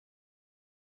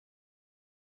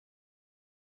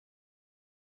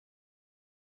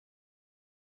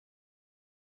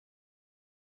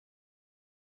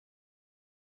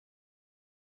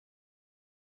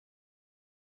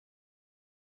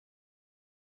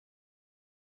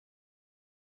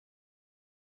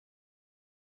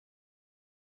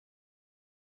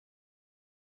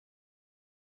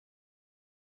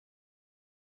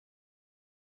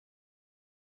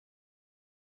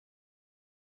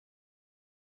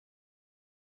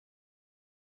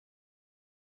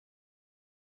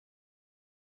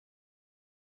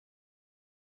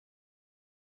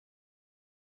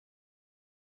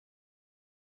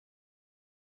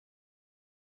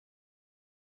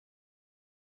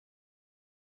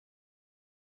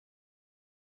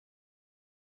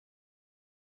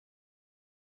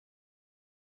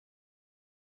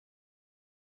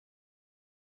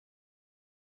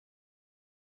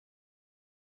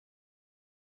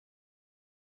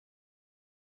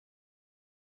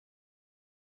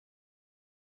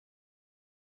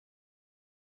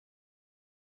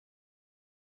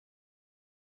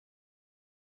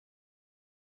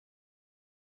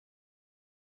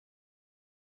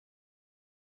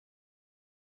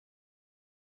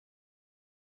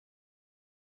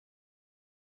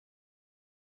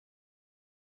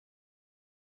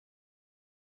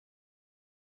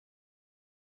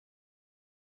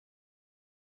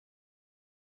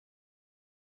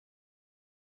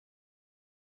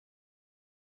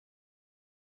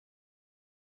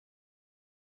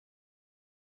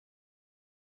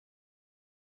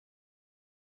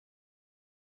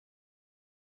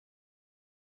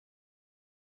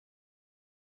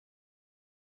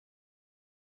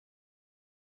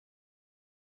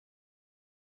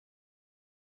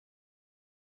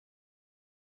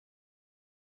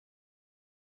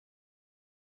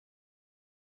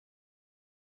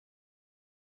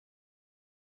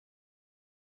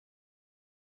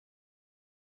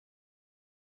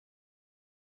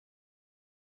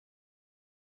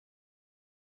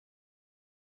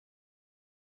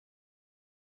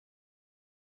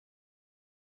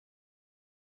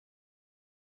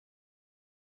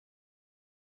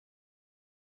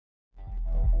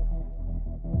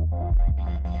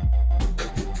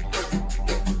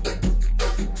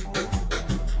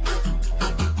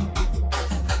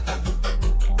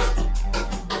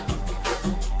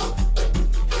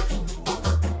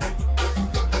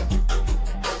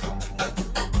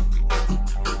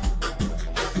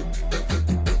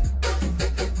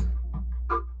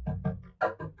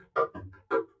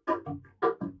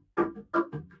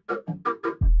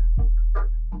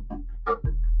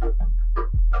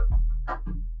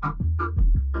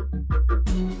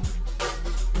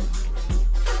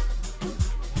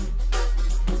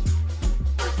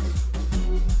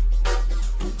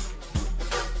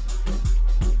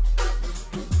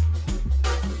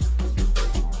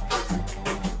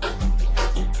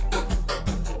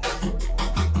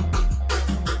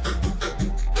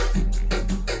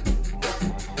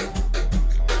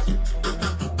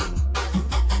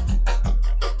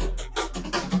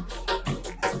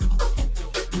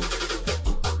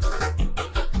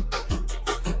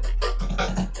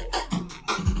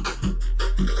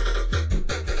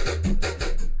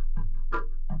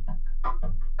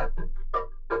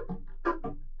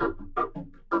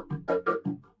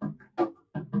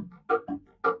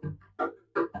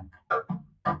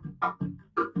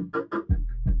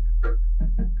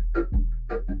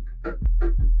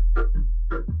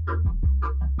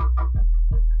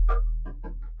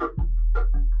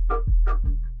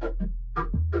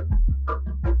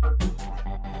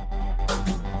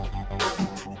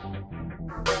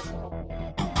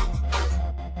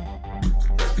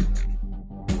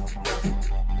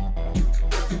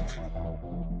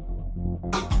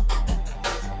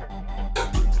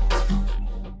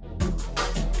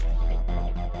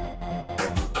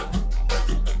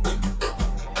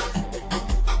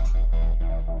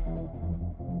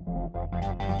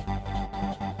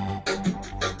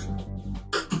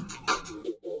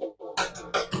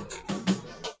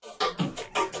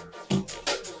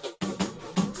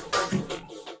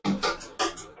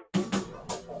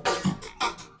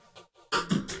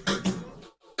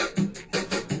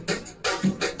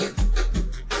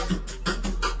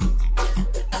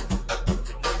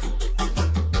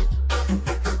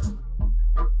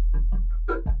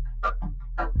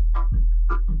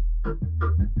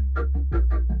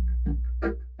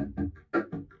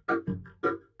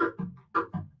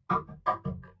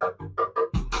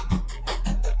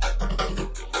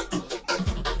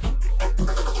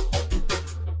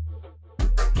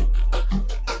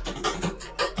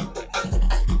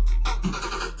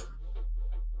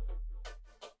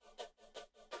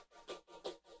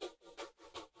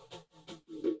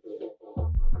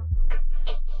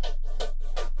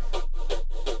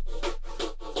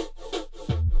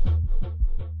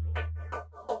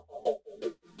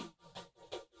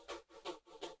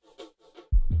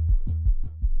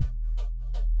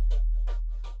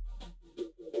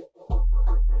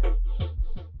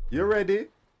You ready?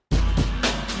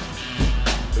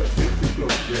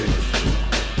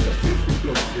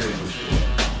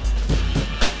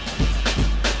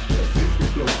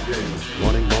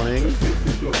 Morning, morning.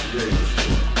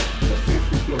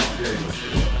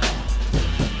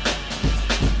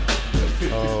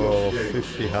 Oh,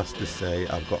 50 has to say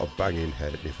I've got a banging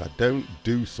head. If I don't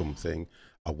do something,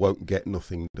 I won't get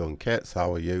nothing done. Kets,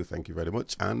 how are you? Thank you very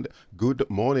much and good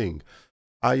morning.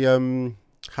 I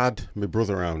had my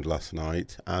brother around last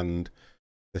night, and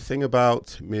the thing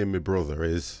about me and my brother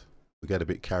is we get a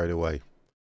bit carried away.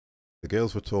 The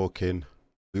girls were talking,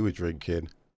 we were drinking,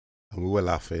 and we were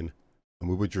laughing, and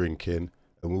we were drinking,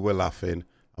 and we were laughing,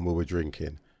 and we were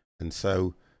drinking. And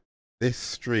so this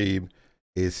stream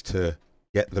is to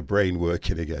get the brain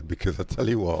working again, because I tell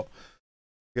you what,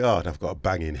 God, I've got a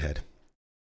banging head.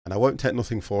 And I won't take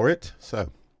nothing for it,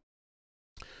 so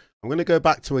I'm going to go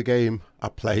back to a game I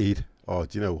played. Oh,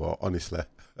 do you know what? Honestly.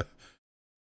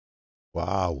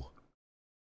 Wow.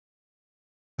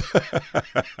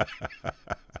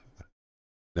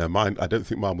 No, mine, I don't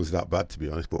think mine was that bad, to be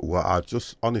honest, but what I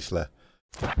just, honestly,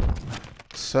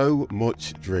 so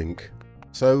much drink,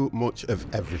 so much of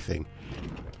everything.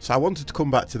 So I wanted to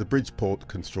come back to the Bridgeport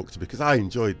Constructor because I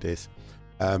enjoyed this.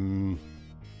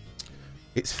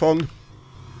 It's fun.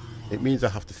 It means I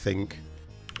have to think.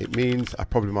 It means I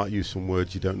probably might use some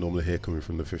words you don't normally hear coming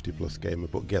from the 50+ gamer,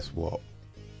 but guess what?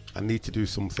 I need to do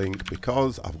something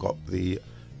because I've got the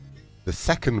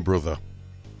second brother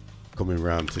coming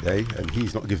around today, and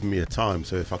he's not giving me a time.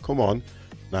 So if I come on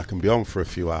and I can be on for a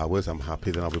few hours, I'm happy.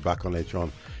 Then I'll be back on later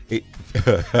on.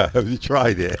 Have you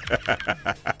tried it?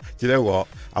 Do you know what?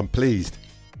 I'm pleased.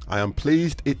 I am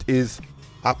pleased. It is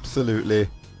absolutely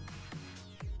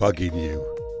bugging you.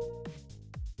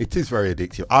 It is very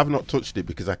addictive. I've not touched it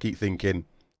because I keep thinking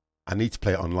I need to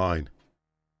play it online.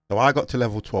 So I got to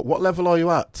level 12. What level are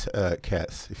you at,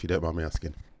 Kets, if you don't mind me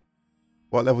asking?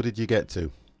 What level did you get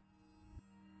to?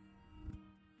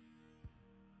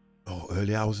 Oh,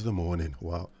 early hours of the morning.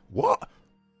 Wow. What?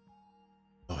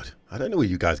 God, I don't know where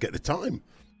you guys get the time.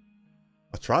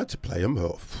 I tried to play them,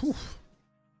 but... Whew.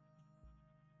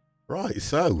 Right,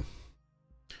 so...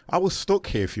 I was stuck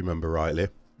here, if you remember rightly.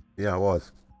 Yeah, I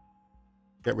was.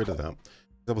 Get rid of that.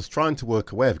 I was trying to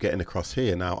work a way of getting across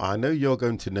here. Now, I know you're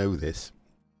going to know this.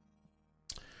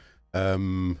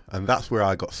 And that's where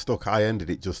I got stuck. I ended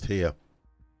it just here.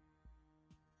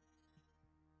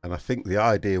 And I think the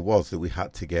idea was that we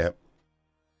had to get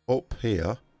up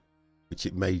here, which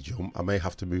it may jump. I may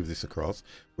have to move this across,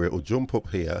 where it will jump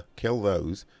up here, kill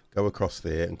those, go across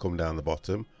there and come down the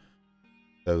bottom.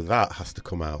 So that has to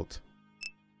come out.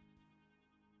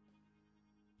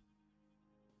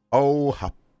 Oh,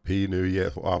 Happy New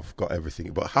Year. Well, I've got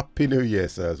everything, but Happy New Year,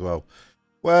 sir, as well.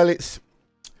 Well, it's...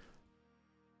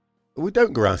 We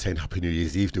don't go around saying Happy New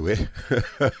Year's Eve, do we?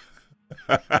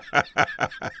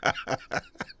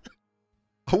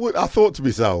 I thought to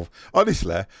myself,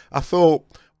 honestly, I thought,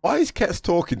 why is Kets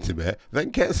talking to me?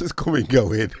 Then Kets has come and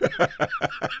go in.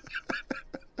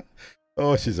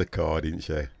 Oh, she's a card, isn't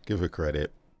she? Give her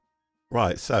credit.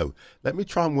 Right, so let me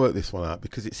try and work this one out,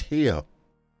 because it's here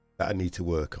that I need to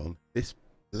work on. This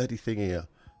bloody thing here.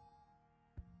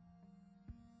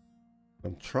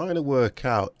 I'm trying to work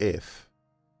out if...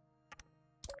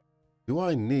 Do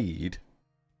I need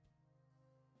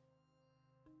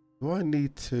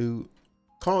to...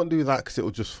 Can't do that because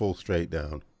it'll just fall straight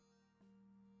down.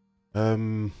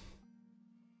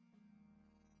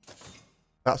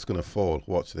 That's going to fall.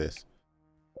 Watch this.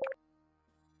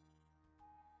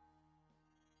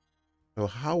 So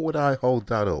how would I hold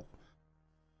that up?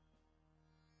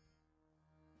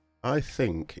 I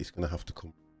think it's going to have to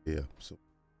come here. So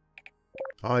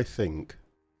I think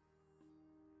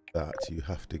that you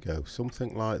have to go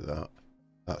something like that.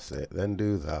 That's it. Then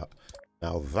do that.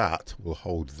 Now that will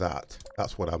hold that.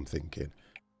 That's what I'm thinking.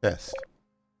 Test.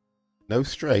 No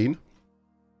strain.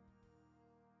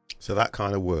 So that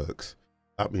kind of works.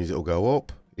 That means it'll go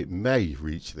up. It may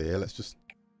reach there. Let's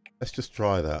just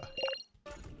try that.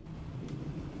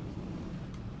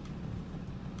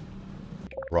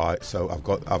 Right, so I've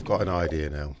got an idea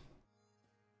now.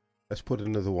 Let's put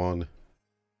another one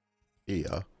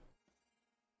here.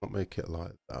 Not make it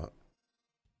like that.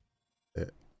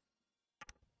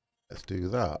 Let's do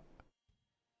that.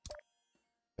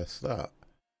 That's that.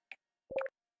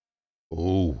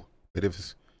 Oh, bit of...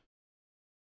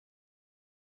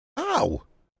 Ow!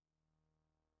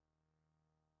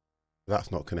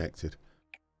 That's not connected.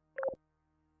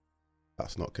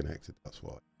 That's not connected, that's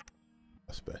why.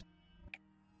 That's better.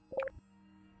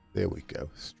 There we go.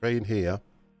 Strain here.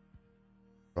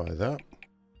 Try that.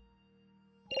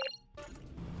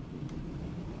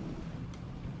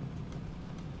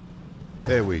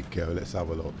 There we go. Let's have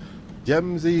a look.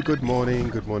 Jemsy, good morning.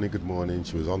 Good morning. Good morning.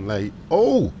 She was on late.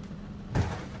 Oh!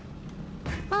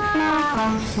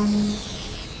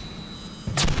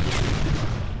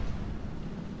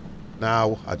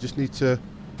 Now, I just need to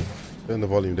turn the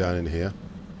volume down in here.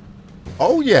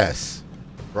 Oh, yes.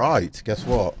 Right. Guess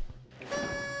what?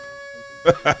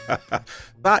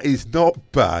 That is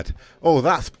not bad. Oh,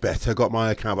 that's better. Got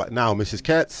my account back. Now, Mrs.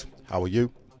 Ketz, how are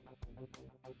you?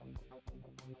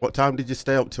 What time did you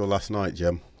stay up till last night,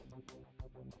 Jem?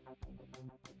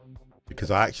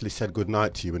 Because I actually said good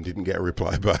night to you and didn't get a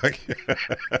reply back.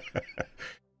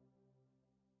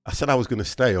 I said I was going to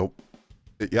stay up.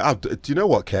 Yeah, do you know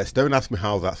what, Ketz? Don't ask me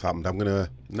how that's happened. I'm going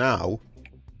to... Now,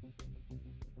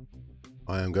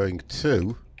 I am going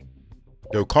to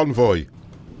go convoy.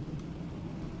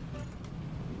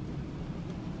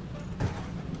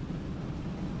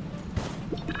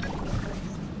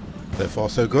 So far,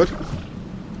 so good.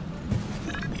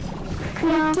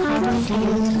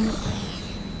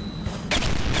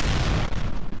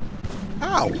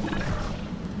 Ow!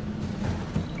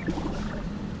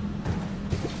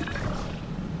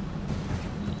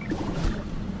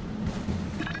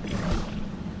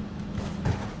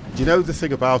 Do you know the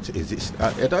thing about it is it's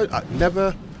I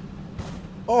never...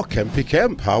 Oh, Kempy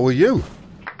Kemp, how are you?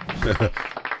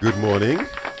 Good morning.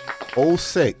 All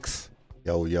six.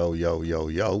 Yo, yo, yo, yo,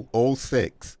 yo. All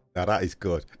six. Now that is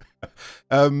good.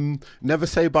 Never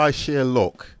say by sheer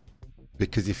luck,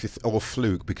 because if it's or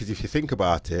fluke, because if you think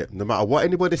about it, no matter what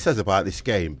anybody says about this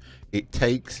game, it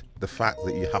takes the fact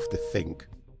that you have to think.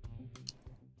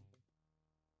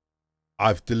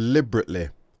 I've deliberately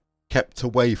kept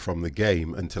away from the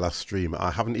game until I stream it.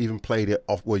 I haven't even played it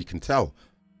off. Well, you can tell.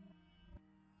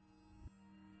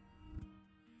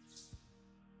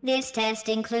 This test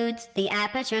includes the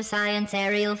Aperture Science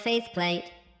Aerial Faithplate.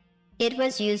 It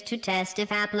was used to test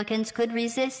if applicants could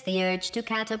resist the urge to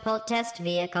catapult test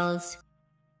vehicles.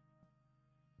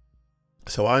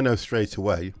 So I know straight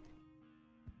away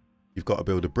you've got to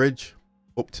build a bridge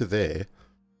up to there.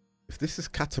 If this is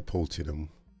catapulting them,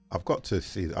 I've got to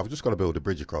see, I've just got to build a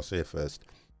bridge across here first.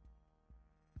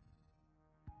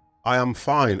 I am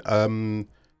fine.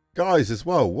 Guys, as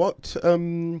well, what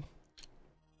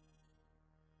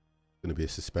going to be a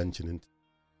suspension in.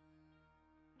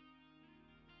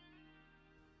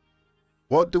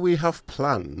 What do we have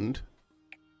planned?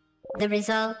 The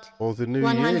result, For the new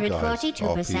year, guys?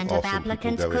 142% of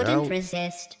applicants couldn't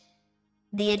resist.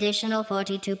 The additional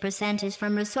 42% is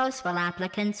from resourceful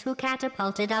applicants who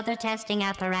catapulted other testing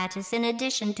apparatus in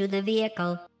addition to the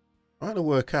vehicle. I'm trying to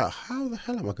work out how the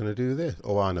hell am I going to do this?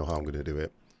 Oh, I know how I'm going to do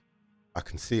it. I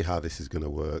can see how this is going to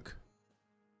work.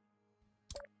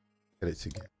 Get it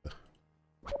together.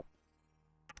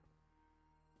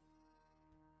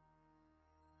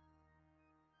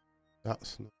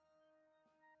 That's not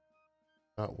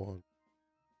that one.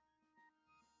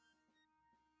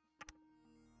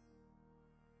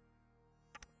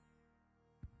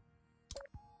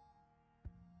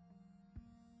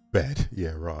 Bed.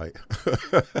 Yeah, right.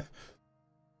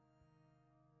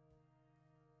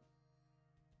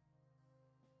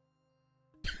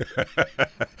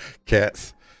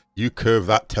 Cats, you curve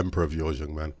that temper of yours,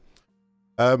 young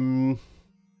man.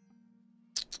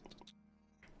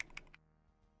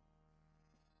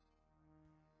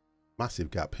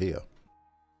 Massive gap here.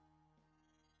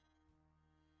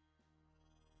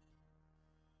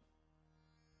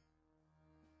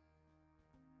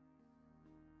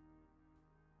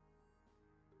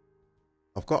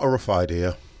 I've got a rough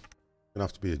idea. Gonna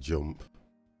have to be a jump,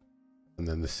 and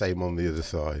then the same on the other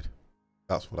side.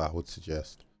 That's what I would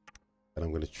suggest. And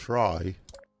I'm going to try.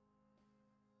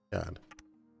 And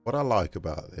what I like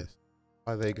about this,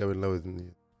 why are they going lower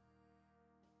than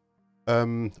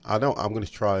the? I know I'm going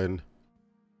to try and.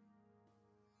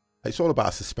 It's all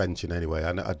about suspension anyway.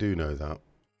 I do know that.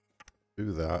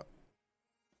 Do that.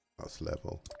 That's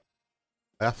level.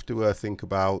 I have to think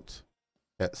about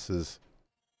Ketz's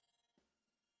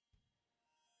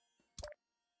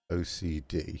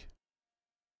OCD.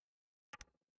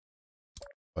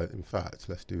 But in fact,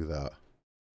 let's do that.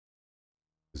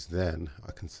 Because then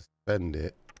I can suspend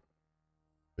it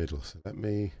middle. So let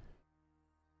me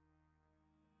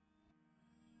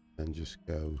then just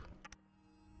go.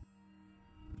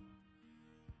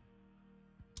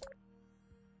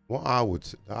 What I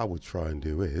would try and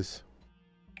do is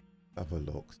have a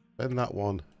look. Bend that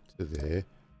one to there,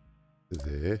 to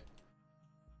there.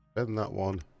 Bend that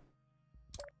one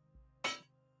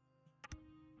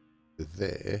to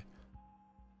there.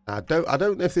 Now, I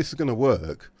don't know if this is going to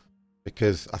work,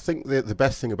 because I think the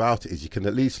best thing about it is you can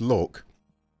at least look.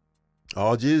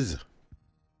 Arges.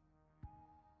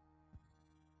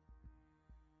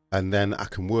 And then I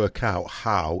can work out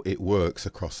how it works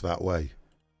across that way.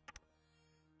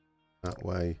 That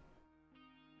way.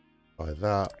 Try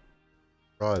that.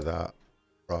 Try that.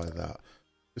 Try that.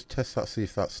 Just test that, see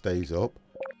if that stays up.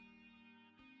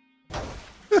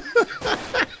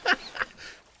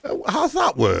 How's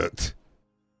that worked?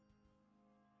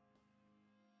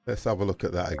 Let's have a look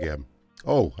at that again.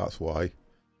 Oh, that's why.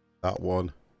 That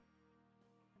one.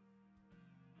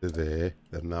 To there.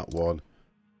 Then that one.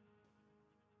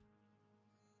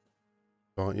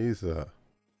 Can't use that.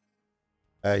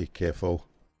 Hey, careful.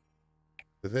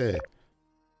 To there.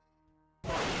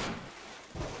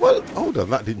 Well, hold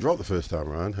on. That didn't drop the first time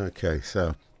around. Okay,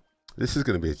 so this is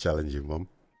going to be a challenging one.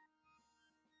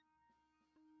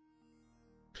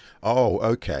 Oh,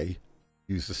 okay.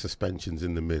 Use the suspensions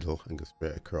in the middle and go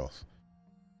straight across.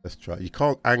 Let's try. You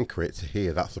can't anchor it to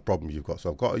here. That's the problem you've got. So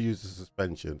I've got to use the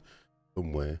suspension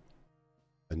somewhere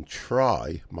and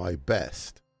try my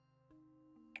best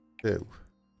to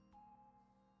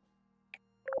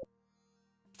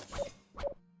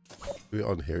do it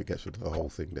on here. It gets rid of the whole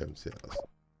thing, don't it?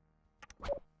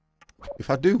 If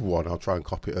I do one, I'll try and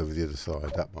copy it over the other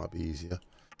side. That might be easier.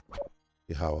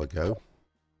 See how I go.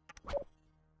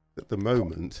 At the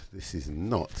moment, this is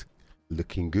not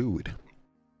looking good.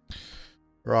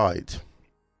 Right.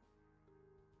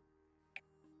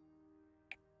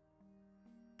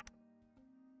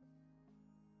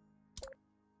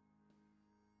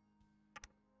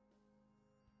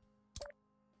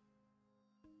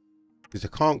 Because I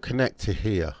can't connect to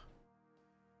here.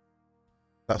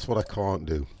 That's what I can't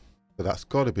do. But that's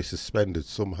got to be suspended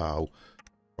somehow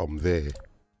from there.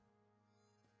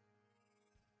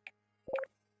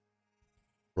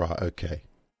 Right, okay.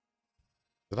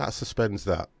 So that suspends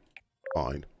that.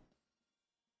 Fine.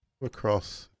 Come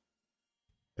across.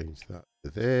 Change that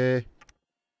to there.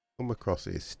 Come across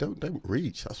this. Don't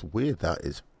reach. That's weird, that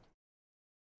is.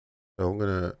 So I'm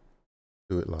going to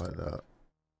do it like that.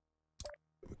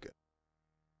 There we go.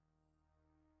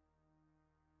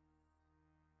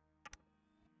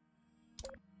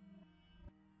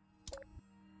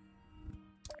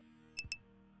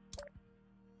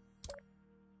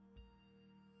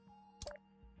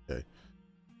 Okay.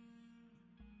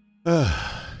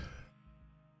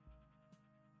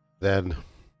 Then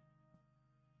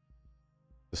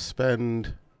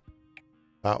suspend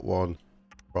that one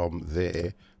from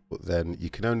there, but then you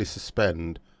can only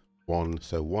suspend one,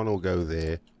 so one will go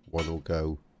there, one will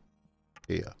go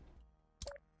here.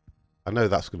 I know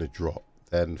that's going to drop.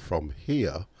 Then from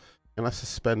here, can I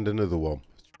suspend another one?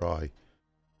 Let's try.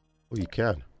 Oh, you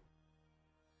can.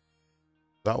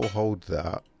 That will hold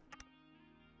that.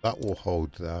 That will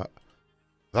hold that.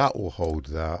 That will hold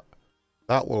that.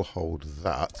 That will hold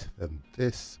that. Then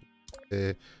this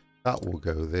there. That will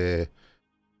go there.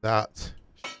 That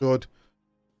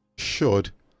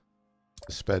should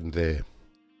suspend there.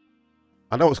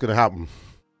 I know what's going to happen.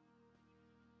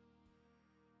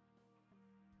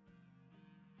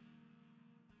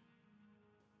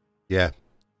 Yeah.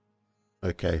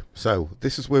 Okay. So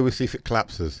this is where we see if it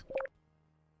collapses.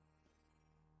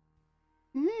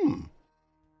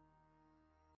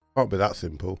 Can't be that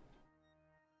simple.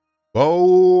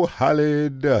 Oh,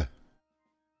 Halid.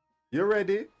 You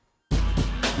ready?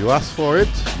 You asked for it.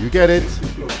 You get it.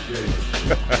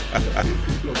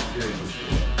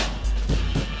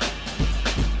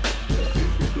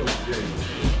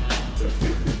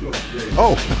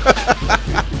 Oh.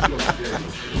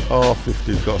 Oh,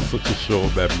 50's got such a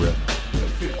short memory.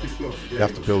 You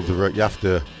have to build the. You have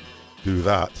to do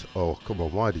that. Oh, come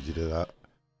on. Why did you do that?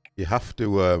 You have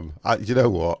to. You know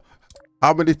what?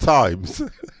 How many times?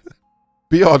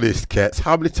 Be honest, Kets.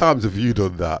 How many times have you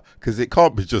done that? Because it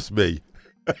can't be just me.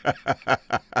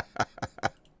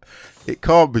 It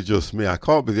can't be just me. I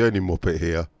can't be the only Muppet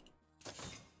here.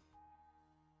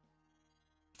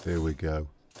 There we go.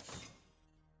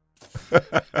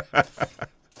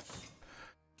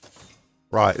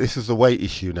 Right, this is the weight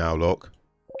issue now, look.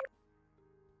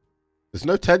 There's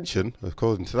no tension,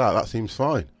 according to that. That seems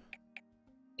fine.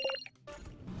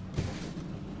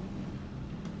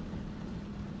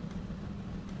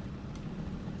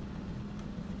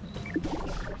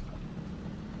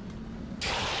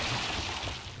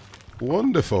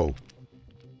 Wonderful.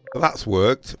 So that's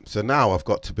worked. So now I've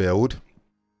got to build.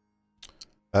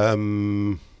 I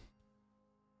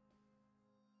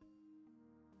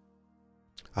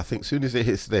think as soon as it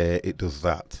hits there, it does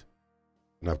that.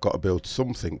 And I've got to build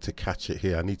something to catch it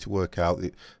here. I need to work out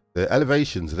the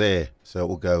elevation's there. So it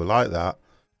will go like that.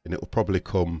 And it will probably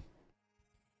come.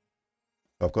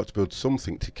 I've got to build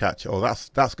something to catch it. Oh,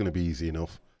 that's going to be easy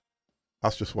enough.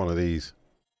 That's just one of these.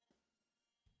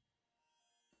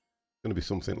 It's going to be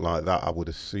something like that, I would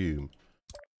assume.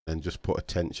 And just put a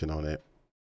tension on it.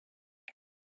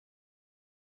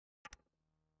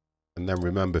 And then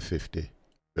remember 50.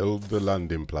 Build the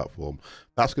landing platform.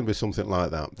 That's going to be something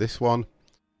like that. This one,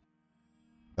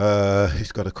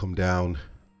 it's got to come down.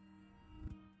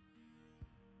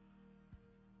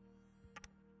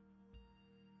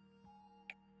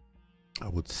 I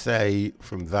would say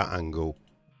from that angle.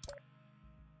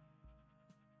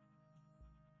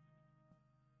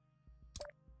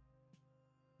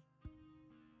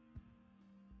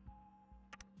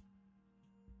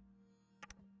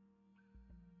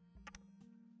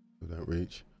 Don't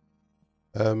reach.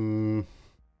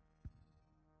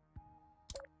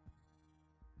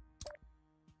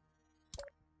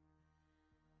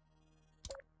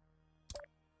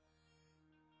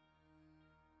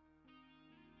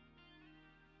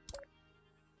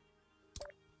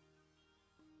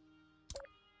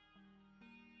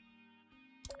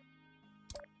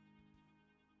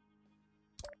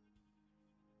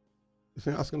 You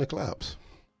think that's going to collapse?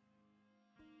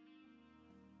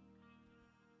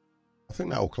 I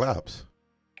think that will collapse.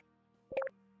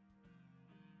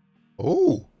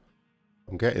 Oh,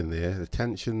 I'm getting there. The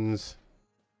tensions.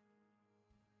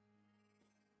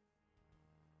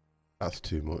 That's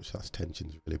too much. That's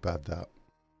tension's really bad.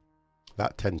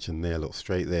 That tension there, look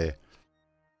straight there.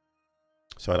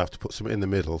 So I'd have to put something in the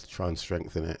middle to try and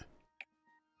strengthen it.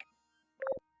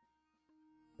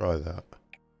 Try that.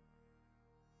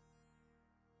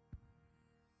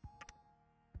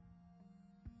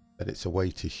 Then it's a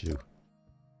weight issue.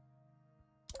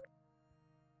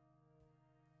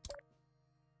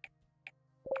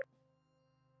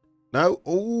 No.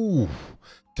 Ooh.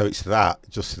 So it's that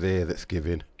just there that's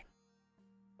giving.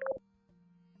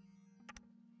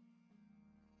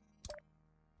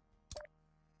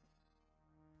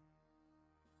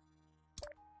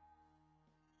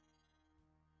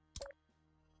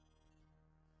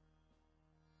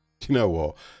 Do you know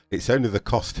what? It's only the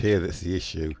cost here that's the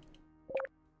issue.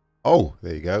 Oh,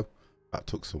 there you go. That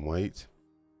took some weight.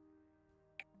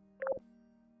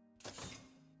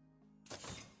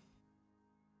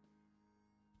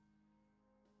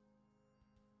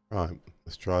 Right,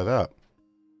 let's try that.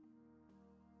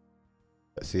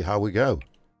 Let's see how we go.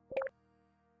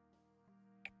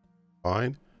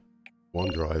 Fine.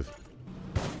 OneDrive.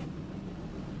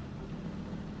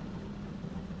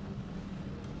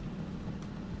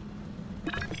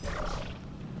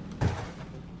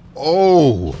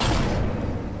 Oh!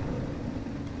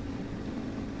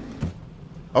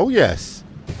 Oh, yes.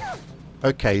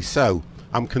 Okay, so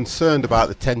I'm concerned about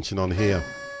the tension on here.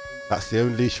 That's the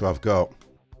only issue I've got.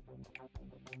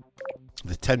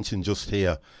 The tension just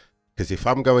here. Because if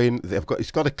I'm going,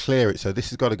 it's got to clear it. So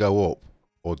this has got to go up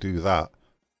or do that.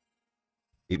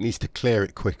 It needs to clear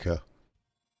it quicker.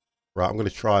 Right, I'm going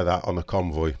to try that on a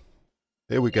convoy.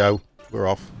 Here we go. We're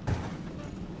off.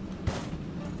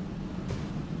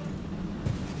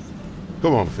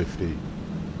 Come on, 50.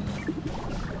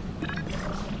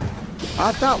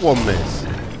 How'd that one miss?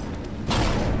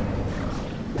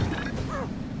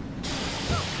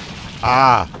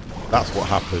 Ah, that's what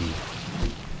happened.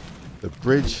 The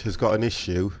bridge has got an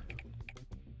issue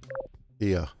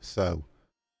here. So,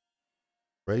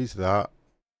 raise that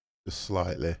just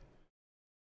slightly.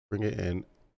 Bring it in.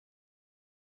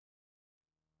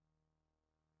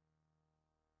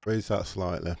 Raise that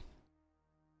slightly.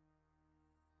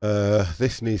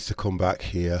 This needs to come back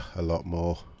here a lot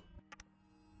more.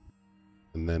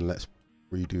 And then let's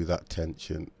redo that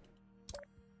tension.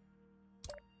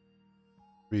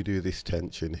 Redo this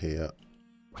tension here.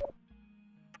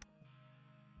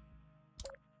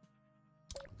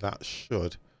 That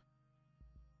should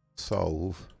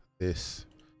solve this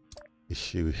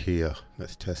issue here.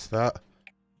 Let's test that.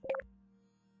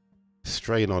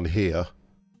 Strain on here.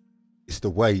 It's the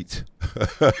weight.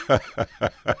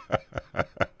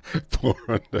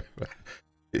 400.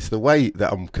 It's the weight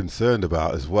that I'm concerned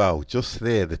about as well. Just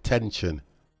there, the tension.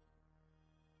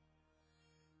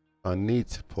 I need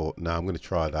to put... Now I'm going to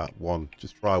try that. One.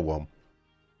 Just try one.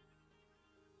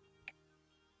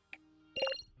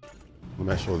 I'll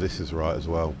make sure this is right as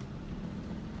well.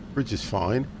 Bridge is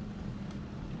fine.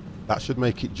 That should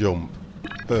make it jump.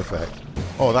 Perfect.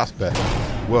 Oh, that's better.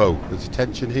 Whoa, there's a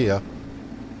tension here.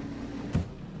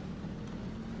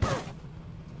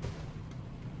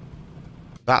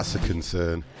 That's a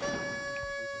concern.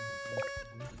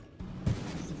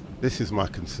 This is my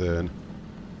concern.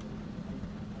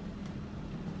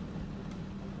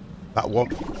 That one.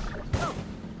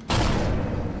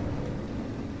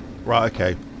 Right,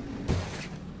 okay.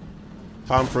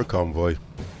 Time for a convoy.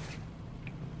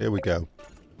 Here we go.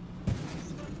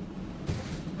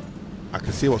 I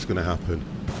can see what's going to happen.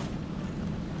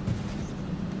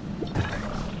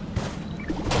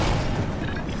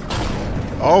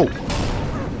 Oh!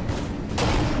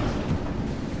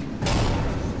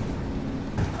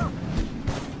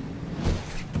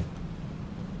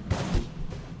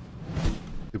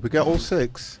 Did we get all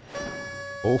 6?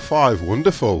 All 5.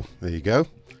 Wonderful. There you go.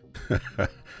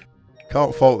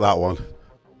 Can't fault that one.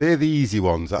 They're the easy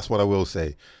ones. That's what I will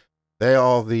say. They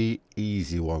are the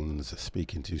easy ones.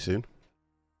 Speaking too soon.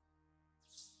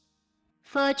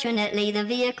 Fortunately, the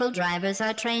vehicle drivers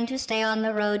are trained to stay on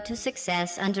the road to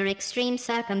success under extreme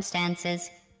circumstances,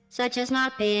 such as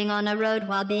not being on a road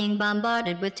while being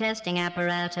bombarded with testing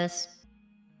apparatus.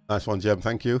 Nice one, Jem.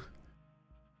 Thank you.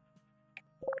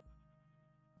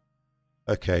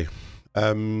 Okay.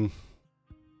 I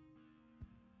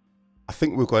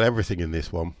think we've got everything in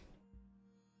this one.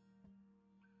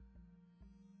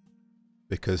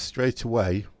 Because straight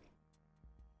away...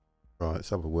 Right, let's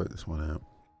have a work this one out.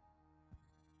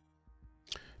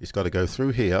 It's got to go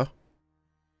through here.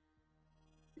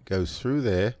 It goes through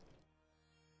there.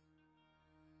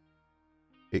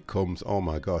 It comes, oh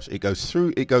my gosh, it goes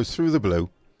through the blue.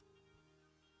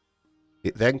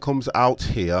 It then comes out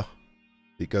here.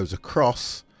 It goes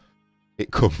across.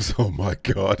 It comes, oh my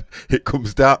god, it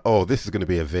comes down. Oh, this is going to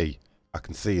be a V. I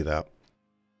can see that.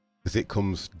 Because it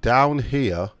comes down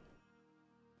here.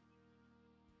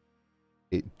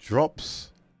 It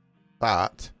drops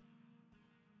that.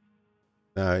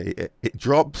 No, it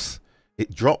drops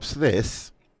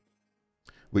this,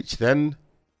 which then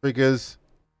triggers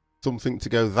something to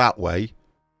go that way.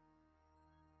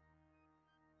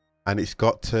 And it's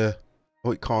got to,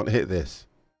 oh, it can't hit this.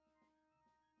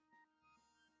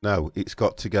 No, it's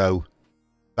got to go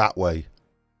that way.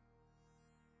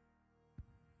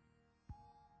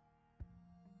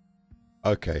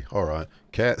 Okay, all right.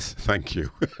 Kurtz, thank you.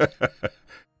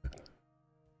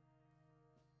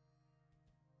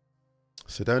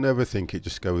 So don't overthink it,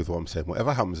 just go with what I'm saying.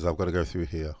 Whatever happens is I've got to go through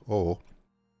here. Or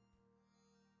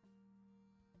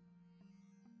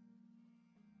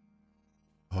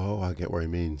oh, I get what he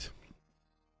means.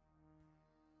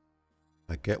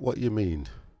 I get what you mean.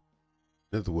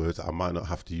 In other words, I might not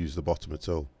have to use the bottom at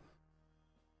all.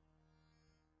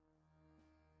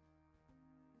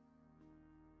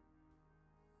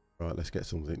 Right, let's get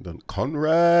something done.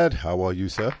 Conrad, how are you,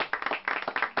 sir?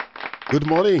 Good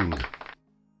morning.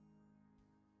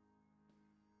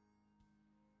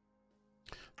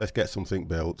 Let's get something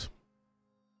built.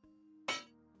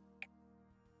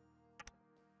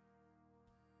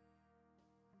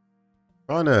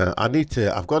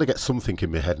 I've got to get something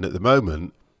in my head, and at the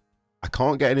moment, I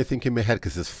can't get anything in my head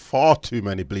because there's far too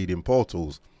many bleeding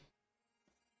portals.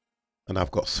 And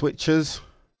I've got switches,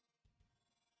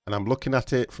 and I'm looking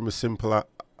at it from a simple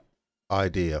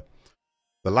idea.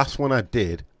 The last one I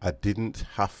did, I didn't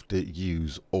have to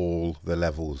use all the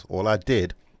levels. All I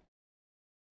did,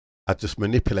 I just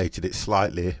manipulated it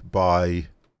slightly by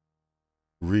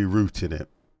rerouting it.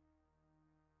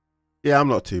 Yeah, I'm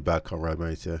not too bad, Conrad,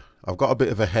 mate. I've got a bit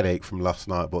of a headache from last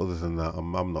night, but other than that,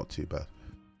 I'm not too bad.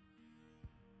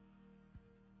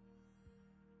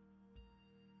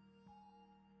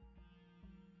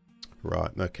 Right,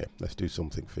 okay, let's do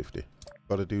something 50.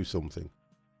 Got to do something.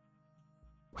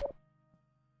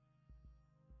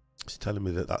 It's telling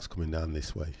me that that's coming down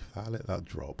this way. If I let that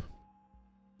drop,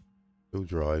 still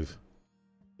drive.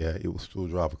 Yeah, it will still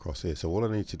drive across here. So all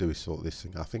I need to do is sort this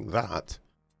thing. I think that...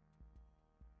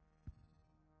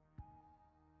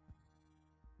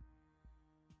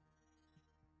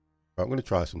 Right, I'm going to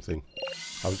try something.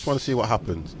 I just want to see what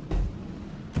happens.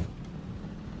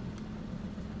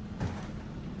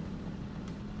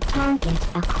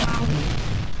 Target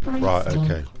acquired. Right,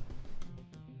 okay.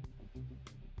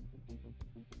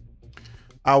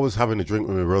 I was having a drink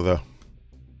with my brother.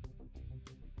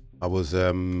 I was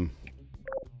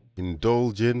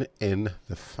indulging in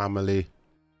the family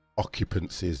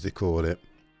occupancy, as they call it.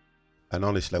 And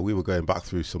honestly, we were going back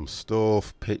through some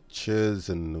stuff, pictures,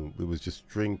 and we was just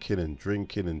drinking and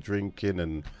drinking and drinking.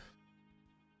 And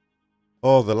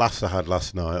oh, the laughs I had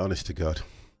last night, honest to God.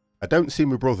 I don't see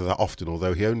my brother that often,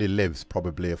 although he only lives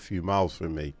probably a few miles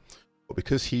from me. But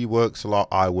because he works a lot,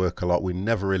 I work a lot, we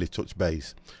never really touch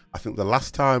base. I think the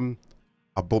last time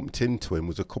I bumped into him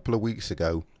was a couple of weeks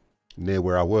ago near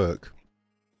where I work.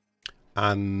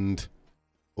 And,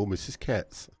 oh, Mrs.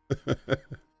 Ketz.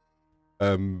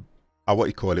 What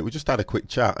you call it, we just had a quick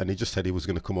chat and he just said he was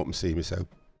going to come up and see me, so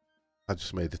I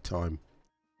just made the time.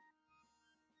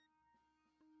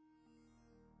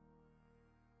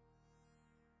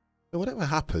 So whatever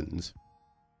happens,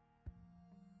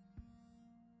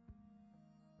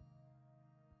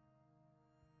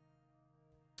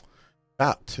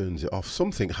 that turns it off.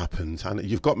 Something happens, and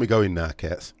you've got me going now,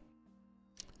 Ketz.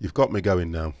 You've got me going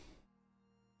now.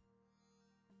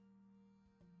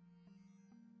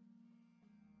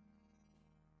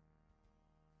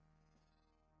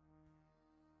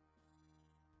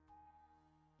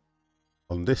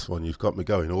 On this one, you've got me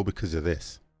going, all because of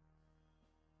this.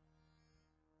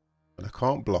 And I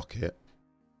can't block it.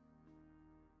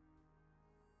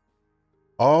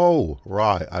 Oh,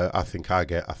 right. I think I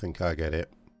get it. I think I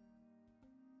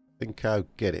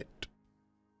get it.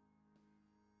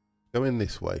 Going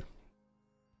this way.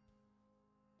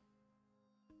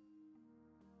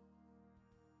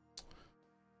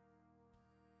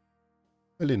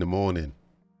 Early in the morning.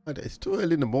 It's too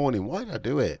early in the morning. Why did I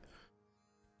do it?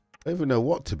 I don't even know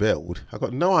what to build. I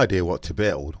got no idea what to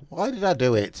build. Why did I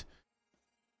do it?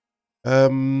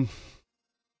 That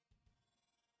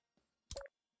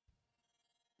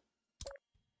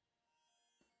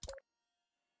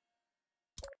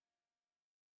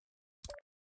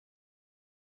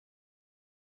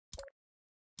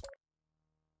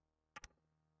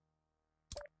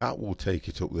will take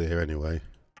it up there anyway.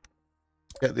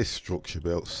 Get this structure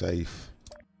built safe.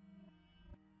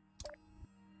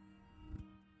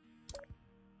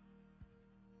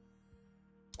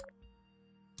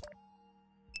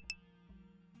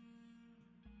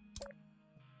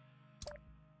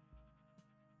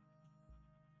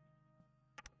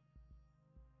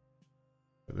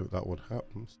 I know that would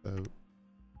happen, so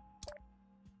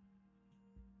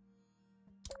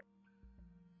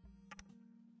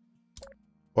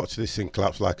watch this thing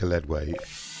collapse like a lead weight.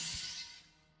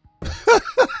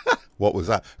 What was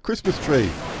that? Christmas tree.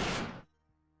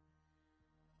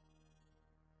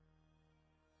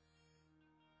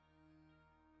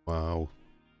 Wow.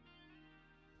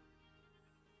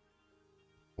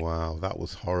 Wow, that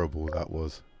was horrible, that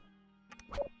was.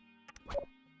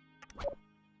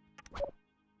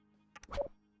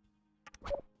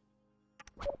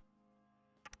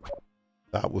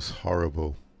 That was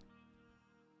horrible.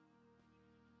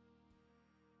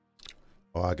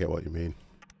 Oh, I get what you mean.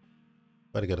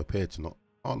 Better get up here to not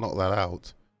knock that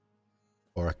out.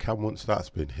 Or I can once that's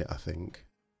been hit, I think.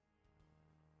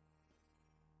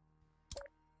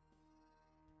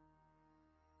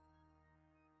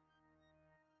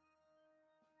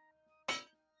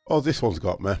 Oh, this one's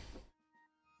got me.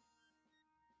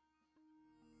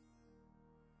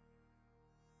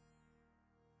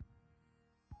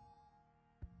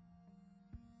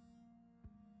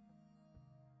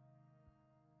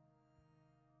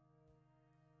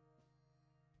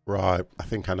 Right, I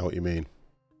think I know what you mean.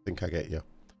 I think I get you.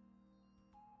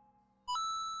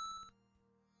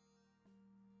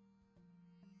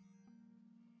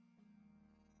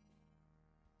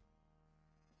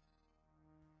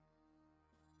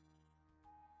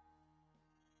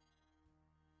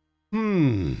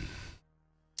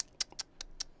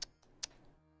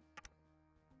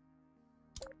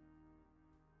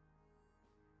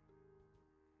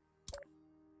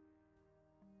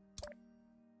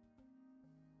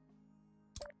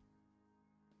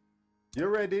 You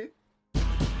ready?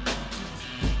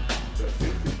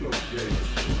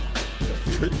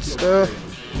 Trickster,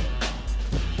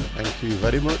 thank you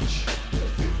very much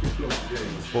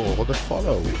for the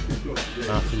follow.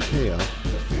 Now from here,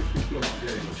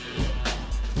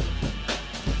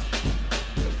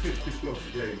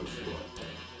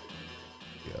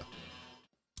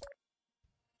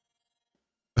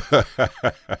 yeah.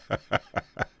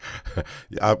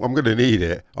 I'm going to need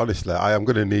it. Honestly, I am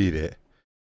going to need it.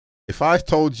 If I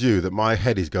told you that my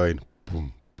head is going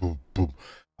boom, boom, boom,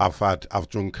 I've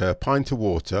drunk a pint of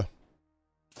water.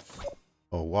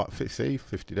 Oh, what? See,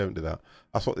 50 don't do that.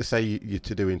 That's what they say you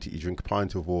to do, into you drink a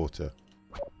pint of water.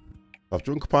 I've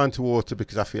drunk a pint of water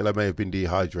because I feel I may have been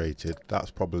dehydrated.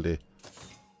 That's probably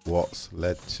what's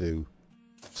led to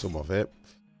some of it.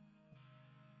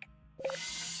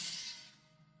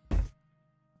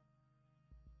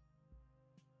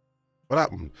 What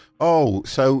happened? Oh,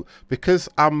 so because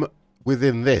I'm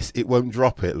within this, it won't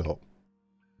drop it, look.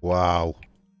 Wow.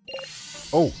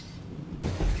 Oh.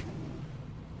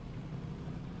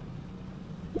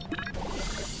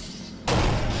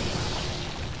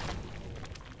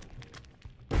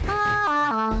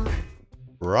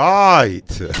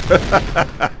 Right.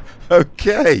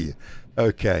 Okay.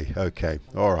 Okay.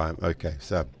 All right. Okay.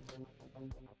 So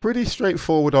pretty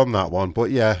straightforward on that one,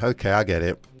 but yeah. Okay, I get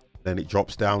it. Then it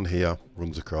drops down here,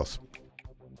 runs across.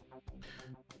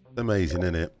 Amazing,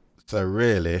 isn't it? So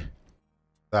really,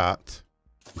 that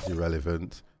is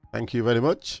irrelevant. Thank you very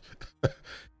much.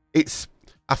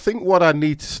 I think what I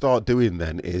need to start doing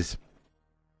then is,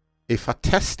 if I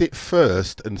test it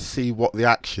first and see what the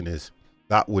action is,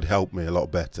 that would help me a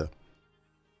lot better.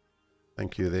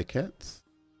 Thank you there, cats.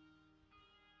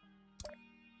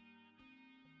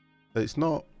 So it's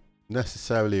not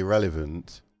necessarily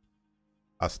irrelevant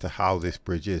as to how this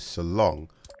bridge is, so long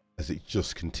as it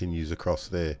just continues across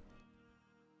there.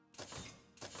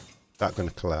 That's going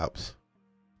to collapse.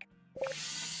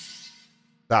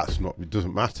 It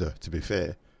doesn't matter, to be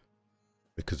fair,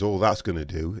 because all that's going to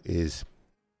do is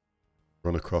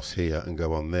run across here and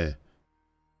go on there.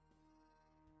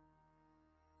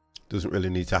 Doesn't really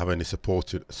need to have any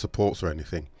supports or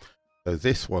anything. So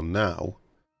this one now,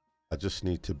 I just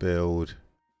need to build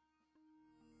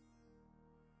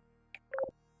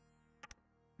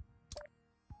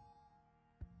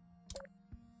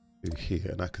to here,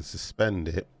 and I can suspend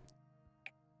it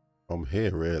from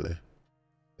here, really.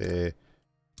 There,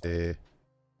 here,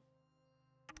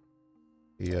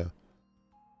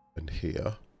 and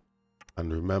here.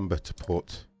 And remember to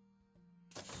put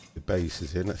the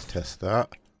bases in. Let's test that.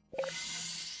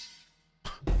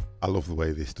 I love the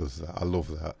way this does that. I love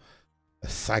that. A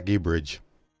saggy bridge.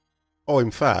 Oh, in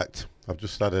fact, I've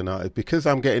just had an idea. Because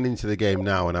I'm getting into the game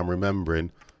now and I'm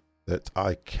remembering that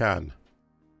I can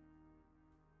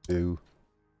do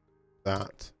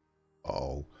that.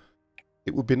 Oh,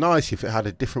 it would be nice if it had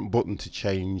a different button to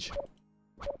change.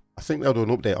 I think they'll do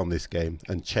an update on this game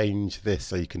and change this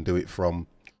so you can do it from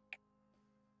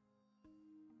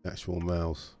the actual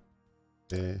mouse.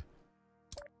 Yeah.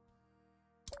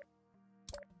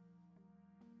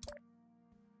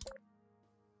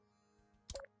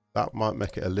 That might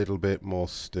make it a little bit more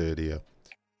sturdier.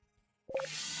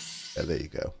 Yeah, there you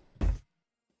go.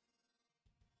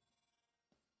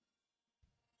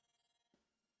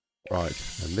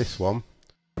 Right, and this one.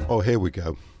 Oh, here we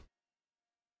go.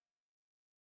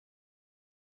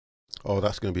 Oh,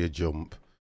 that's going to be a jump,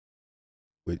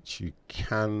 which you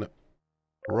can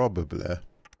probably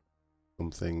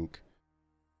something.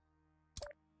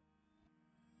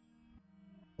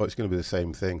 Oh, it's going to be the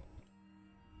same thing.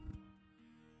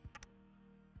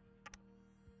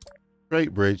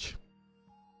 Straight bridge.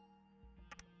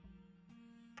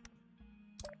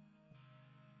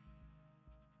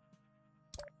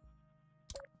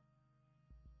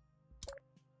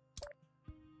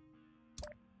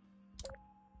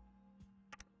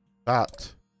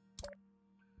 That.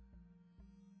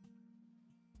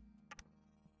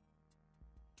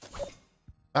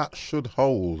 That should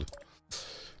hold.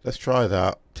 Let's try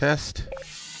that. Test.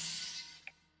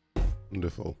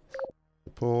 Wonderful.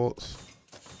 Reports.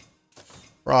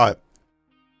 Right.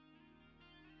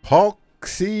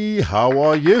 Poxy, how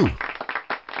are you?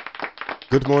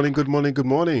 Good morning, good morning, good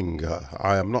morning.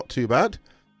 I am not too bad.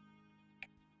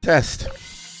 Test.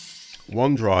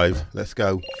 OneDrive. Let's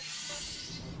go.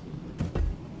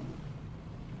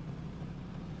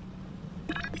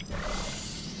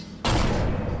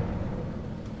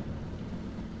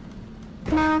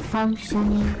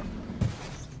 Malfunctioning.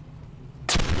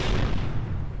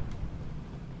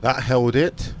 That held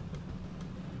it.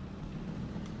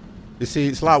 You see,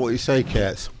 it's like what you say,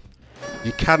 Kets.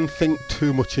 You can think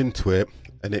too much into it,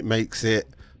 and it makes it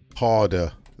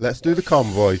harder. Let's do the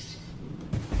convoy.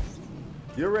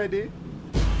 You ready?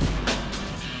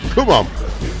 Come on.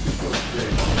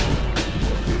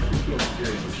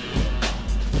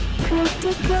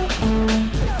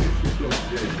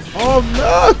 Oh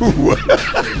no!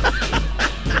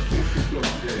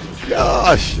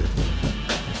 Gosh!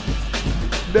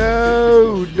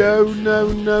 No, no, no,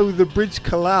 no. The bridge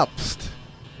collapsed.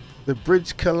 The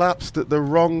bridge collapsed at the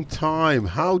wrong time.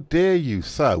 How dare you?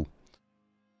 So,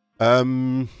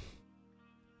 I'm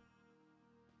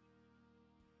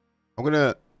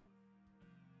gonna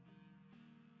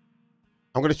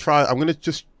try. I'm gonna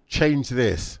just change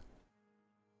this.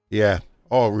 Yeah.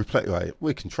 Oh, replay. Right.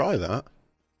 We can try that.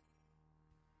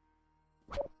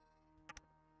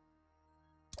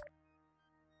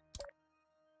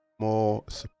 More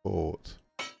support.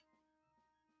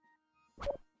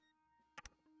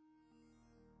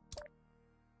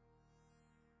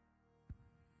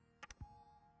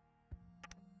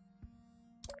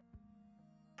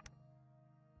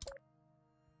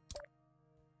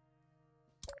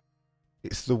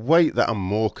 It's the weight that I'm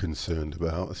more concerned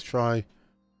about. Let's just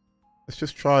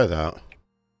try that.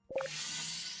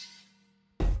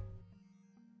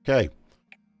 Okay.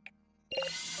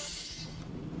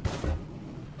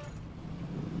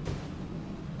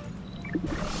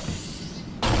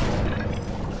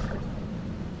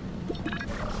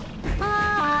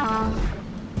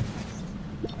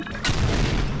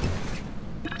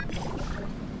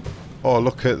 Oh,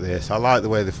 look at this. I like the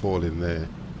way they fall in there.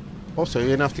 Also, you're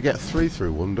going to have to get 3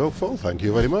 through. Wonderful. Thank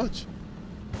you very much.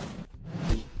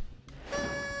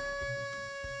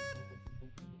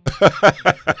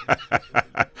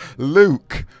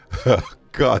 Luke. Oh,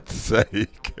 God's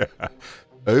sake.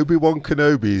 Obi-Wan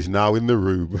Kenobi is now in the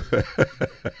room.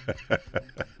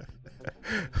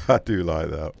 I do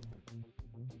like that.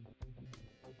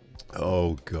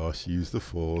 Oh, gosh. Use the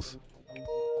Force.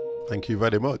 Thank you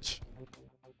very much,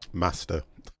 Master.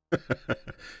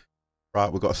 Right,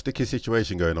 we've got a sticky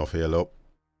situation going off here, look.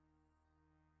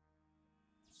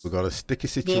 We've got a sticky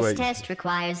situation. This test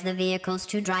requires the vehicles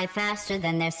to drive faster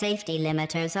than their safety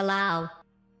limiters allow.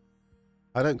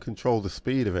 I don't control the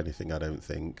speed of anything, I don't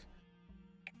think.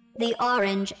 The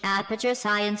orange Aperture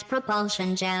Science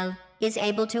Propulsion Gel is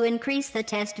able to increase the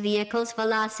test vehicle's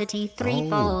velocity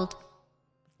threefold.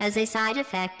 As a side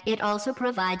effect, it also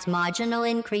provides marginal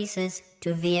increases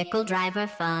to vehicle driver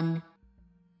fun.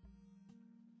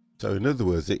 So in other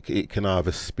words, it can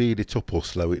either speed it up or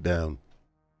slow it down.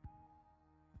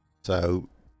 So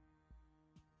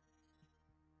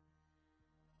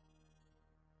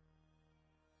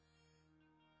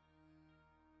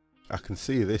I can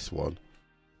see this one.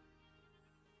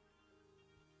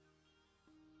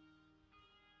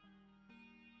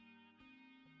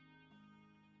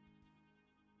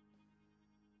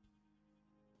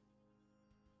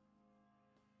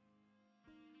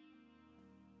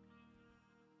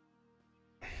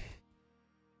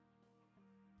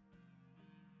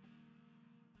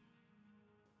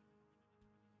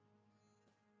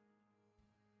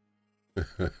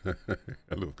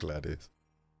 I love Gladys.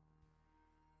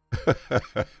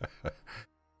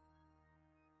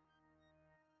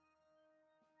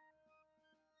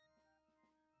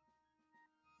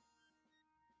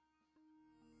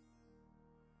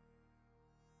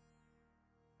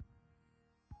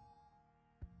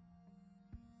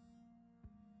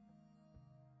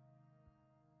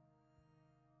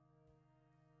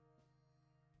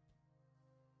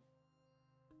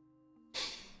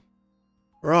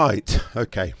 Right,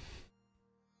 okay.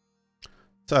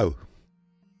 So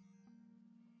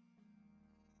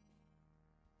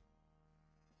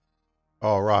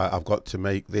All right, I've got to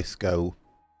make this go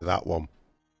to that one.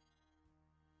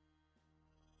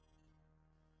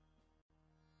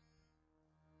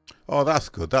 Oh, that's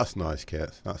good. That's nice,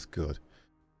 Kit. That's good.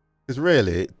 Because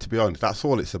really, to be honest, that's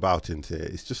all it's about, isn't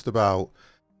it? It's just about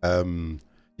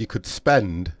you could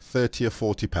spend 30 or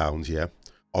 40 pounds, yeah,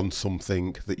 on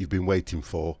something that you've been waiting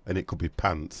for, and it could be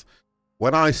pants.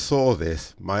 When I saw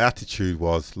this, my attitude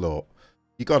was, look,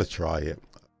 you got to try it.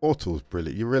 Portal's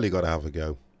brilliant. You really got to have a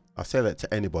go. I say that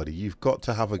to anybody. You've got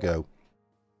to have a go.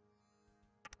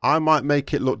 I might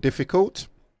make it look difficult.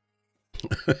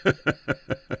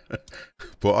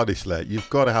 But honestly, you've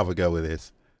got to have a go with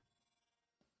this.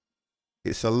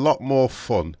 It's a lot more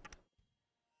fun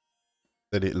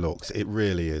than it looks. It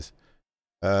really is.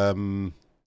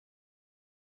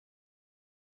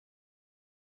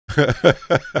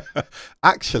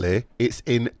 Actually, it's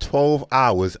in 12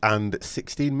 hours and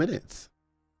 16 minutes.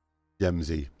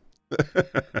 Gemsy.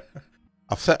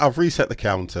 I've reset the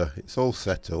counter. It's all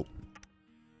set up.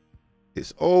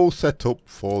 It's all set up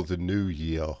for the new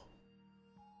year.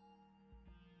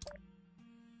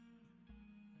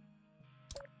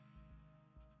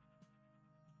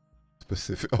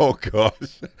 Specific. Oh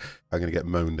gosh, I'm gonna get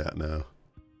moaned at now.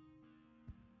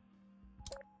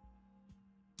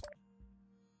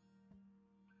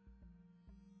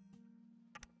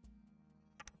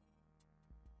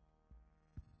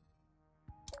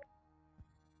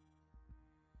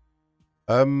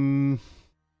 I'm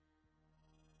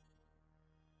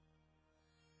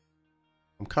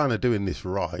kind of doing this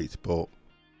right, but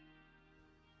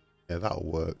yeah, that'll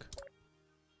work.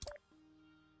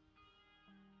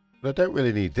 But I don't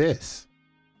really need this.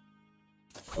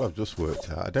 What I've just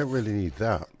worked out, I don't really need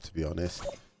that, to be honest.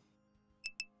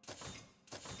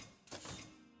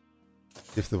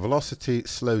 If the velocity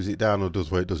slows it down or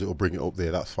does what it does, it will bring it up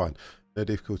there. That's fine. No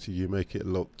difficulty, you make it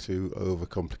look too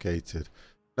overcomplicated.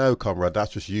 No, comrade,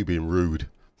 that's just you being rude.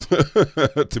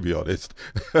 To be honest.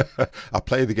 I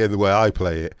play the game the way I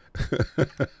play it.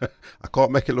 I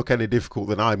can't make it look any difficult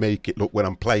than I make it look when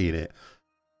I'm playing it.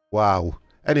 Wow.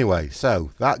 Anyway,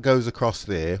 so that goes across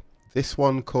there. This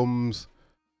one comes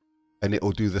and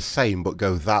it'll do the same but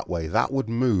go that way. That would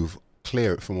move,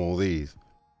 clear it from all these.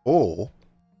 Or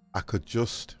I could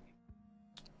just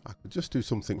do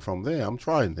something from there. I'm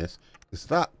trying this. Is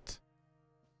that...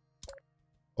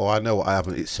 Oh, I know what I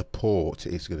haven't. It's support.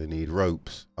 It's going to need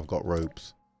ropes. I've got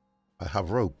ropes. I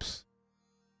have ropes.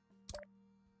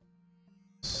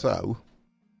 So,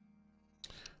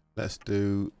 let's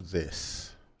do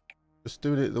this. Just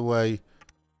doing it the way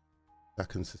I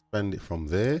can suspend it from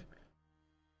there. I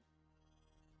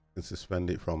can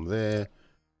suspend it from there.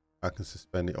 I can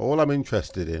suspend it. All I'm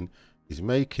interested in is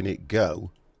making it go.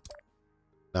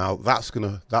 Now,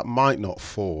 that might not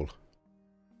fall.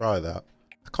 Try that.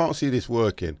 I can't see this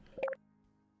working.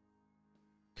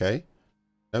 Okay.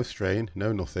 No strain,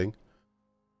 no nothing.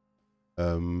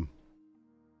 I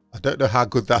don't know how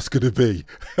good that's going to be.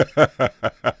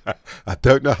 I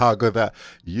don't know how good that...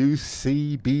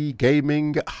 UCB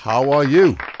Gaming, how are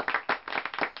you?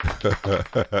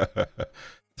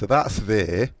 So that's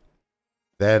there.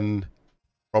 Then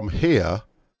from here,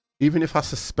 even if I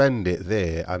suspend it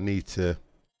there, I need to...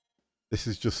 This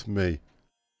is just me.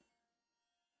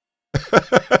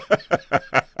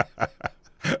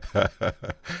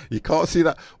 You can't see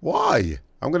that. Why?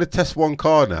 I'm going to test one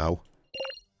car now.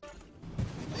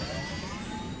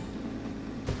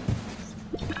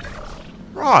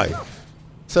 Right.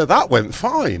 So that went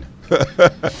fine.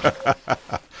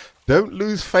 Don't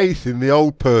lose faith in the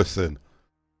old person.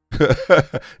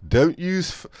 You don't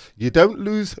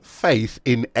lose faith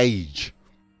in age.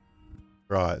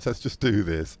 Right, so let's just do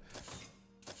this.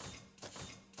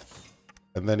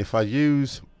 And then if I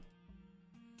use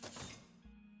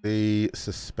the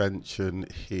suspension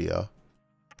here,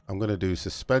 I'm going to do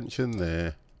suspension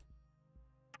there,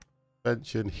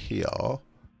 suspension here.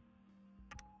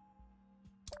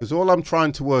 Because all I'm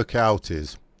trying to work out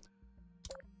is,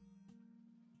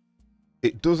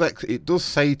 it does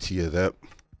say to you that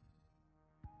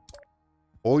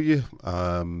all you,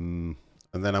 and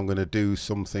then I'm going to do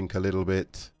something a little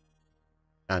bit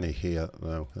canny here.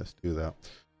 No, let's do that.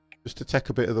 Just to take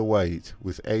a bit of the weight.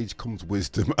 With age comes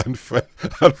wisdom and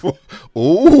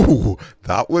oh,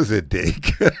 that was a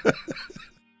dig.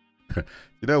 You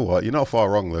know what? You're not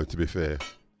far wrong, though, to be fair.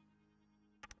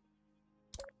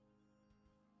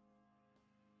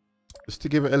 Just to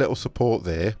give it a little support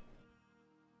there.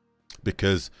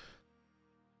 Because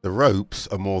the ropes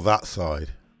are more that side.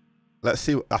 Let's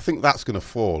see. I think that's going to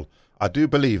fall. I do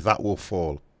believe that will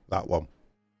fall. That one.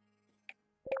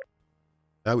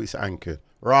 No, it's anchored.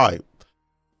 Right.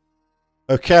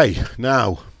 Okay,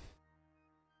 now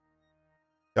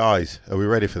Guys, are we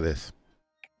ready for this?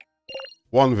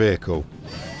 One vehicle.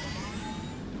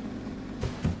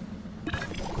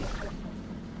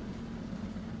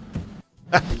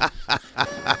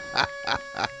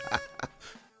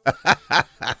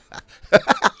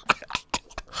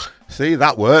 See,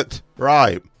 that worked.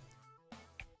 Right.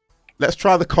 Let's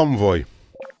try the convoy.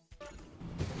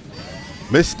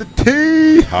 Mr.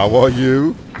 T, how are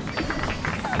you?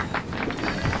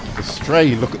 The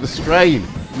strain, look at the strain.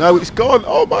 No, it's gone.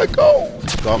 Oh my god.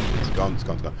 It's gone, it's gone, it's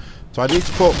gone, it's gone. So I need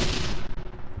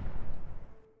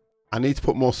to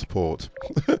put more support.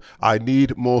 I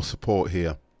need more support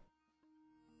here.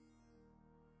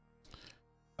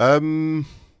 Can't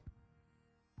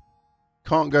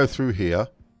go through here.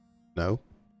 No.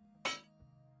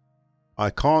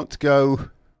 I can't go.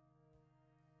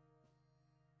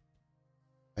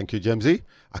 Thank you, Jemsy.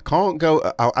 I can't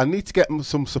go. I need to get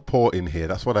some support in here.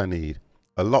 That's what I need.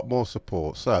 A lot more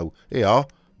support. So, here are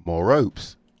more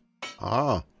ropes.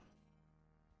 Ah.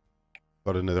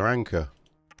 Got another anchor.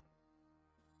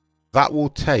 That will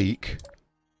take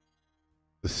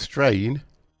the strain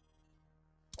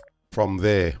from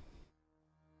there.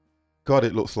 God,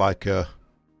 it looks like a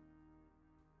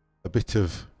bit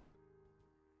of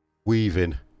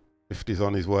weaving. 50's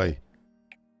on his way.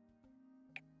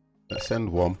 Let's send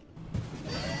one.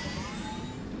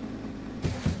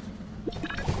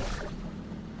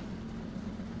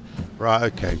 Right,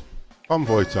 okay.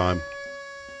 Convoy time.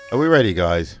 Are we ready,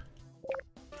 guys?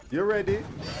 You're ready?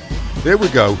 Here we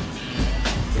go.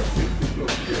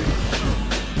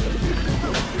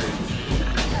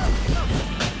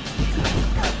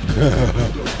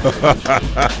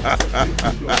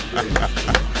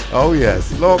 Oh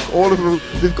yes, look, all of them,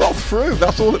 they've got through.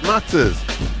 That's all that matters.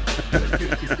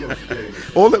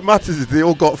 All that matters is they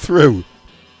all got through.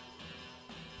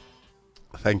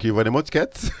 Thank you very much,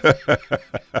 kids.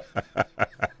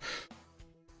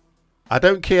 I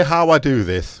don't care how I do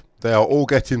this. They are all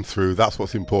getting through. That's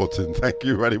what's important. Thank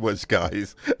you very much,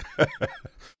 guys.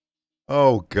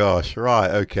 Oh gosh, right,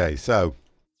 okay, so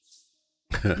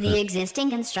The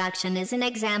existing construction is an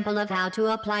example of how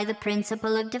to apply the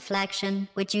principle of deflection,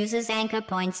 which uses anchor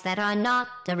points that are not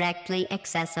directly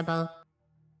accessible.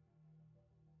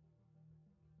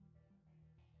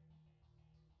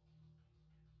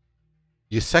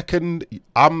 your second,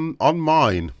 I'm on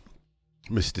mine,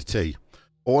 Mr. T.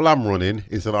 All I'm running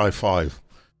is an i5.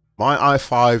 My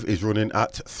i5 is running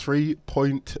at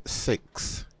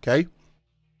 3.6, okay?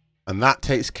 And that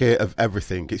takes care of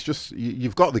everything. It's just,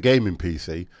 you've got the gaming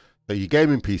PC, so your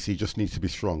gaming PC just needs to be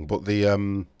strong. But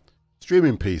the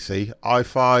streaming PC,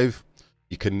 i5,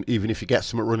 you can, even if you get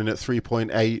something running at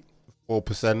 3.8,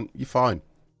 4%, you're fine.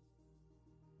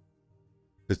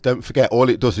 Because don't forget, all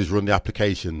it does is run the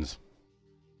applications.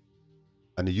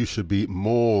 And you should be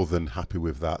more than happy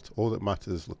with that. All that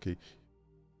matters, Lucky.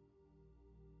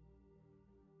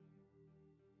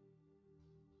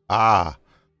 Ah.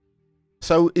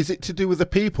 So is it to do with the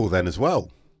people then as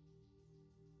well?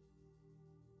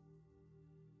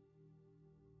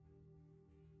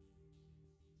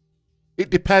 It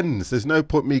depends. There's no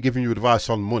point me giving you advice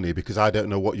on money because I don't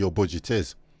know what your budget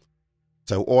is.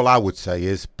 So all I would say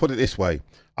is, put it this way.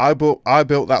 I built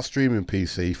that streaming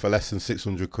PC for less than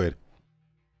 600 quid.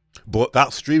 But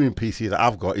that streaming PC that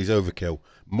I've got is overkill.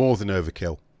 More than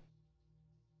overkill.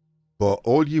 But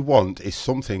all you want is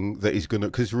something that is going to...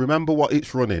 Because remember what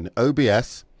it's running.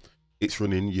 OBS. It's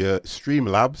running your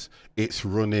Streamlabs. It's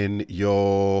running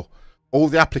your... all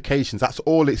the applications. That's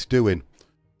all it's doing.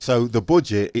 So the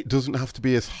budget, it doesn't have to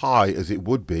be as high as it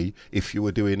would be if you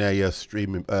were doing a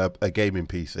streaming, a gaming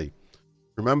PC.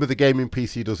 Remember, the gaming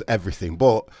PC does everything.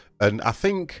 And I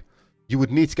think you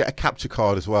would need to get a capture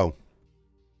card as well.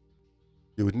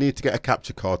 You would need to get a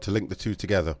capture card to link the two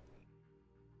together.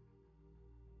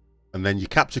 And then your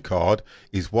capture card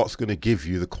is what's going to give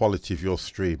you the quality of your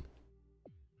stream.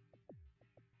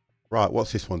 Right,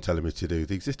 what's this one telling me to do?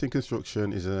 The existing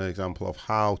construction is an example of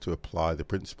how to apply the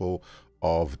principle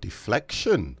of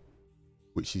deflection,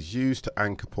 which is used to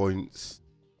anchor points.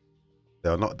 They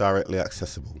are not directly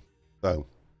accessible. So,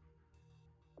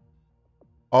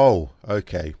 oh,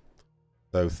 okay.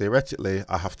 So theoretically,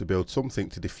 I have to build something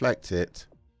to deflect it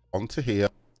onto here.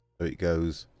 So it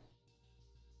goes.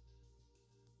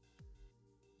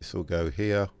 This will go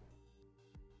here.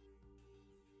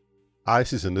 Ah,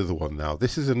 this is another one now.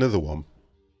 This is another one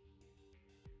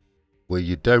where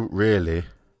you don't really...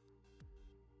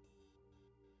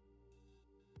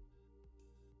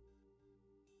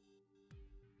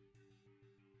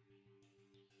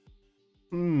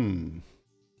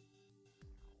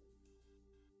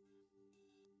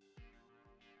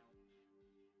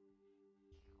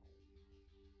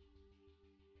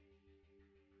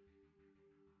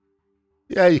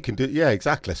 Yeah, you can do. Yeah,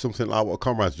 exactly. Something like what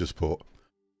Comrade's just put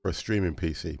for a streaming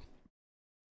PC.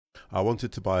 I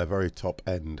wanted to buy a very top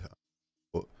end.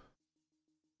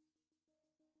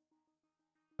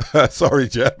 But sorry,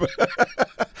 Jeb.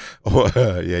 Oh,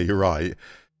 yeah, you're right.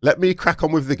 Let me crack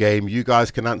on with the game. You guys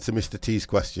can answer Mr. T's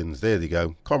questions. There you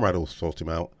go. Comrade will sort him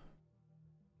out.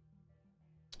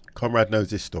 Comrade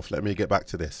knows his stuff. Let me get back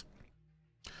to this.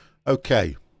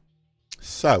 Okay.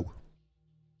 So,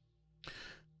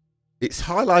 it's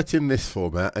highlighting this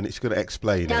format and it's going to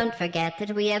explain it. Don't forget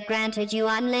that we have granted you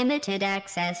unlimited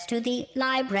access to the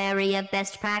Library of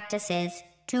Best Practices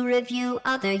to review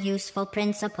other useful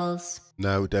principles.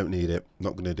 No, don't need it.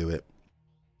 Not going to do it.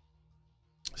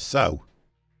 So,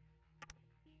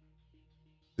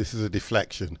 this is a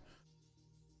deflection.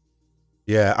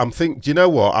 Yeah, do you know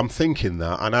what? I'm thinking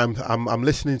that, and I'm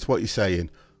listening to what you're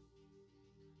saying.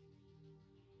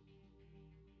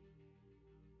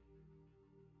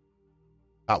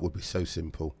 That would be so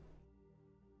simple.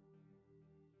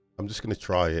 I'm just going to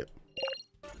try it.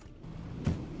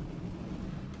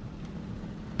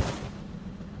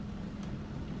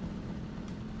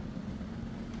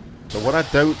 So what I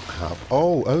don't have...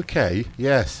 Oh, okay.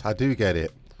 Yes, I do get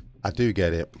it. I do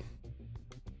get it.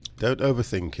 Don't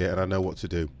overthink it, and I know what to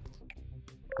do.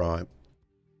 Right.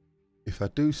 If I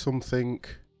do something...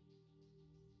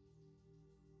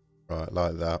 Right,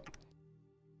 like that.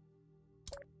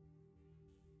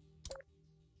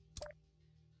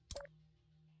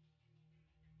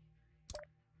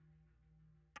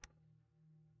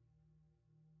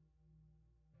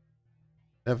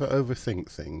 Never overthink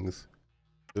things.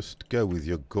 Just go with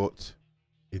your gut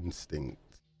instinct.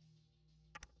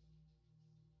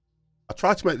 I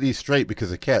try to make these straight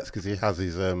because of Ketz, because he has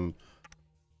his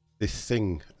this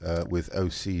thing with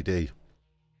OCD.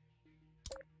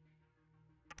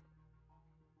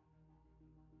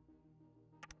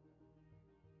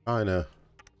 I know.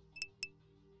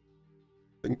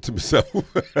 Think to myself.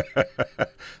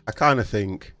 I kind of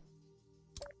think,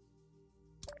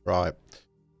 right,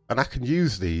 and I can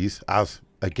use these as,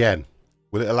 again,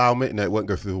 will it allow me? No, it won't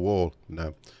go through the wall.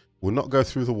 No, will not go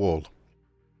through the wall.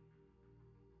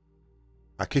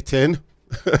 Hack it in.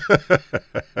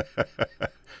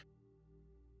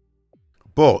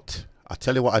 But I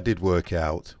tell you what I did work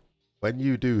out. When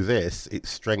you do this, it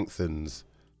strengthens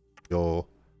your...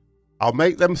 I'll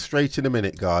make them straight in a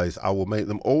minute, guys. I will make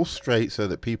them all straight so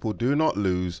that people do not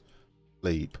lose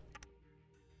sleep.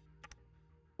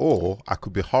 Or I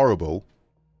could be horrible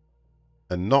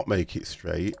and not make it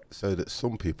straight so that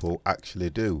some people actually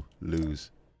do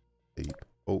lose sleep.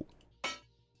 Oh.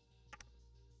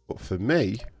 But for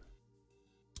me...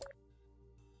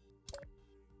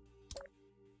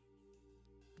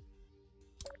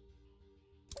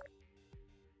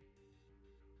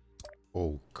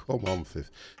 Oh, come on,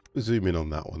 Fifth. Zoom in on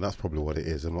that one. That's probably what it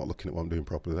is. I'm not looking at what I'm doing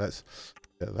properly. Let's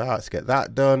get that. Let's get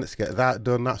that done. Let's get that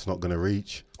done. That's not going to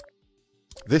reach.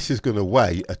 This is going to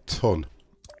weigh a ton.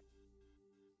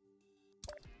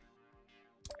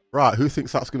 Right, who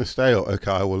thinks that's going to stay up?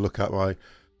 Okay, I will look at my...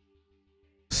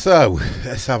 So,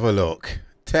 let's have a look.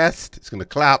 Test. It's going to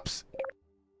collapse.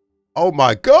 Oh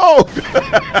my God!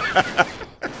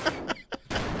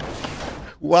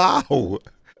 Wow!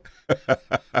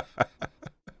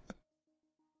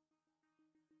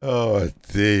 Oh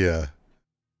dear.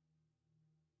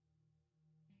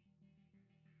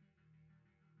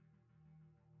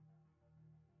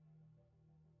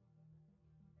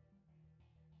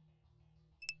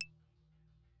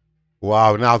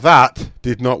 Wow, now that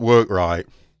did not work right.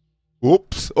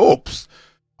 Oops, oops.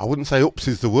 I wouldn't say oops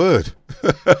is the word.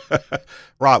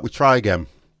 Right, we try again.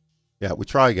 Yeah, we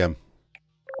try again.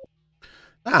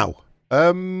 Now,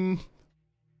 I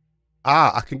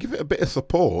can give it a bit of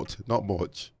support, not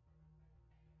much.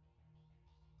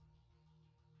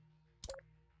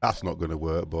 That's not going to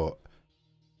work, but...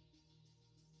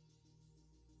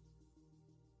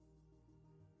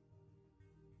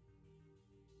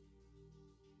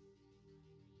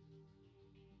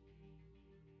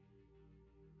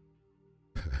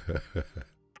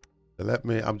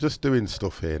 I'm just doing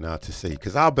stuff here now to see,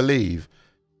 because I believe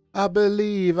I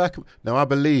can... No, I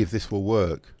believe this will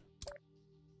work.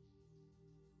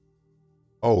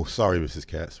 Oh, sorry, Mrs.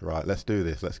 Ketz. Right, let's do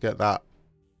this. Let's get that.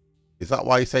 Is that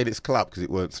why you said it's collapsed? Because it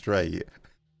weren't straight?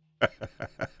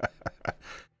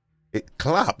 It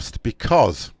collapsed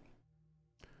because...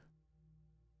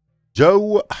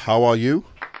 Joe, how are you?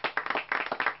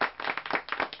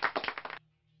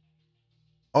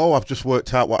 Oh, I've just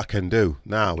worked out what I can do.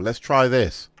 Now, let's try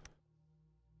this.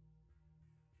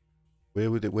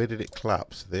 Where did it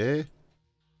collapse? There.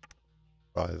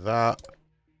 Try that.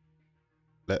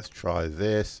 Let's try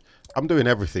this. I'm doing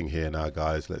everything here now,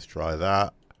 guys. Let's try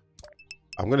that.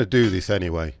 I'm going to do this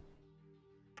anyway.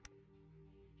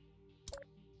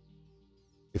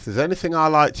 If there's anything I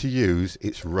like to use,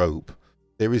 it's rope.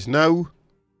 There is no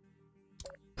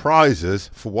prizes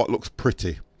for what looks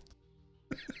pretty.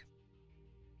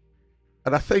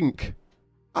 And I think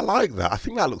I like that. I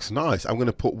think that looks nice. I'm going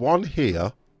to put one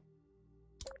here.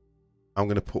 I'm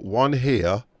going to put one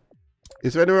here.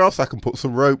 Is there anywhere else I can put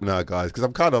some rope now, guys? Because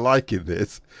I'm kind of liking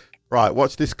this. Right,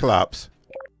 watch this collapse.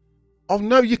 Oh,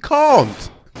 no, you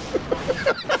can't.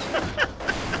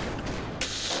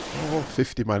 Oh,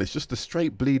 50, man. It's just a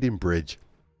straight bleeding bridge.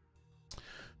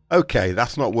 Okay,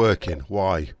 that's not working.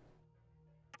 Why?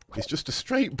 It's just a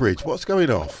straight bridge. What's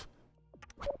going off?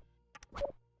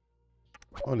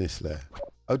 Honestly.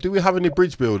 Oh, do we have any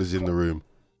bridge builders in the room?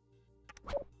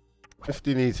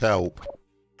 50 needs help.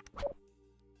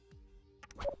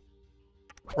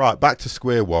 Right, back to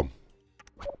square one.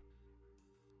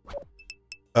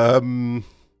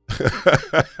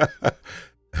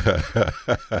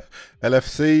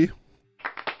 LFC.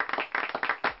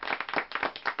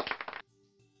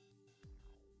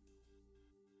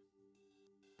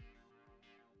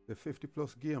 The 50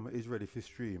 plus game is ready for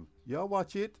stream. Y'all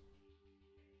watch it.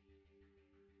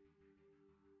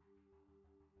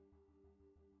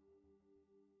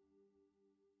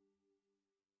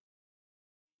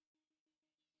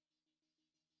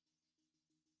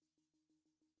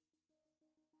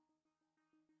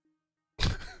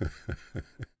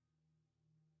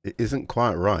 It isn't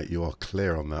quite right. You are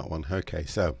clear on that one. Okay,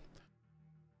 so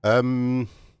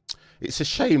it's a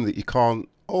shame that you can't.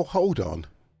 Oh, hold on.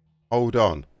 Hold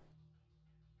on.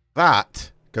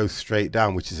 That goes straight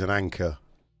down, which is an anchor.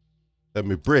 Then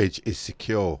my bridge is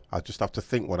secure. I just have to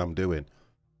think what I'm doing.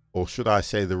 Or should I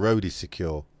say the road is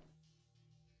secure?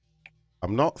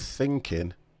 I'm not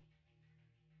thinking.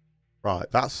 Right,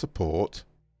 that's support.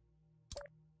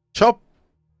 Chop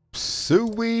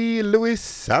Suey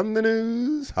Lewis and the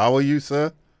news. How are you,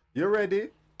 sir? You ready?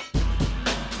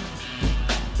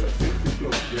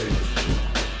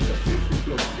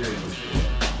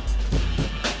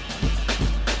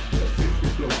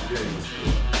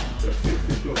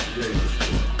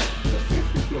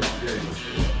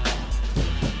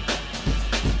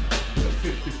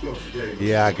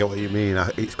 Yeah, I get what you mean.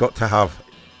 It's got to have.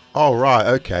 Oh, right.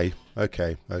 Okay.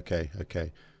 Okay. Okay.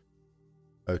 Okay.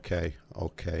 Okay.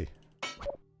 Okay.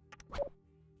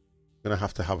 Gonna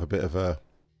have to have a bit of a.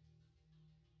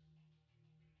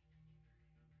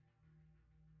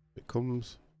 It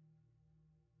comes.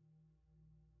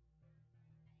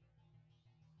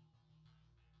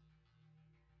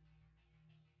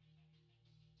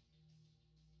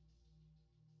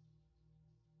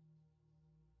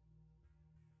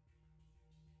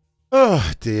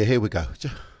 Oh dear, here we go.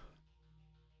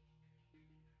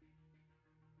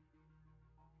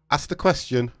 Ask the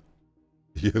question.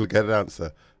 You'll get an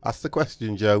answer. Ask the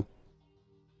question, Joe.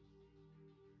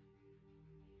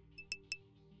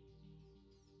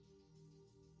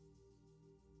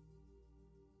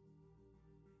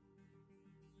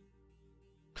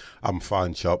 I'm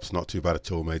fine, Chops. Not too bad at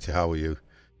all, matey. How are you?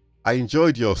 I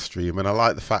enjoyed your stream, and I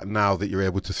like the fact now that you're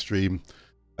able to stream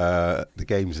the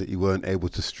games that you weren't able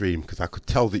to stream, because I could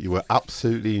tell that you were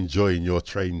absolutely enjoying your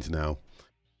trains now.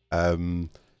 I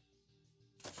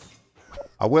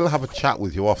will have a chat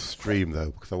with you off stream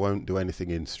though, because I won't do anything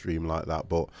in stream like that.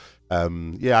 But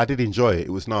yeah, I did enjoy it.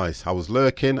 It was nice. I was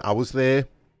lurking. I was there.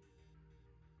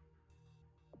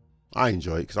 I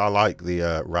enjoy it because I like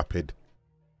the rapid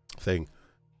thing.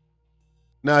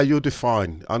 No, you'll do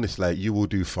fine. Honestly, you will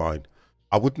do fine.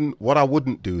 What I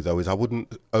wouldn't do though is I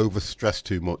wouldn't over stress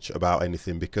too much about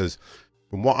anything, because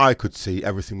from what I could see,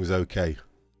 everything was okay.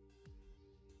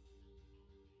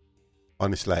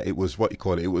 Honestly, it was what you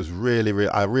call it. It was really,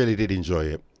 I really did enjoy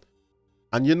it.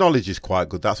 And your knowledge is quite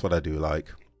good. That's what I do like.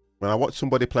 When I watch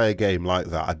somebody play a game like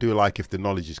that, I do like if the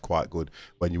knowledge is quite good.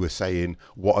 When you were saying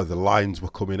what other lines were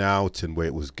coming out and where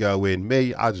it was going.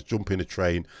 Me, I just jump in a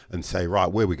train and say,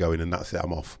 right, where are we going? And that's it,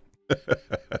 I'm off.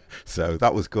 So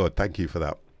that was good. Thank you for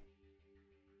that.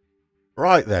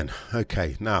 Right then.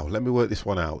 Okay, now let me work this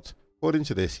one out. According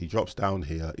to this, he drops down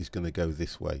here. He's going to go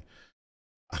this way.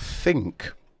 I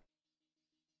think...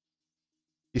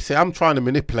 You see, I'm trying to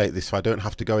manipulate this so I don't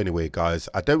have to go anywhere, guys.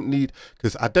 I don't need...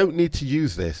 Because I don't need to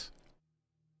use this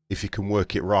if you can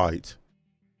work it right.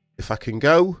 If I can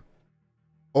go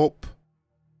up...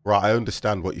 Right, I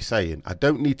understand what you're saying. I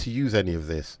don't need to use any of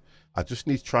this. I just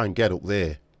need to try and get up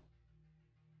there.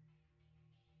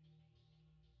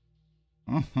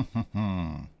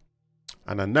 And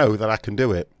I know that I can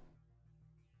do it.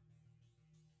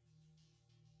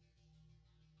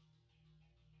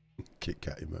 Kit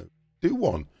Kat emote. Do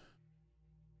one.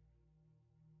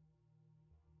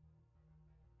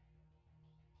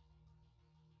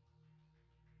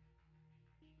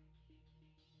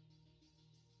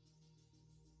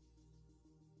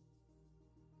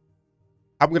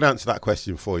 I'm going to answer that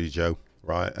question for you, Joe,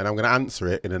 right? And I'm going to answer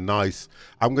it in a nice,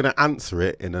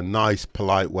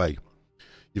 polite way.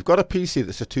 You've got a PC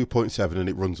that's a 2.7 and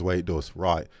it runs the way it does,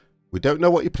 right? We don't know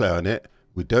what you play on it.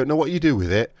 We don't know what you do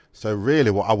with it. So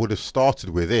really what I would have started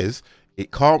with is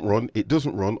it can't run, it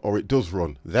doesn't run, or it does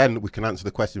run. Then we can answer the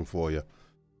question for you.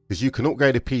 Because you can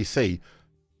upgrade a PC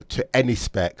to any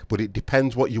spec, but it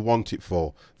depends what you want it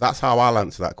for. That's how I'll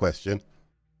answer that question.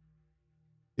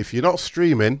 If you're not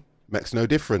streaming, makes no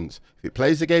difference. If it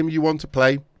plays the game you want to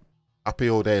play, happy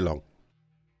all day long.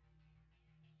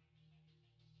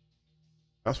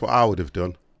 That's what I would have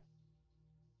done.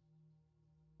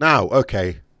 Now,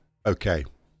 okay. Okay,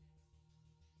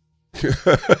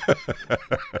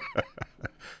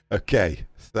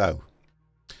 so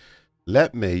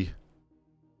let me...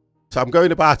 So I'm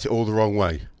going about it all the wrong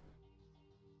way.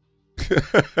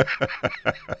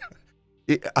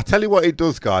 I tell you what it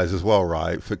does, guys, as well,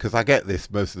 right? Because I get this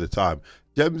most of the time.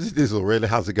 James Dizzle really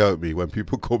has a go at me when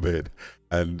people come in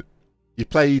and you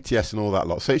play ETS and all that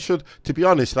lot. So it should, to be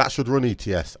honest, that should run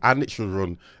ETS and it should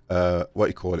run, what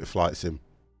you call it, Flight Sim.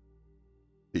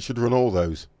 It should run all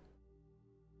those.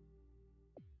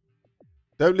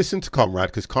 Don't listen to Conrad,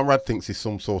 because Conrad thinks he's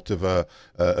some sort of a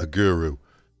guru.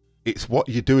 It's what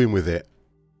you're doing with it.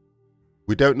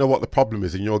 We don't know what the problem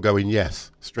is, and you're going,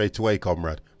 yes, straight away,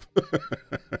 Conrad.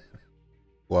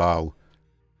 Wow.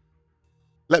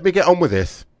 Let me get on with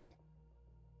this.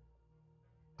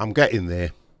 I'm getting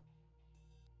there.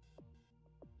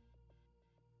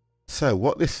 So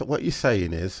what you're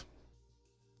saying is,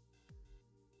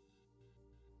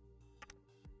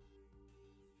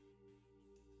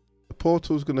 the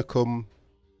portal's going to come.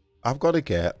 I've got to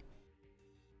get.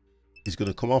 He's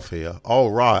going to come off here. Oh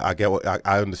right, I get what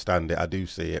I understand it. I do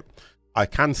see it. I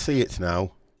can see it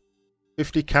now.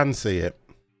 50 can see it.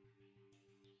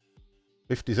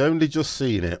 50's only just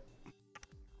seen it.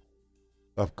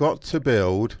 I've got to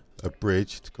build a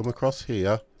bridge to come across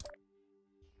here.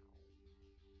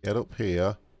 Get up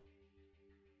here.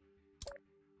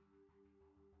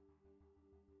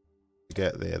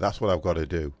 Get there. That's what I've got to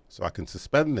do. So I can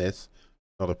suspend this.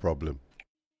 Not a problem.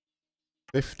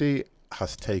 50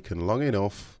 has taken long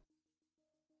enough.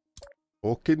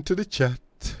 Walk into the chat.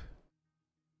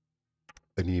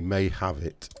 And you may have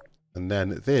it. And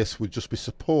then this would just be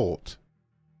support.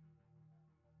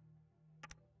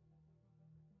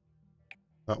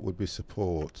 That would be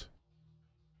support.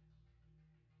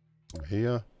 From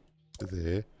here to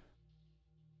there.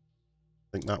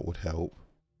 I think that would help.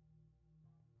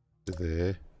 To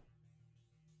there.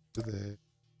 To there.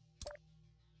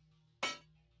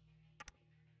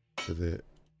 To there.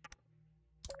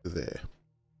 To there.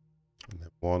 And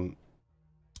then one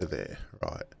to there.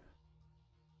 Right.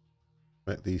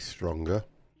 Make these stronger.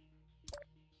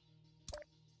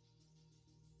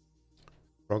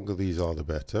 Stronger these are, the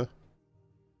better.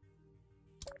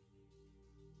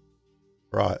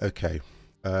 Right, okay.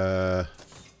 Right.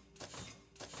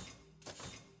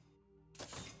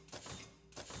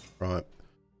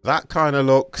 That kind of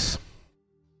looks...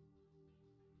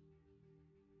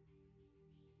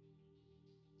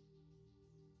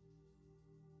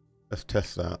 Let's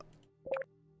test that.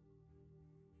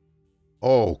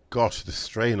 Oh gosh, the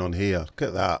strain on here. Look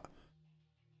at that.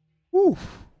 Woo.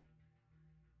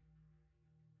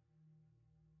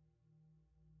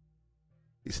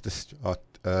 It's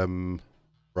the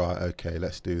right, okay,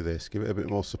 let's do this. Give it a bit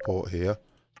more support here.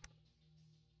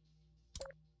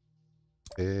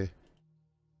 Here.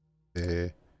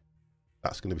 Here.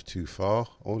 That's going to be too far.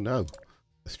 Oh no.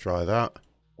 Let's try that.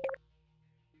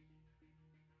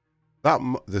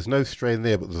 There's no strain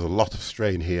there, but there's a lot of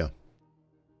strain here.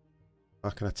 How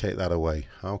can I take that away?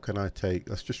 How can I take...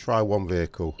 Let's just try one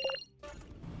vehicle.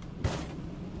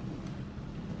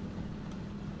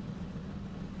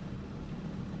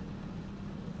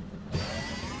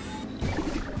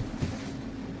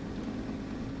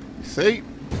 See?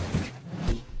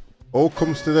 All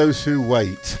comes to those who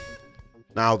wait.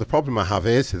 Now, the problem I have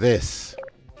is this.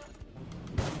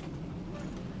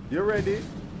 You ready?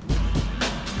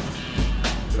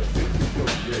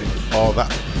 Oh,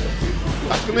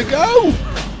 that's gonna go!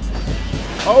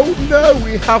 Oh no,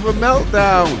 we have a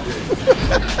meltdown!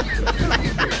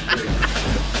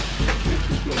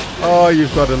 Oh,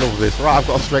 you've got to love this. Right, I've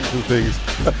got to strengthen things.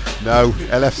 No,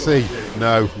 LFC.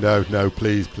 No, no, no,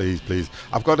 please, please, please.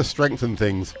 I've got to strengthen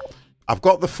things. I've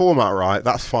got the format right,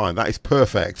 that's fine. That is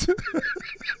perfect.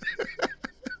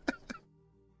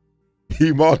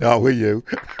 Iman, how are you?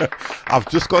 I've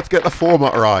just got to get the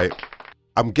format right.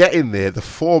 I'm getting there. The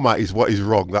format is what is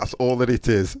wrong. That's all that it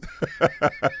is.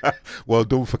 Well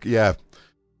done for, yeah.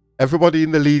 Everybody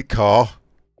in the lead car,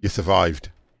 you survived.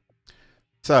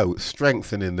 So,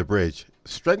 strengthening the bridge.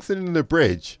 Strengthening the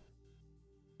bridge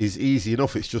is easy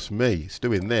enough. It's just me. It's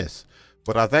doing this.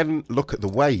 But I then look at the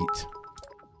weight.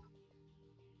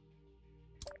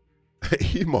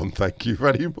 Iman, thank you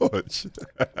very much.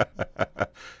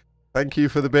 Thank you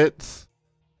for the bits.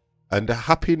 And a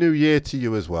happy new year to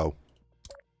you as well.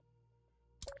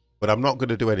 But I'm not going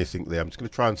to do anything there. I'm just going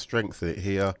to try and strengthen it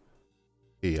here.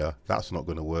 Here. That's not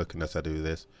going to work unless I do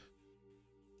this.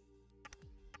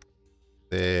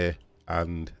 There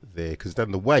and there. Because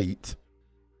then the weight...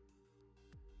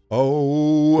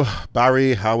 Oh,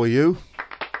 Barry, how are you?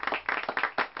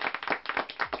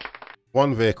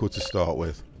 One vehicle to start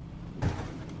with.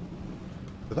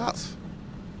 So that's...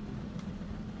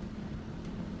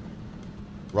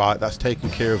 Right, that's taking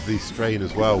care of the strain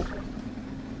as well.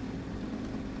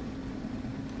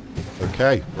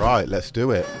 Okay, right, let's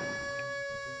do it.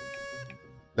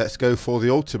 Let's go for the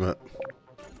ultimate.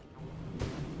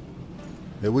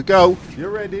 Here we go. You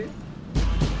ready?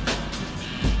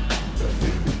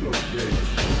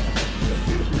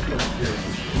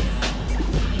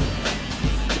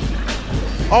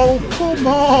 Oh, come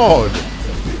on!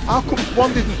 How come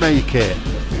one didn't make it?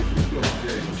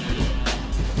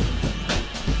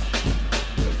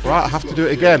 Right, I have to do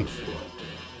it again.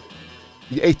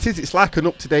 It is, it's like an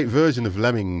up-to-date version of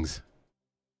Lemmings.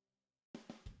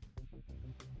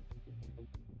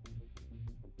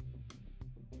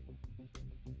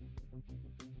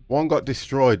 One got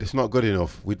destroyed, it's not good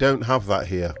enough. We don't have that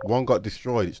here. One got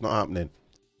destroyed, it's not happening.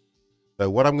 So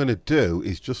what I'm going to do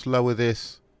is just lower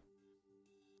this,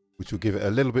 which will give it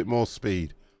a little bit more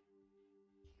speed.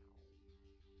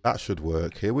 That should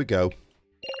work. Here we go.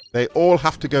 They all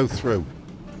have to go through.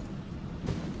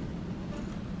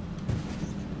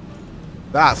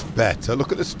 That's better.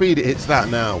 Look at the speed it hits that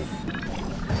now.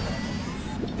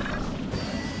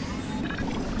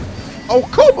 Oh,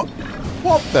 come on.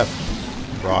 What the...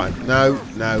 Right. No,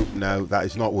 no, no. That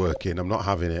is not working. I'm not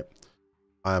having it.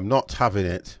 I am not having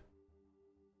it.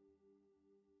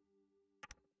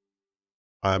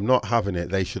 I am not having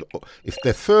it. They should... If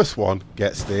the first one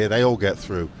gets there, they all get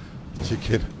through.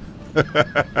 Chicken.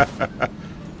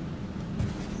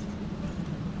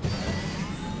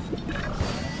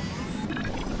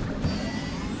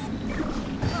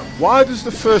 Why does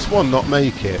the first one not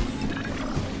make it?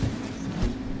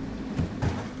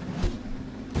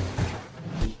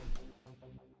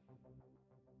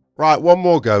 Right, one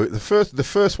more go. The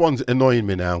first one's annoying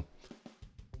me now.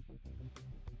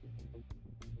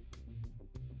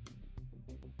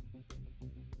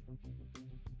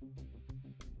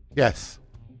 Yes.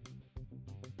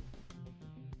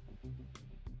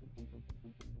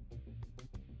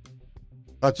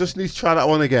 I just need to try that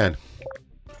one again.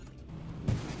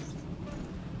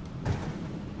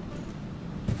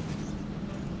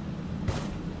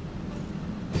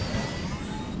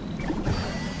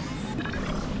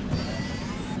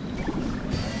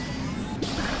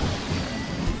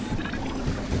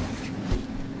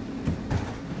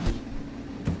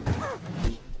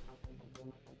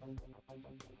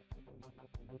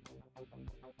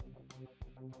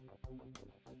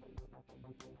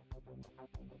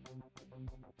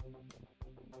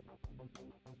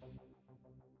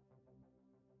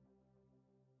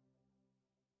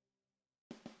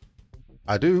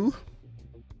 I do.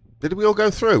 Did we all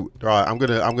go through? Right,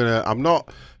 I'm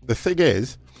not, the thing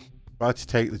is, try to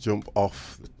take the jump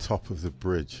off the top of the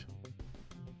bridge.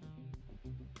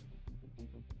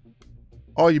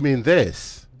 Oh, you mean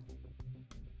this?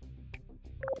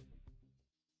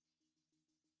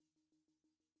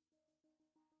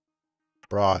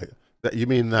 Right, you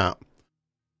mean that?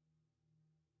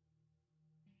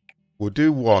 We'll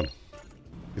do one.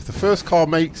 If the first car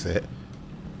makes it,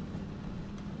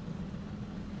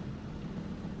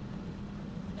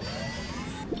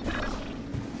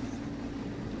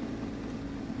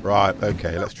 right,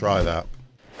 okay, let's try that.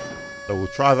 So we'll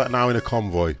try that now in a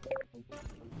convoy.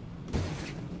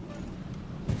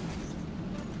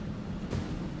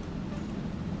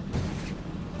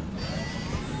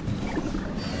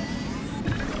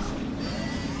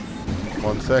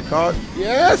 One sec,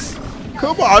 yes!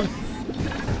 Come on!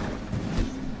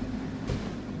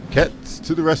 Kets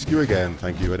to the rescue again,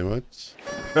 thank you very much.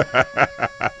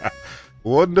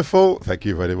 Wonderful, thank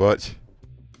you very much.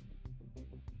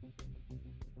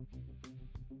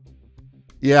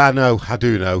 Yeah, I know. I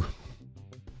do know.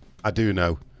 I do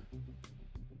know.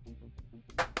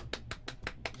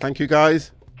 Thank you, guys.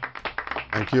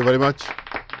 Thank you very much.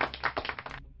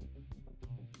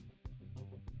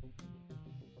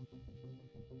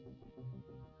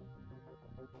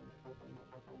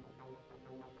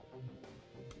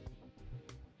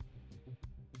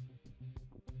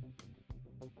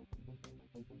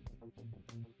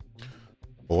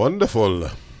 Wonderful.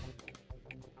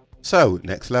 So,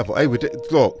 next level. Hey,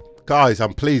 look, guys,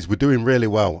 I'm pleased. We're doing really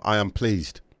well. I am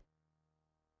pleased.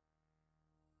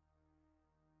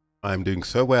 I am doing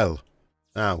so well.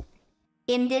 Now.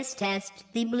 In this test,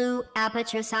 the blue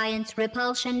Aperture Science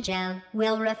Repulsion Gel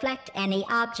will reflect any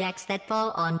objects that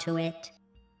fall onto it.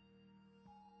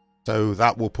 So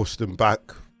that will push them back.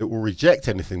 It will reject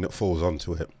anything that falls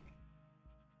onto it.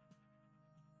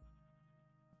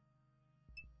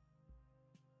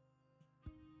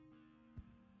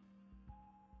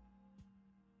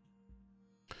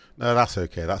 No, that's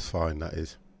okay. That's fine. That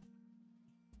is.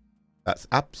 That's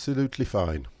absolutely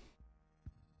fine.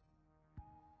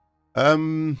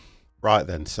 Right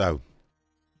then. So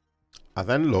I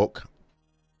then look.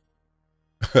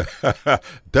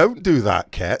 Don't do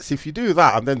that, Kets. If you do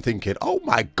that, I'm then thinking, oh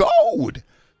my God.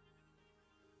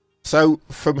 So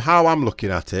from how I'm looking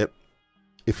at it,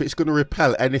 if it's going to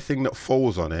repel anything that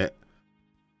falls on it,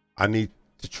 I need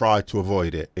to try to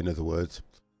avoid it, in other words.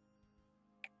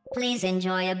 Please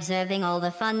enjoy observing all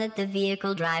the fun that the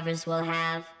vehicle drivers will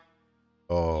have.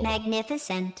 Oh.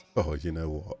 Magnificent. Oh, you know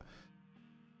what?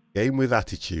 Game with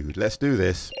attitude. Let's do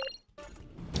this.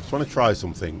 Just want to try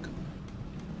something.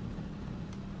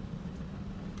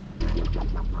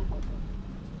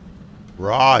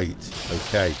 Right.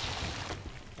 Okay.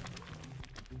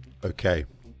 Okay.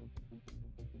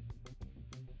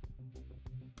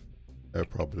 No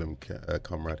problem,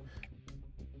 comrade.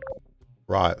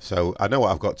 Right, so I know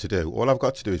what I've got to do. All I've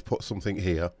got to do is put something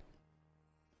here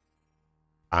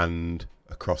and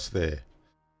across there.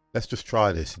 Let's just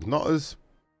try this. Not as...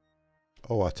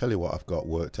 Oh, I tell you what I've got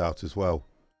worked out as well.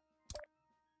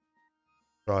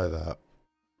 Try that.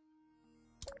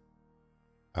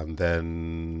 And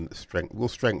then we'll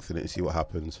strengthen it and see what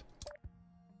happens.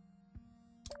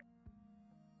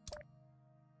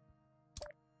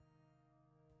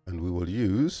 And we will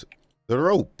use the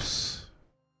ropes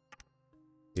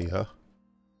here.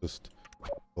 Just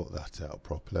put that out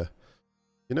properly.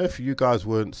 You know, if you guys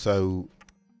weren't so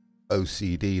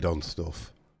OCD'd on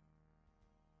stuff,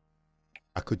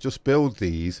 I could just build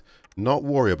these, not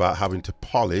worry about having to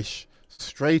polish,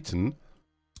 straighten,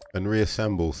 and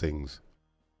reassemble things.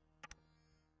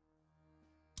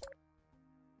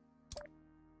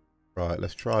 Right,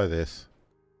 let's try this.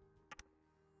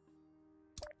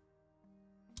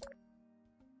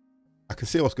 I can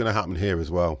see what's going to happen here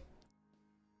as well.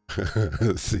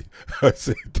 see,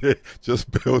 just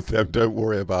build them, don't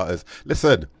worry about us.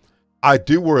 Listen, I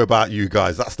do worry about you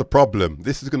guys. That's the problem.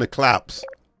 This is going to collapse.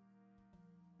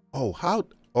 Oh, how?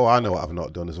 Oh, I know what I've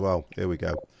not done as well. Here we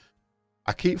go.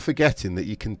 I keep forgetting that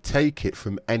you can take it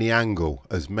from any angle,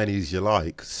 as many as you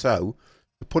like. So,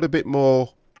 to put a bit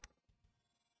more...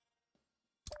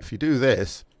 If you do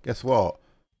this, guess what?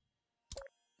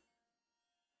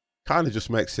 Kind of just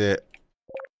makes it...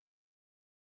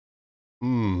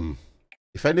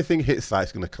 If anything hits that,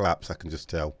 it's going to collapse, I can just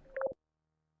tell.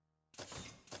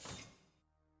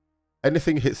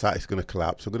 Anything hits that, it's going to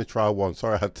collapse. I'm going to try one.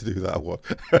 Sorry I had to do that one.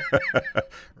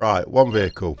 Right, one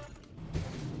vehicle.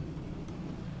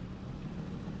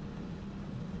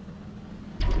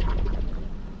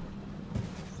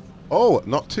 Oh,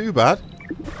 not too bad.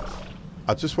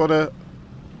 I just want to...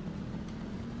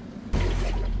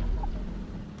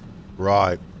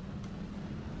 Right.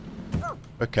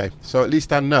 Okay, so at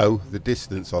least I know the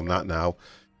distance on that now.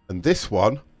 And this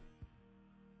one,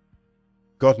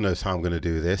 God knows how I'm going to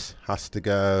do this. Has to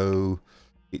go...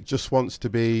 It just wants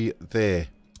to be there.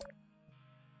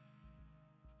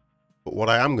 But what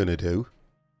I am going to do...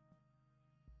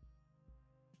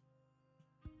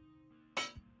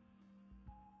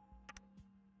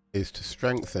 is to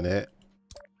strengthen it.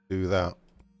 Do that.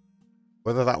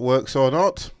 Whether that works or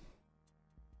not...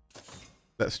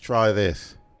 Let's try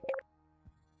this.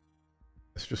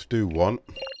 Let's just do one.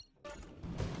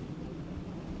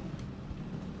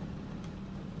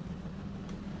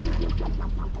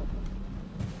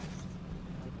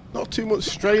 Not too much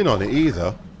strain on it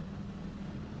either.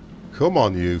 Come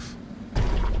on, youth.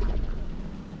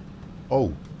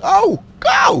 Oh. Oh,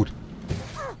 God!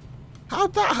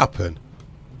 How'd that happen?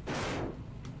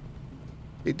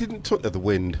 It didn't touch the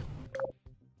wind.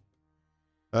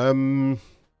 Okay.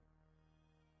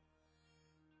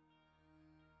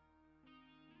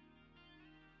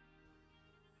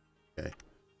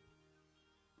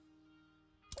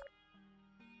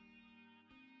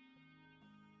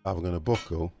 I'm going to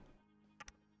buckle.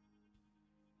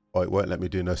 Oh, it won't let me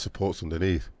do no supports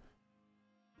underneath.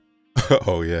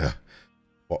 Oh, yeah.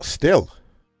 What, still?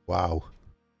 Wow.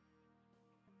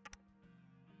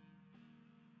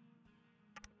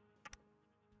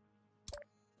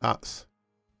 That's...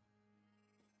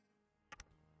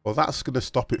 Well, that's going to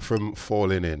stop it from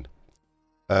falling in.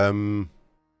 I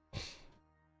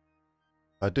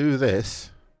do this.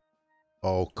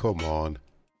 Oh, come on.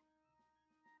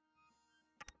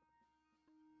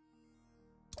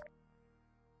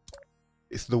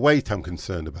 It's the weight I'm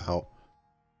concerned about.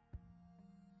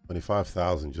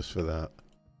 25,000 just for that.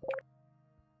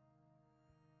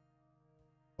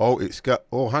 Oh, it's got...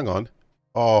 Oh, hang on.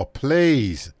 Oh,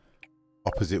 please.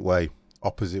 Opposite way.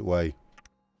 Opposite way.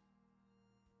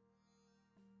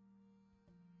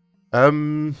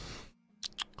 I've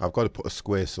got to put a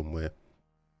square somewhere.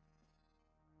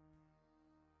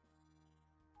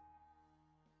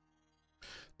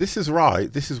 This is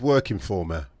right. This is working for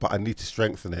me, but I need to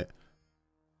strengthen it.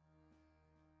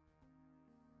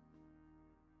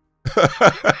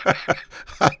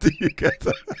 How do you get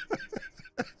that?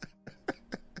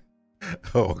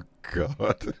 Oh,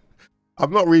 God.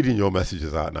 I'm not reading your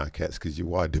messages out now, Kets, because you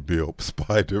winded me up,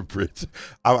 Spider Bridge.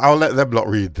 I'll let them not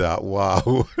read that.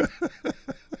 Wow.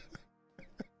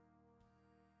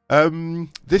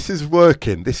 This is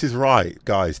working. This is right,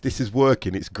 guys. This is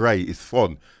working. It's great. It's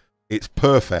fun. It's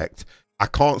perfect. I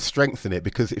can't strengthen it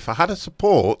because if I had a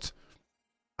support,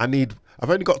 I've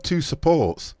only got 2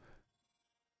 supports.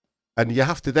 And you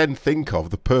have to then think of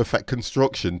the perfect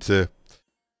construction to...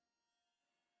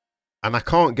 And I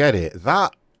can't get it.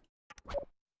 That...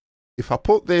 If I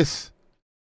put this...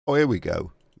 Oh, here we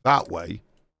go. That way.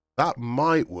 That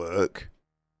might work.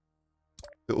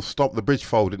 It'll stop the bridge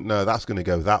folding. No, that's going to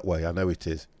go that way. I know it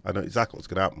is. I know exactly what's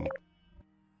going to happen.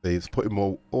 See, it's putting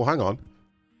more... Oh, hang on.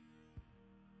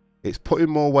 It's putting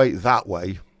more weight that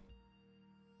way.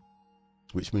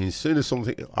 Which means as soon as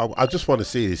something... I just want to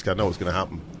see this because I know what's going to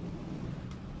happen.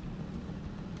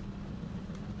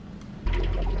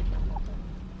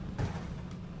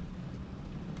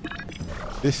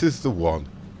 This is the one.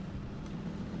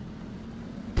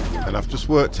 And I've just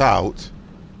worked out...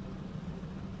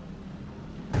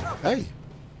 Hey!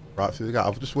 Right through the gap.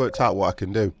 I've just worked out what I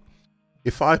can do.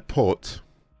 If I put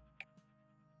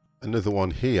another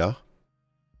one here,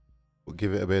 we'll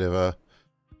give it a bit of a...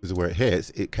 Because of where it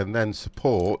hits, it can then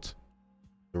support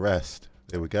the rest.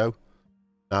 There we go.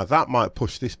 Now that might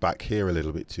push this back here a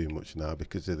little bit too much now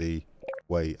because of the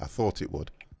way I thought it would.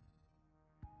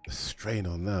 The strain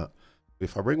on that.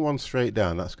 If I bring one straight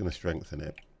down, that's going to strengthen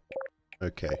it.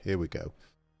 Okay, here we go.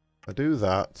 I do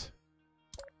that.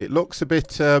 It looks a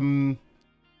bit... it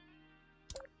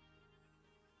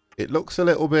looks a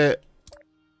little bit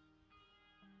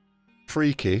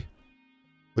freaky,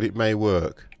 but it may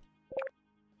work.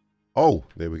 Oh,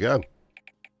 there we go.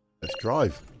 Let's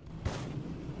drive.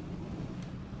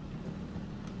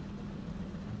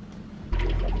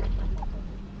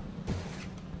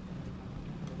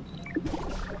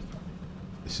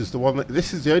 This is the one that...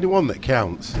 This is the only one that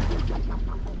counts.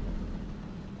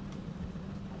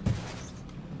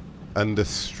 And the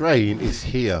strain is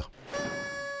here.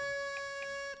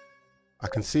 I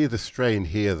can see the strain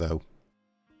here, though.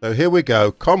 So here we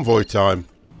go. Convoy time.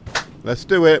 Let's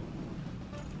do it.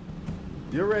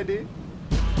 You ready?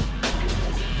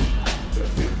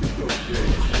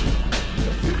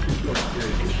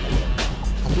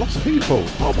 I've lost people.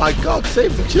 Oh my God,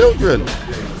 save the children.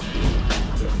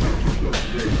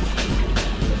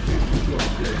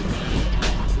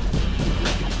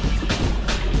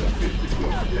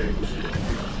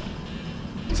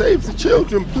 Save the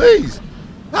children, please.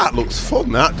 That looks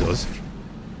fun, that does.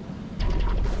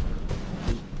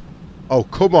 Oh,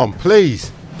 come on,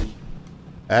 please.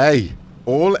 Hey,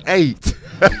 all 8.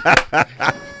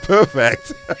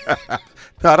 Perfect.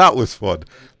 Now that was fun.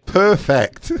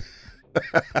 Perfect.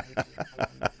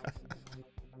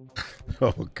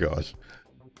 Oh, gosh.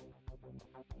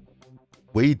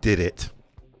 We did it.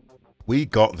 We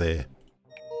got there.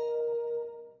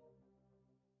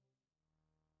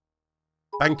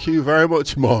 Thank you very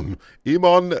much, Mon.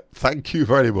 Imon, thank you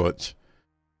very much.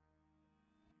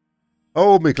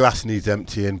 Oh, my glass needs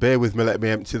emptying. Bear with me, let me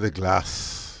empty the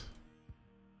glass.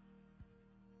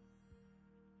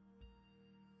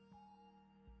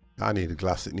 I need a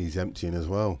glass that needs emptying as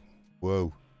well.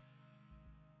 Whoa.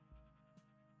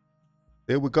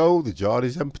 There we go, the jar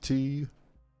is empty.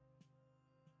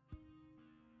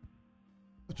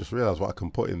 I just realised what I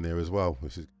can put in there as well,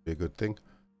 which is a good thing.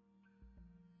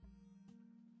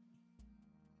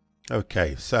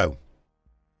 Okay, so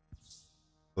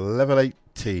level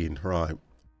 18, right.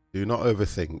 Do not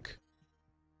overthink.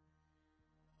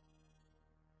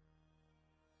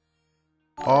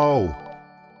 Oh.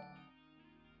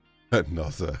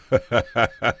 Another.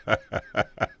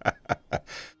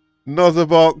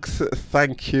 Notherbox,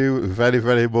 thank you very,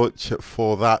 very much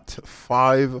for that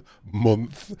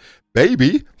 5-month,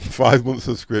 baby, 5-month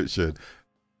subscription.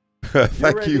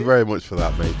 Thank you very much for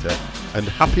that, mate. And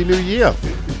Happy New Year.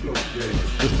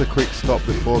 Just a quick stop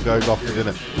before going off for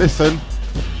dinner. Listen.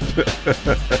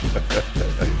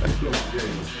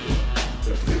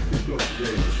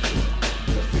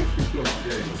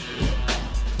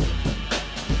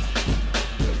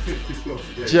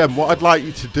 Jem, what I'd like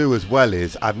you to do as well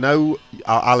is, I know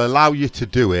I'll allow you to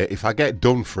do it. If I get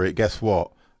done for it, guess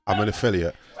what? I'm an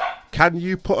affiliate. Can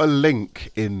you put a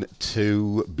link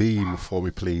into Beam for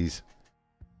me, please?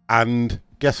 And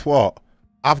guess what?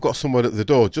 I've got someone at the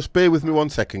door. Just bear with me 1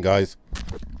 second, guys.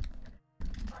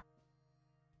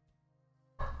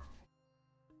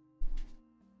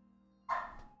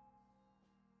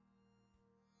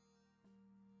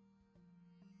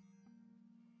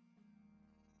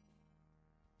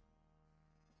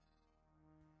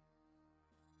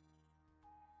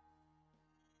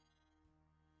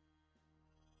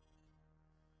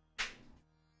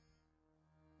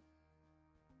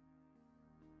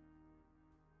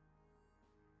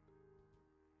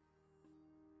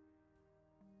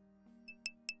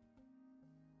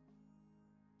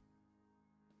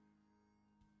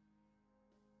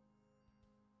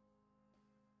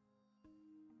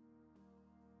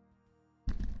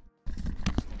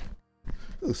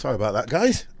 Oh, sorry about that,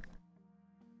 guys.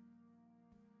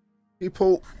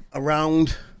 People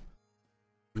around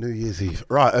New Year's Eve.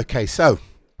 Right, okay, so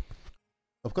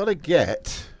I've got to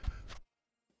get...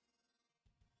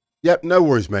 Yep, no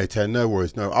worries, mate. No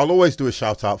worries. No, I'll always do a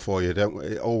shout out for you, don't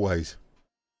we? Always.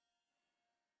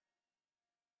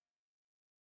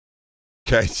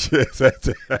 Okay, cheers.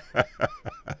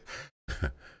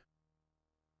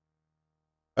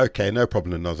 Okay, no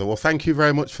problem, Nozza. Well, thank you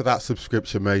very much for that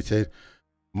subscription, matey.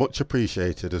 Much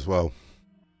appreciated as well.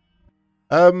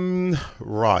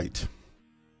 Right.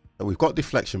 So we've got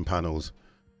deflection panels.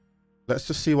 Let's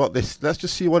just see what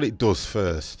it does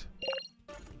first.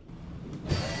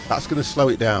 That's going to slow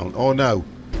it down. Oh no.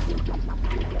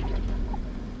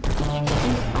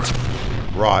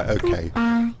 Right, okay.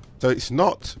 So it's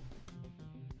not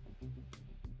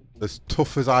as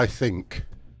tough as I think.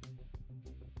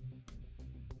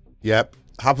 Yep.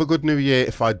 Have a good New Year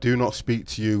if I do not speak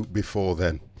to you before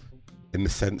then. In the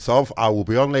sense of, I will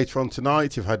be on later on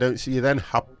tonight. If I don't see you then,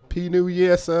 Happy New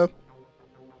Year, sir.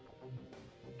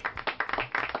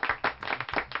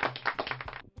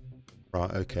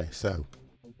 Right, okay, so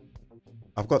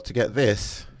I've got to get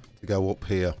this to go up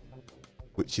here,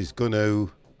 which is going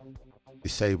to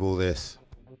disable this.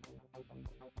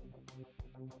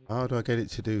 How do I get it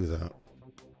to do that?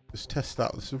 Just test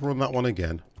that. Let's just run that one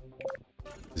again.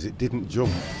 Because it didn't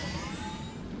jump.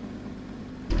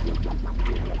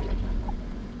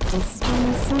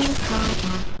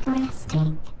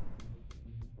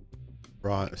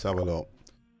 Right, let's have a look.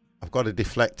 I've got to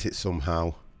deflect it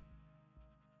somehow.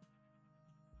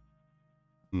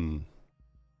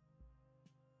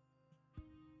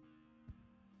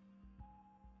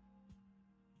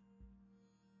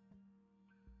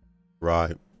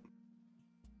 Right.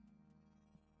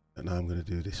 And now I'm going to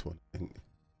do this one. I think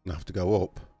I'm going to have to go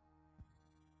up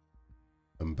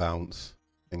and bounce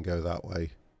and go that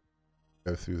way.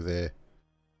 Go through there.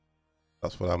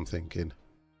 That's what I'm thinking.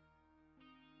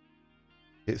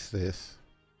 It's this.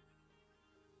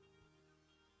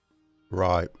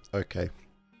 Right, okay.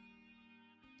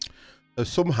 So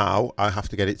somehow I have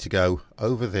to get it to go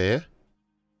over there,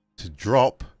 to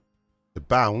drop, to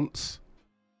bounce.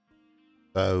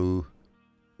 So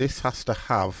this has to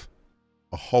have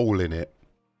a hole in it.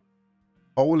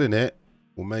 Hole in it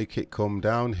will make it come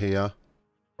down here,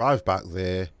 drive back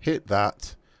there, hit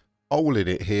that, hole in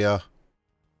it here,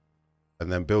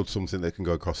 and then build something that can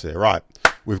go across here. Right,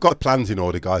 we've got plans in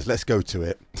order, guys. Let's go to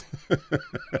it.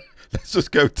 Let's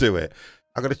just go to it.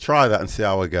 I'm going to try that and see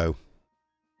how I go.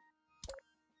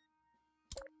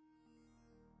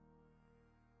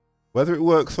 Whether it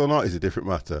works or not is a different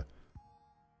matter.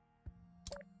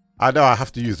 I know I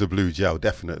have to use the blue gel,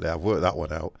 definitely. I've worked that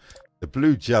one out. The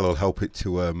blue gel will help it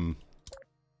to...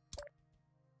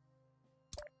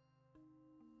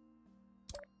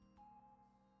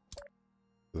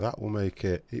 that will make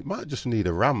it... It might just need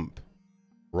a ramp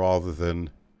rather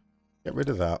than... Get rid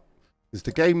of that. Because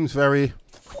the game's very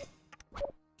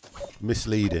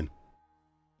misleading.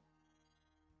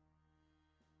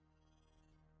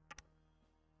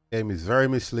 The game is very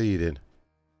misleading.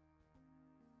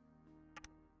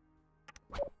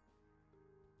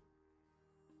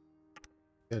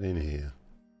 Get in here.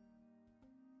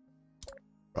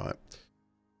 Right.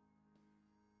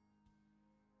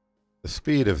 The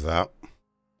speed of that.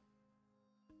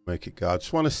 Make it go. I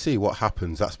just want to see what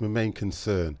happens. That's my main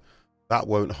concern. That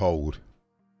won't hold.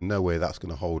 No way that's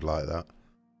going to hold like that.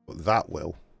 But that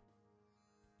will.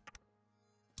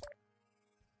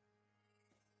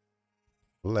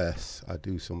 Unless I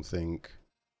do something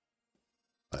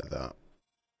like that.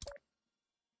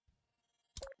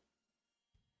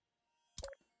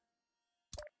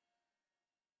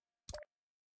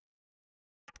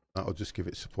 That'll just give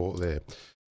it support there. I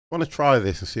want to try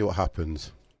this and see what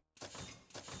happens.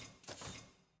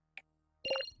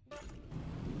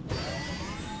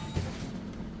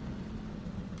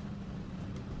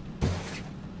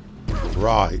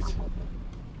 Right.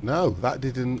 No, that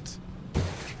didn't.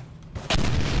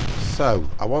 So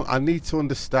I need to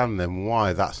understand then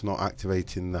why that's not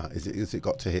activating that. Is it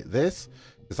got to hit this?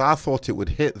 Because I thought it would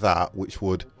hit that, which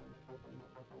would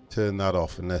turn that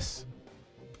off unless.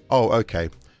 Oh, okay.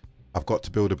 I've got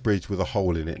to build a bridge with a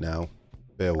hole in it now.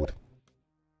 Build.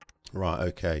 Right,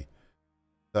 okay.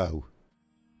 So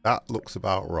that looks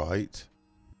about right.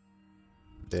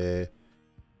 There.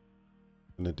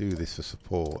 I'm going to do this for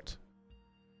support.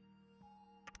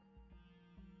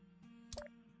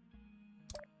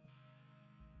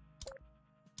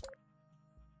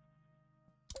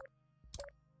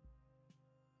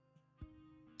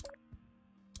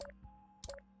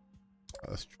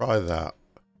 Let's try that.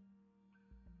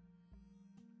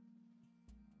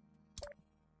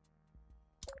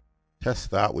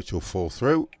 Test that, which will fall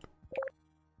through.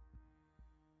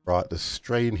 Right, the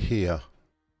strain here.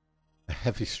 A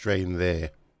heavy strain there.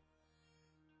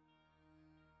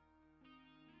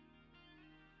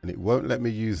 And it won't let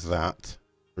me use that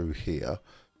through here.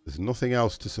 There's nothing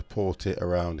else to support it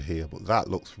around here, but that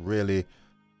looks really...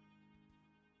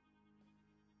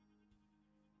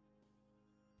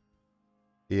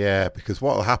 Yeah, because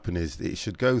what will happen is it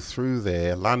should go through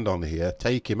there, land on here,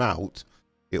 take him out.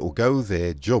 It will go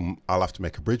there, jump. I'll have to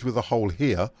make a bridge with a hole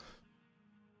here,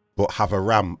 but have a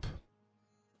ramp.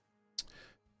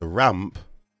 The ramp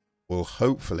will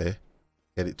hopefully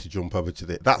get it to jump over to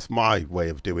there. That's my way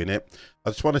of doing it. I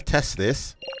just want to test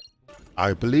this.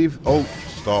 I believe... Oh,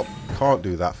 stop. Can't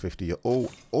do that, 50. You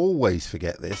always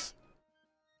forget this.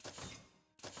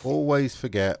 Always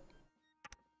forget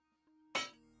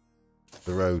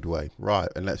the roadway. Right,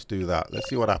 and let's do that. Let's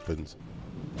see what happens.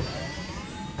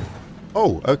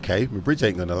 Oh, okay. My bridge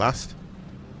ain't going to last.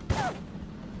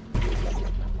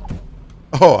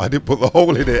 Oh, I didn't put the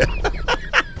hole in it.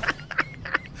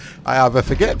 I either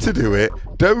forget to do it,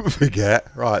 don't forget.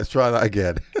 Right, let's try that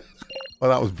again. Oh,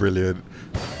 that was brilliant.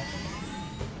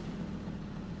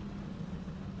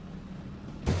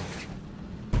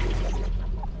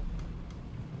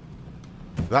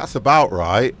 That's about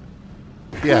right.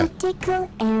 Yeah.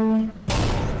 Critical error.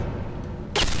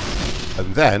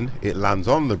 And then it lands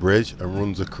on the bridge and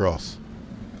runs across.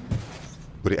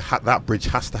 But that bridge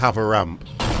has to have a ramp.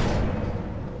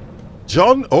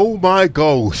 John, oh my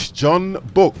gosh, John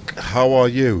Buck, how are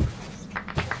you?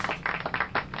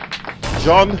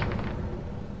 John,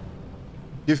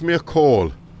 give me a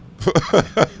call.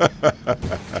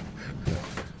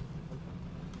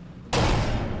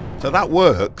 So that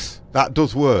works. That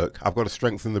does work. I've got to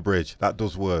strengthen the bridge. That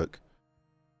does work.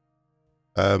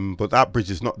 But that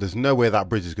bridge is not, there's no way that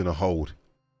bridge is going to hold.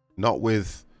 Not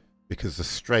with, because the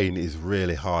strain is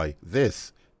really high.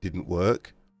 This didn't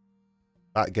work.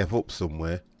 That gave up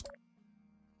somewhere.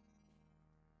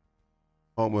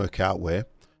 Can't work out where.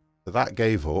 So that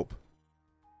gave up.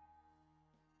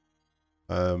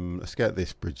 Let's get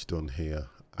this bridge done here.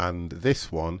 And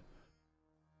this one,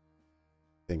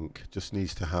 I think, just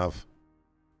needs to have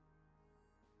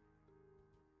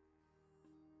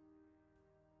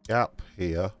gap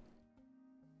here.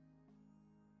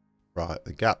 Right,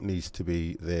 the gap needs to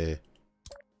be there.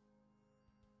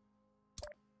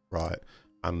 Right,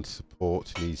 and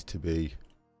support needs to be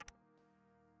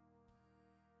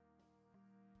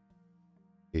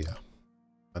here.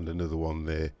 And another one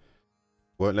there.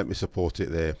 Won't let me support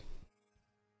it there.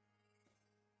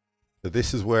 So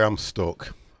this is where I'm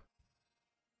stuck.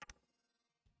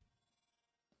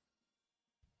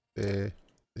 There,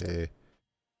 there,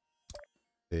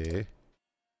 there.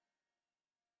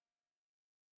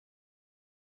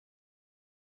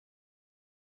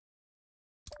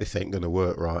 This ain't going to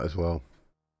work right as well.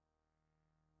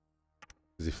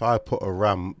 Because if I put a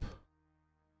ramp,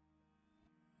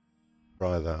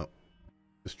 try that.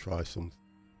 Just try something.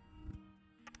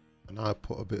 And I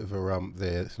put a bit of a ramp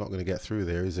there. It's not going to get through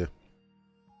there, is it?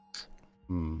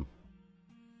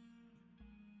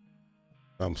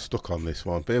 I'm stuck on this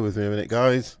one. Bear with me a minute,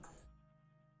 guys.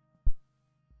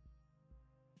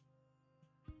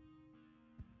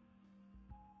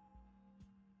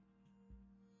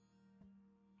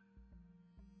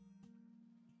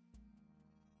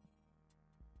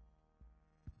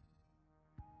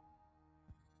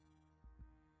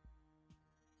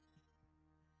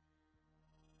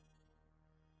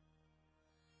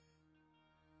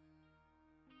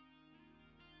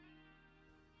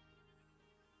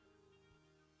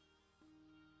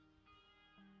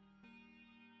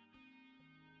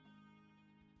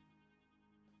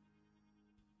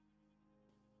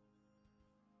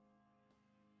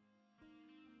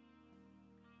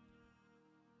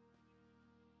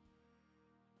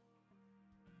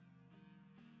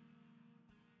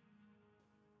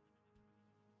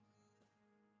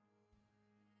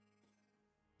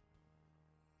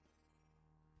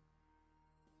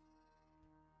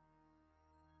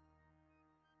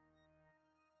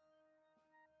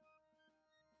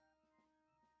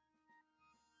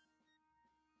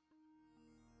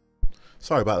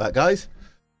 Sorry about that, guys.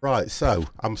 Right, so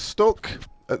I'm stuck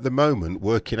at the moment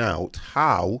working out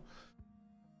how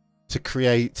to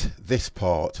create this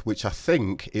part, which I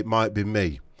think it might be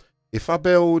me. If I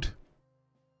build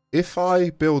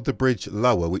the bridge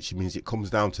lower, which means it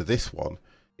comes down to this one,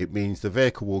 it means the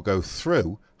vehicle will go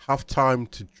through, have time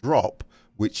to drop,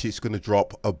 which is going to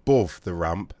drop above the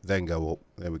ramp, then go up.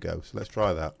 There we go. So let's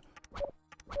try that.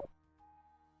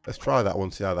 Let's try that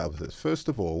one, see how that was. First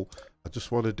of all, I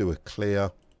just want to do a clear.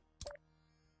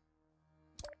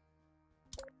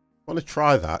 I want to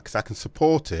try that because I can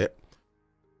support it.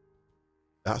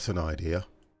 That's an idea.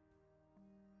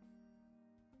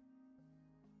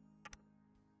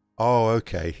 Oh,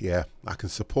 okay, yeah. I can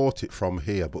support it from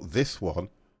here, but this one,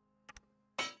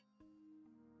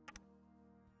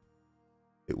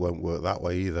 it won't work that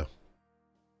way either.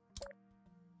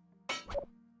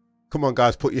 Come on,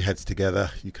 guys, put your heads together.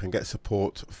 You can get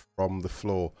support from the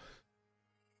floor.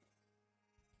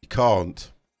 You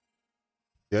can't.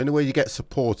 The only way you get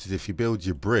support is if you build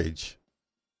your bridge.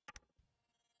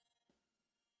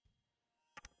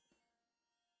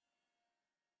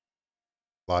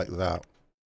 Like that.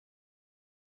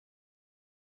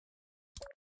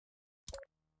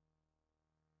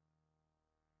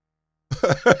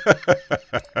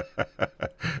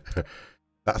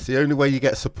 That's the only way you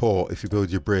get support, if you build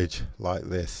your bridge like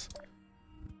this.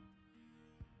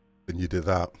 Then you do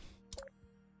that.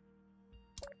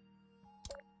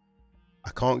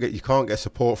 You can't get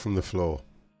support from the floor.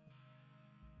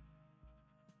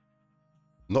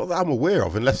 Not that I'm aware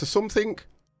of, unless there's something,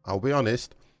 I'll be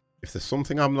honest, if there's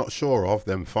something I'm not sure of,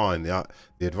 then fine. The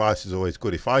advice is always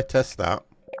good. If I test that,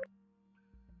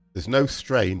 there's no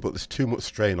strain, but there's too much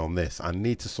strain on this. I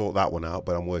need to sort that one out,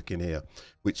 but I'm working here.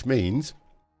 Which means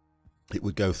it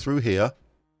would go through here.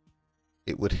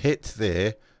 It would hit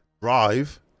there,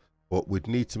 drive, but we'd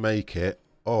need to make it.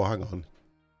 Oh, hang on.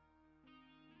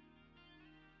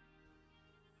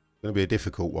 It's going to be a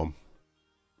difficult one.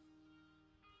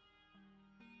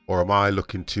 Or am I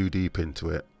looking too deep into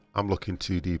it? I'm looking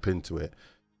too deep into it.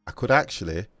 I could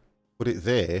actually put it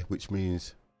there, which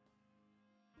means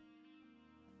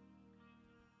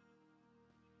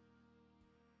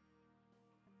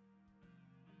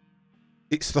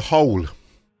it's the hole.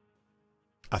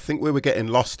 I think where we're getting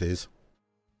lost is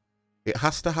it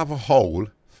has to have a hole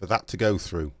for that to go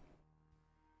through.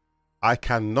 I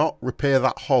cannot repair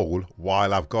that hole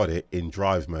while I've got it in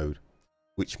drive mode,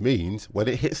 which means when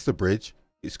it hits the bridge,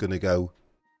 it's going to go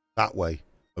that way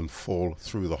and fall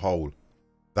through the hole.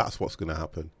 That's what's going to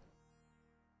happen.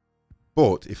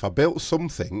 But if I built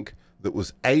something that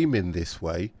was aiming this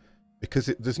way, because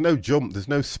there's no jump, there's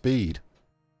no speed.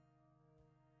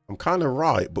 I'm kind of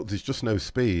right, but there's just no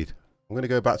speed. I'm going to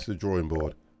go back to the drawing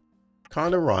board.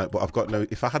 Kind of right, but I've got no...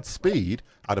 If I had speed,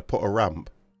 I'd have put a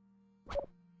ramp.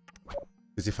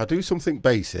 Because if I do something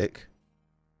basic,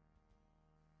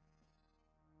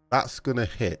 that's going to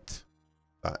hit.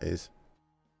 That is.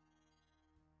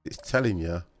 It's telling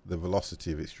you the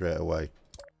velocity of it straight away.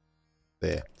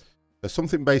 There. So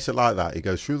something basic like that. He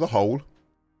goes through the hole.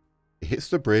 He hits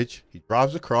the bridge. He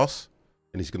drives across.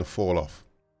 And he's going to fall off.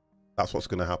 That's what's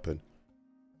going to happen.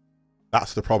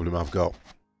 That's the problem I've got.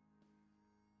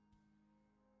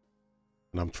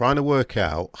 And I'm trying to work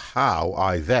out how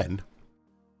I then...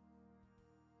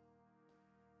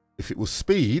 If it was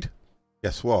speed,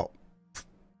 guess what?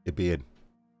 It'd be in.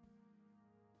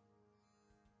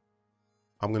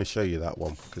 I'm going to show you that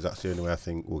one because that's the only way I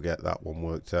think we'll get that one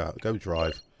worked out. Go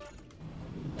drive.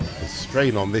 The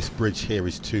strain on this bridge here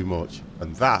is too much,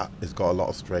 and that has got a lot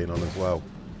of strain on as well.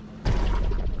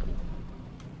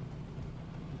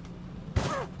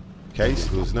 Okay,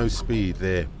 so there's no speed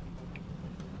there.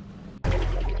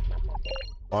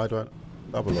 Why do I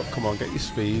have a look? Come on, get your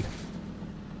speed.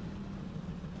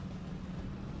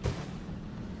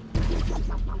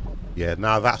 Yeah,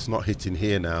 now that's not hitting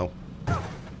here now.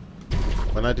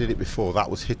 When I did it before, that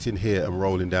was hitting here and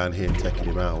rolling down here and taking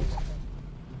him out.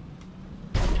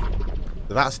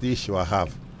 So that's the issue I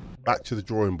have. Back to the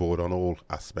drawing board on all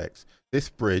aspects. This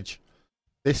bridge,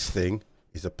 this thing,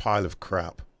 is a pile of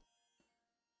crap.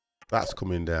 That's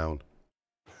coming down.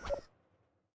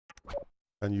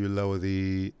 Can you lower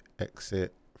the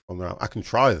exit from there? I can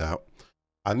try that.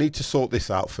 I need to sort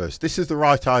this out first. This is the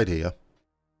right idea.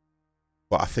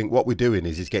 But I think what we're doing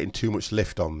is he's getting too much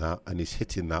lift on that and he's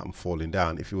hitting that and falling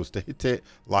down. If he was to hit it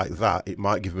like that, it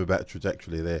might give him a better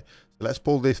trajectory there. So let's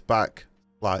pull this back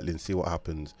slightly and see what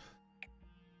happens.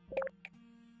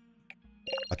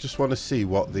 I just want to see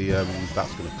what the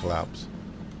that's going to collapse.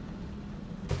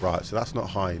 Right, so that's not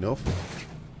high enough.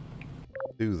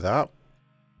 Do that.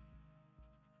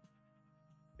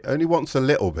 It only wants a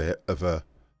little bit of a...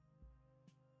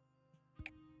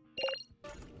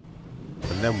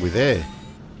 And then we're there.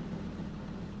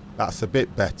 That's a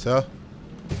bit better.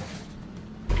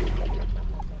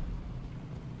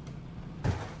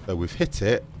 So we've hit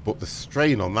it, but the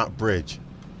strain on that bridge.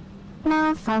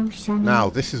 Malfunction. Now,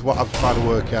 this is what I'm trying to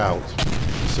work out.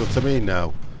 You see what I mean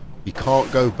now? You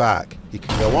can't go back. He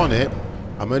can go on it.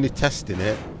 I'm only testing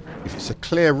it. If it's a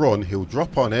clear run, he'll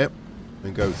drop on it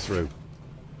and go through.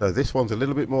 So this one's a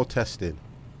little bit more testing.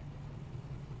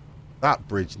 That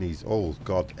bridge needs, oh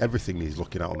God, everything needs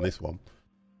looking at on this one.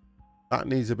 That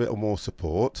needs a bit more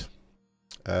support.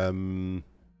 Do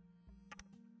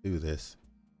this.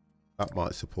 That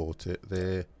might support it.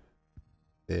 There,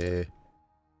 there,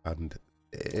 and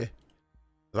there.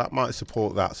 That might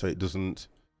support that so it doesn't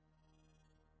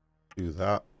do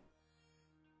that.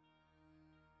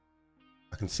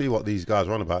 I can see what these guys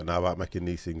are on about now about making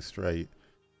these things straight.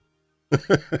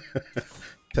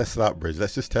 Test that bridge.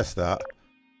 Let's just test that.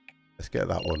 Let's get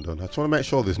that one done. I just want to make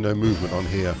sure there's no movement on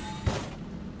here.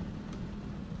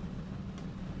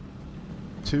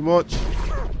 Too much?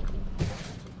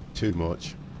 Too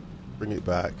much. Bring it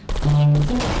back.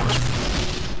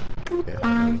 Yeah,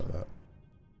 like that.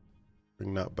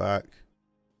 Bring that back.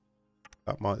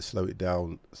 That might slow it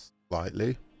down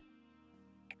slightly.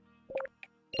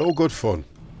 All good fun.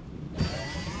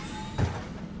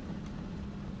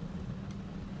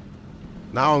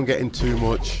 Now I'm getting too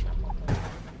much.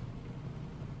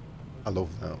 I love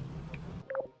that.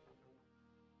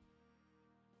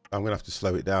 I'm going to have to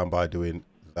slow it down by doing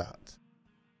that.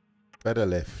 Better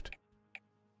lift.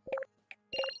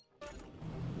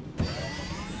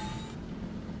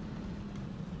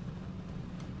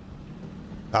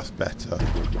 That's better.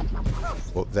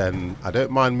 But then I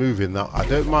don't mind moving that. I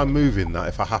don't mind moving that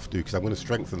if I have to, because I'm going to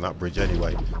strengthen that bridge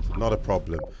anyway. So not a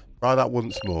problem. Try that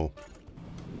once more.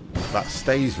 If that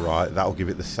stays right, that'll give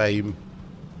it the same.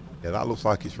 Yeah, that looks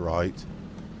like it's right.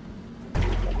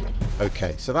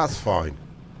 Okay, so that's fine.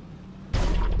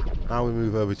 Now we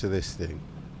move over to this thing.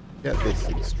 Get this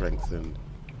thing strengthened.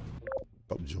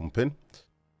 Stop jumping.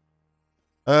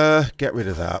 Get rid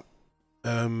of that.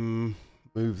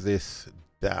 Move this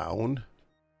down.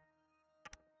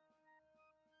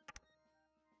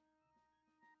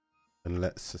 And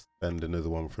let's suspend another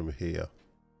one from here.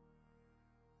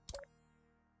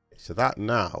 So that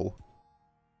now...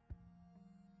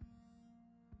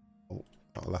 Oh,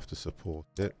 I'll have to support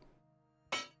it.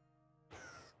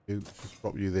 Just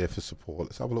drop you there for support.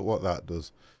 Let's have a look what that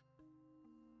does.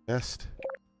 Test.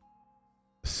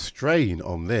 Strain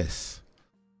on this.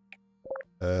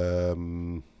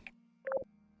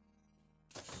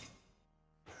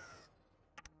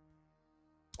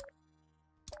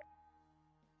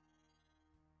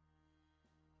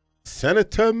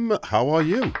 Senator, how are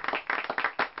you?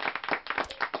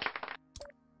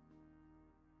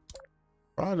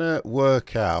 Trying to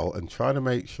work out and trying to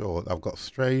make sure that I've got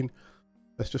strain.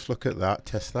 Let's just look at that,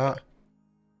 test that.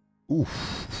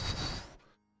 Oof.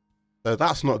 So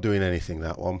that's not doing anything,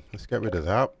 that one. Let's get rid of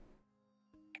that.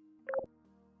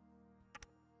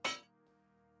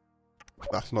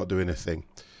 That's not doing a thing.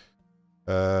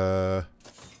 Take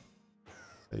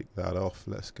that off.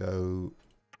 Let's go.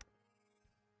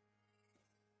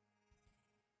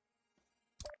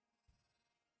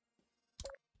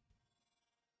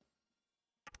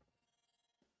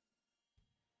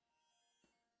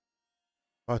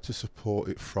 Try to support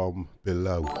it from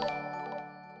below.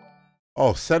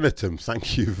 Oh, Senator,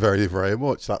 thank you very, very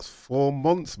much. That's 4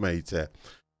 months, matey.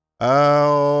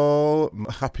 Oh,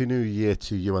 Happy New Year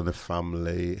to you and the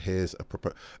family. Here's a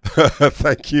proper...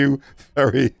 Thank you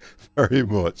very, very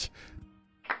much.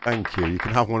 Thank you. You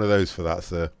can have one of those for that,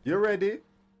 sir. You're ready?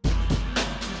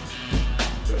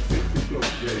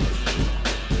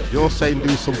 You're saying do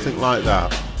something like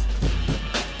that.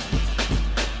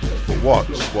 But watch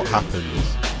what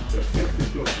happens.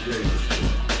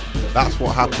 That's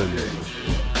what happens.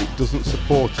 It doesn't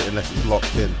support it unless it's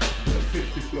locked in.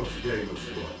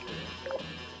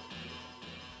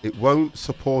 It won't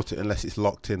support it unless it's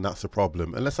locked in. That's the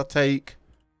problem. Unless I take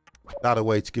that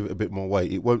away to give it a bit more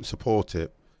weight, it won't support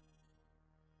it.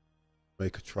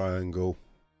 Make a triangle.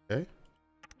 Okay.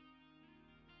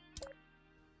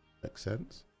 Makes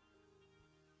sense.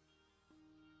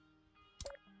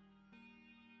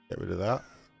 Get rid of that.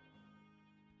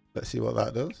 Let's see what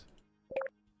that does.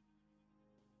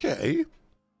 Okay.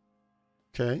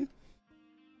 Okay.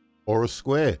 Or a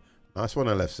square. Nice one,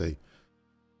 LFC.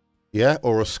 Yeah,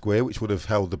 or a square, which would have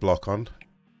held the block on.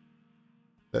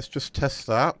 Let's just test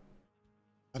that.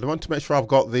 And I want to make sure I've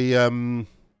got the...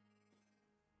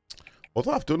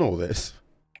 although I've done all this.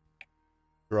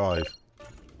 Drive.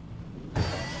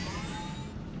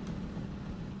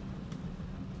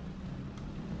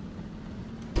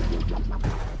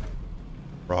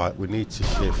 Right, we need to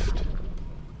shift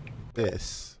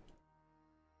this.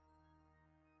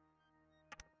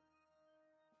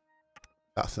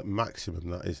 That's at maximum,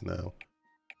 that is now.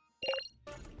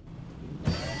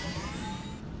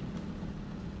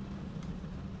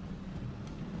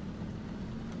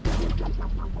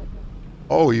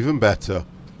 Oh, even better.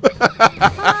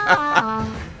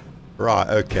 Right,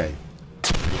 okay.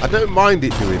 I don't mind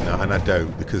it doing that, and I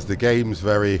don't, because the game's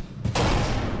very...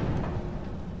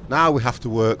 Now we have to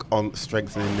work on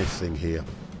strengthening this thing here.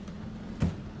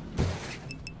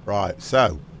 Right,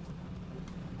 so...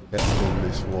 Let's done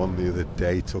this one the other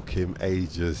day. Took him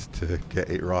ages to get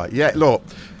it right. Yeah, look,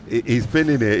 he's been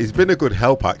in here. He's been a good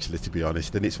help, actually, to be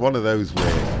honest. And it's one of those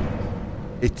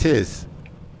where... It is.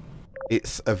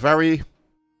 It's a very...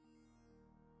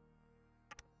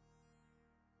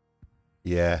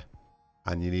 Yeah,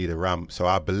 and you need a ramp. So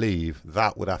I believe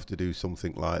that would have to do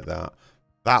something like that.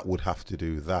 That would have to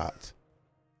do that.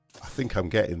 I think I'm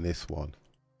getting this one.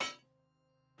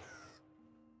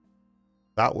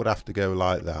 That would have to go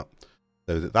like that.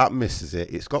 So that misses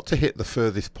it. It's got to hit the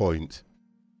furthest point.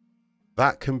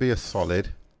 That can be a solid.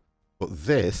 But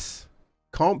this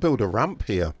can't build a ramp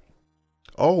here.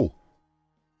 Oh.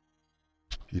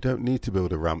 You don't need to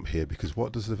build a ramp here because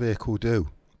what does the vehicle do?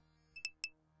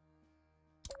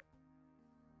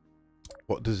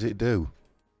 What does it do?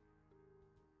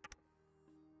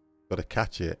 Got to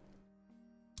catch it.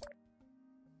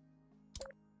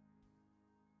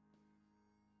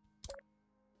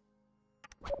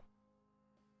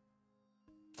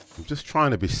 I'm just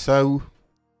trying to be so...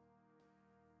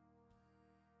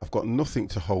 I've got nothing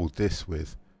to hold this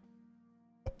with.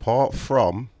 Apart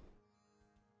from...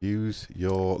 Use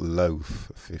your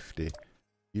loaf, 50.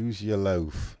 Use your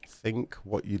loaf. Think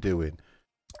what you're doing.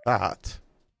 That...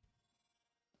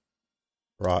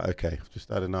 Right, okay. I've just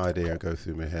had an idea go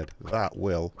through my head. That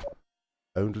will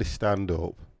only stand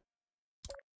up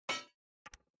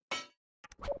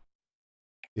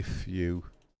if you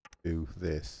do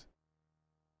this.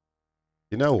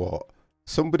 You know what?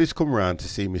 Somebody's come round to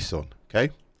see my son,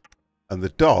 okay? And the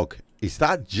dog is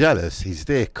that jealous. He's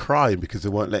there crying because they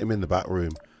won't let him in the back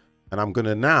room. And I'm going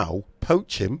to now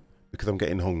poach him because I'm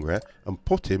getting hungry and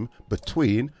put him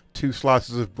between two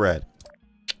slices of bread.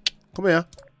 Come here.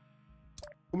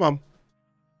 Come on.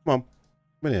 Come on.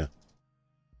 Come in here.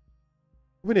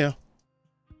 Come in here.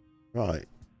 Right.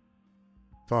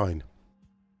 Fine.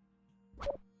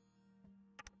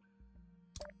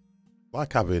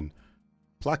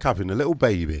 It's like having a little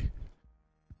baby.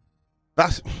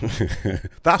 That's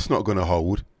that's not going to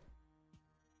hold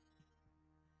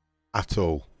at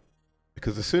all.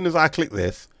 Because as soon as I click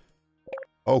this,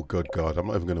 oh good God, I'm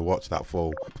not even going to watch that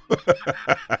fall.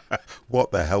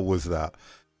 What the hell was that?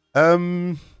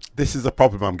 This is a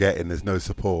problem I'm getting. There's no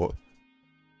support.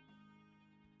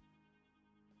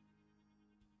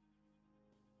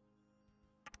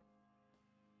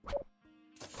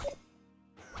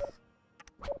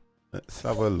 Let's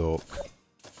have a look.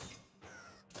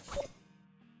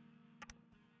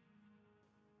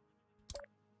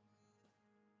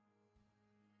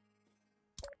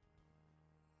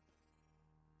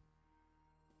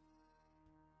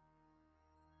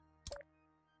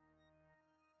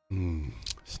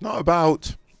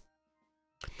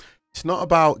 It's not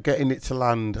about getting it to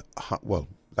land. Well,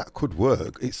 that could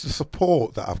work. It's the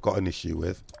support that I've got an issue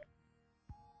with.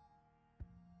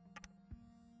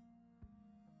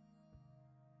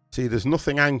 See, there's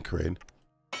nothing anchoring.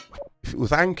 If it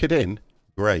was anchored in,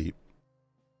 great.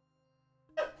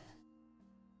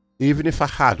 Even if I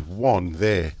had one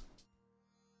there.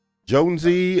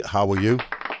 Jonesy, how are you?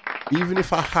 Even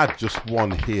if I had just one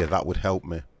here, that would help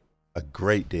me a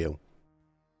great deal.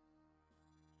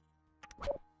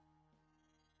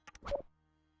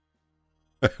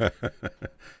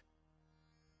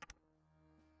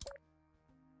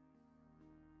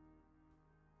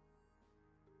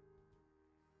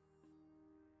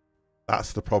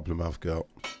 That's the problem I've got.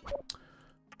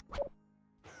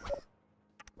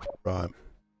 Right.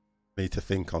 Need to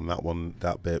think on that one,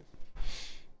 that bit.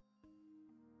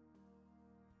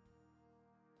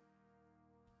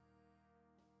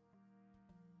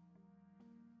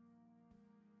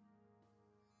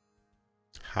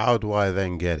 How do I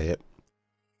then get it?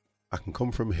 I can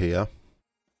come from here.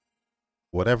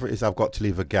 Whatever it is, I've got to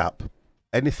leave a gap.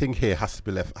 Anything here has to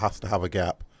be left, has to have a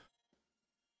gap.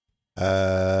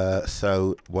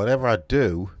 So whatever I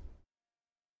do,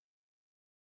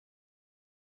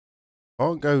 I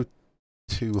won't go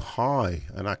too high,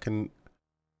 and I can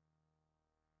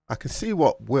see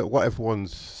what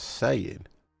everyone's saying.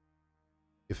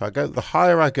 If I go, the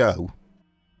higher I go,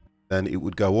 then it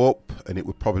would go up, and it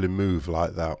would probably move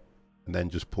like that, and then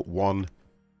just put one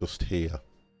just here.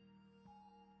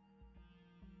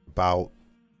 About,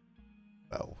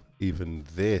 well, even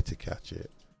there to catch it.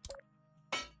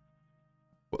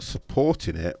 But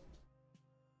supporting it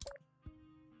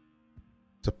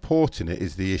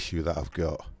is the issue that I've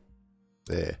got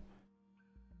there.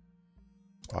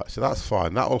 Right, so that's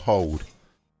fine. That'll hold.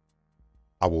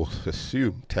 I will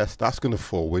assume test that's going to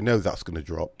fall. We know that's going to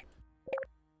drop.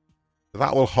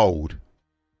 That will hold.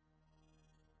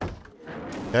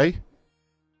 Okay.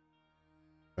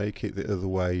 Make it the other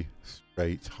way,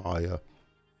 straight, higher,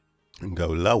 and go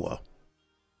lower.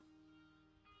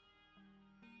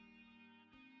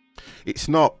 It's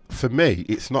not, for me,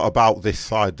 it's not about this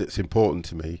side that's important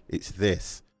to me. It's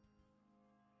this.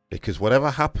 Because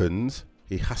whatever happens,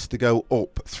 he has to go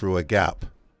up through a gap.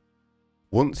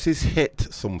 Once he's hit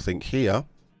something here,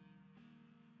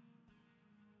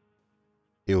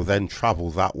 he'll then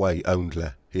travel that way only.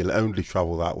 He'll only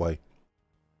travel that way.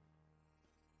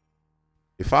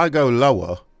 If I go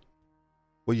lower,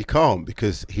 well, you can't,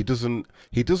 because he doesn't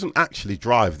actually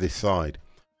drive this side.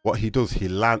 What he does,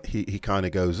 he kind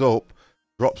of goes up,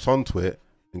 drops onto it,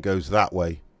 and goes that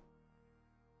way.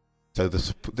 So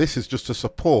this is just to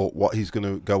support what he's going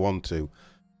to go on to.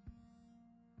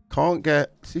 Can't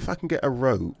get, see if I can get a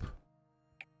rope.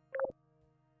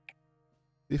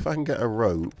 See if I can get a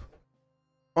rope.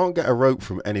 Can't get a rope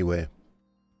from anywhere.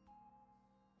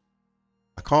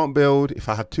 I can't build, if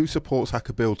I had two supports, I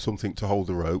could build something to hold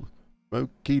the rope.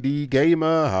 Smokey D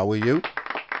Gamer, how are you?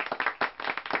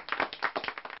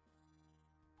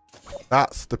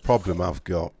 That's the problem I've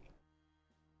got.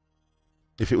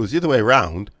 If it was the other way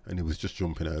around and he was just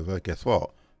jumping over, guess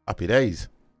what? Happy days.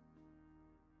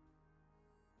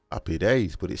 Happy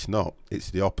days, but it's not.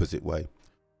 It's the opposite way.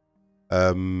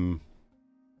 Trying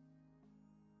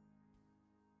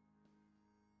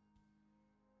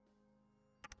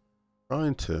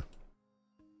to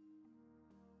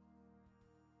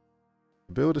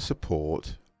build a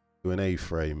support to an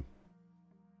A-frame.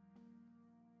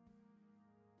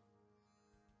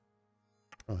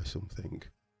 Try something.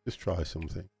 Just try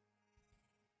something.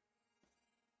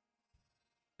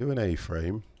 Do an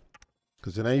A-frame,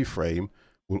 because an A-frame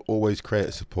will always create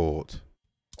a support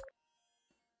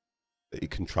that you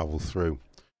can travel through.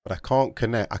 But I can't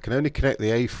connect. I can only connect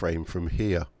the A-frame from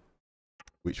here,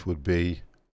 which would be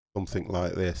something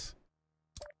like this.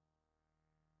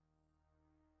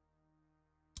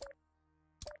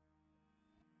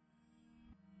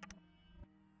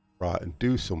 Right, and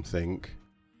do something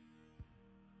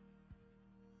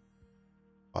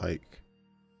like,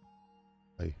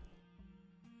 hey,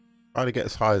 try to get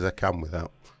as high as I can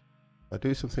without. If I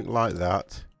do something like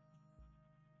that,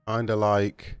 kind of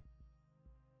like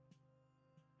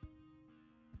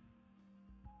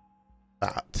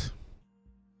that.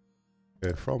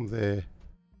 Go from there.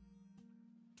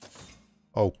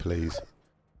 Oh, please.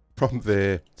 From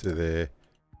there to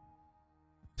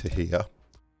here.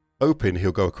 Hoping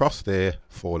he'll go across there,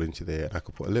 fall into there. And I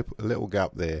could put a little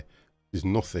gap there. There's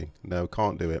nothing. No,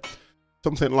 can't do it.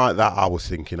 Something like that I was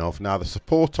thinking of. Now, the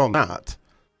support on that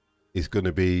is going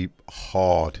to be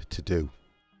hard to do.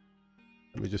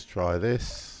 Let me just try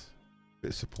this. Bit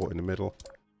of support in the middle.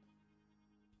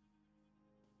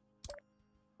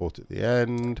 Support at the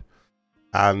end.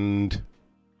 And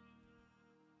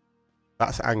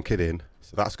that's anchored in.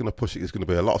 So that's going to push it. There's going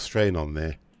to be a lot of strain on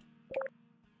there.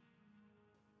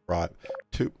 Right.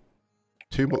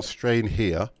 Too much strain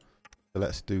here. So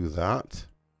let's do that.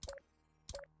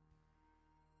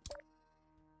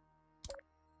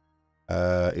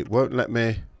 It won't let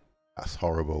me. That's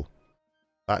horrible.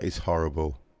 That is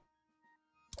horrible.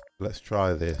 Let's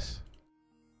try this.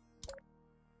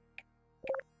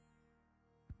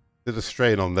 There's a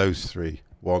strain on those three.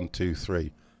 1, 2,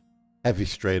 3. Heavy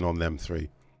strain on them 3.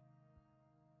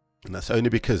 And that's only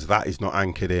because that is not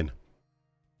anchored in.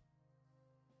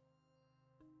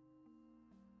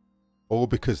 Or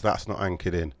because that's not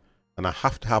anchored in. And I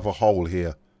have to have a hole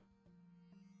here.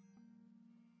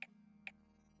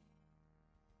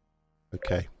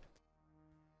 Okay.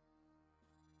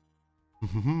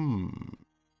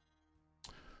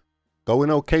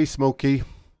 Going okay, Smokey.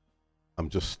 I'm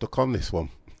just stuck on this one.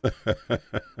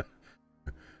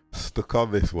 Stuck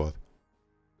on this one.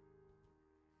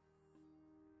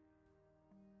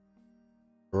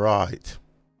 Right.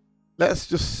 Let's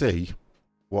just see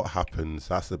what happens.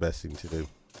 That's the best thing to do.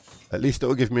 At least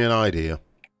it'll give me an idea.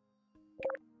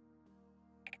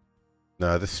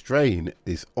 Now, the strain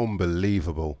is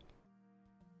unbelievable.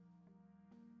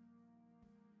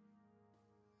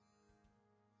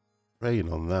 Strain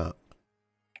on that.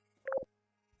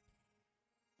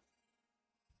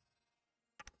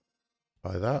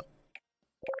 Try that.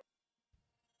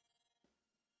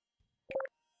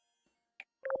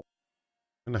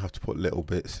 I'm going to have to put little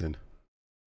bits in.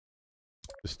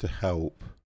 Just to help.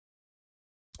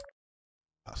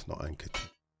 That's not anchored.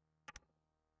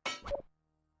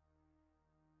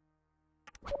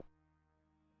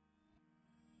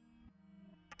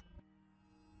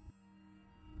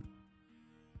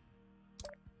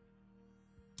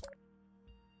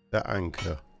 That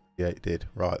anchor. Yeah, it did.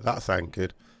 Right, that's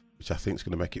anchored, which I think is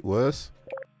going to make it worse.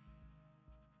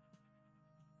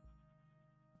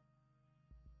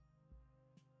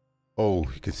 Oh,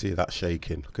 you can see that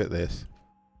shaking. Look at this.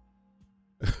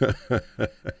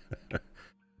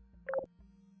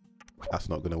 That's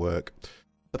not going to work.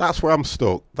 But that's where I'm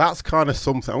stuck. That's kind of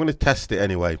something. I'm going to test it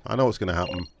anyway. I know what's going to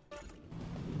happen.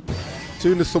 As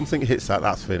soon as something hits that,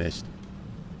 that's finished.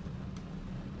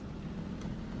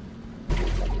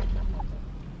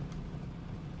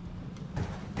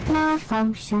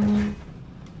 Malfunctioning.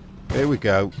 Here we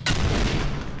go.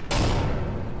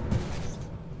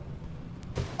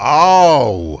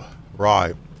 Oh,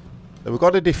 right. So we've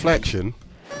got a deflection,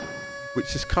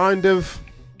 which is kind of...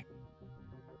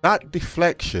 That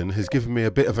deflection has given me a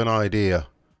bit of an idea.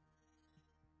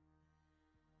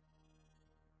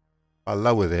 I'll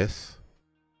lower this.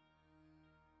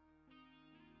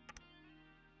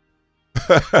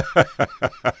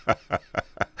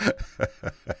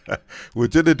 We're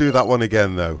going to do that one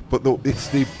again though, but it's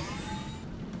the...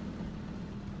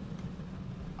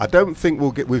 I don't think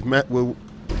we'll...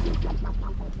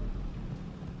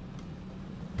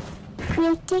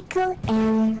 Critical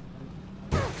error.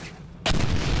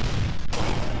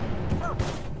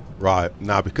 Right,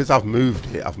 now because I've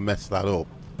moved it, I've messed that up.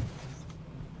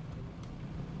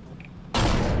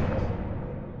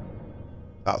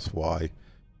 That's why.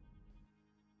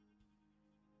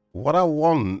 What I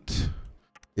want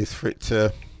is for it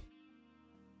to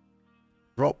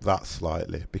drop that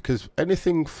slightly, because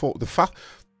anything for the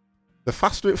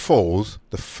faster it falls,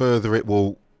 the further it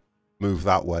will move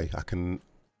that way. I can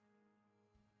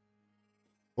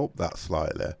up that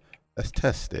slightly. Let's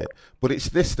test it. But it's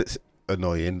this that's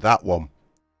annoying, that one,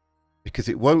 because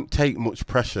it won't take much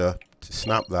pressure to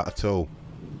snap that at all.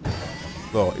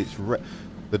 So it's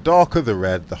the darker the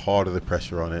red, the harder the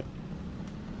pressure on it.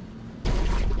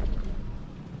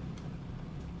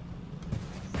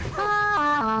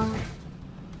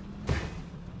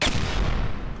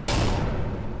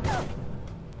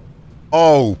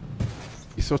 Oh,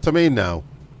 you see what I mean now?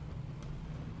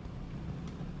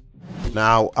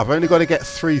 Now, I've only got to get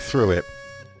 3 through it.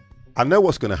 I know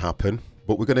what's going to happen,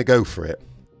 but we're going to go for it.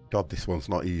 God, this one's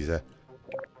not easy.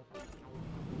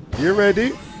 You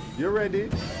ready? You ready?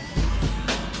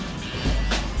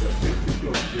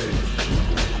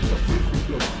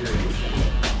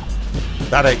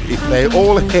 That if they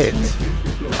all hit,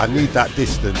 I need that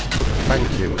distance.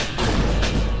 Thank you.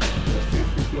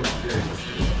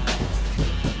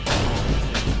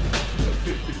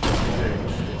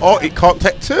 Oh, it can't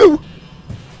take 2.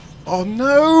 Oh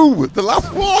no, the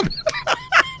last one.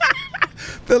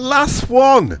 The last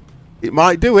one. It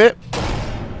might do it.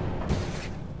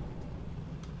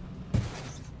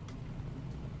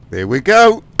 There we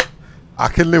go. I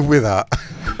can live with that.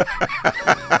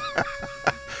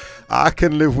 I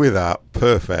can live with that.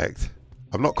 Perfect.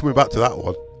 I'm not coming back to that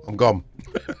one. I'm gone.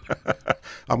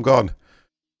 I'm gone.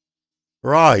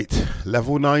 Right.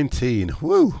 Level 19.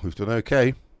 Woo. We've done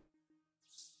okay.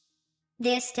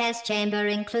 This test chamber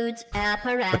includes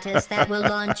apparatus that will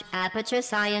launch Aperture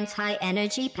Science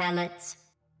high-energy pellets.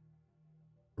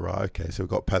 Right, okay, so we've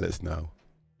got pellets now.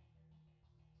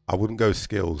 I wouldn't go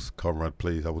skills, Conrad,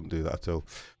 please. I wouldn't do that at all.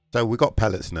 So we've got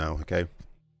pellets now, okay.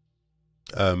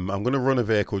 I'm going to run a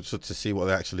vehicle just to see what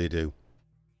they actually do.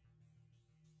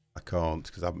 I can't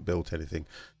because I haven't built anything.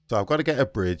 So I've got to get a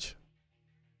bridge.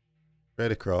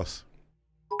 Straight across.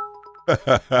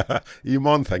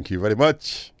 Iman, thank you very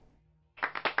much.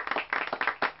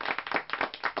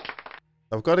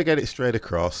 I've got to get it straight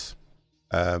across.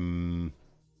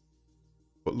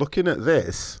 But looking at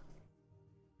this,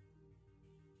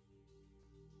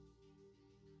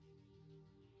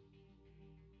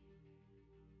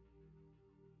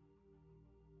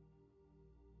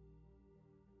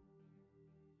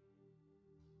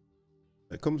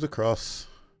 it comes across.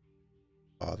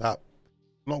 Oh, that.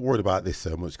 I'm not worried about this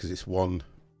so much because it's one.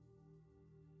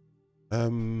 As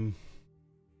soon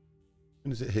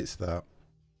as it hits that,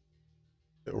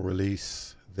 it will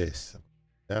release this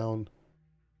down.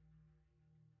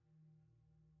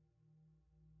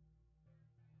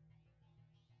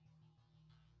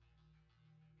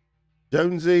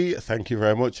 Jonesy, thank you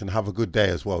very much and have a good day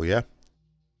as well, yeah?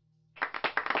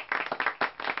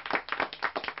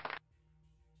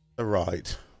 All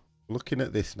right, looking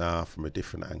at this now from a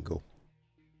different angle.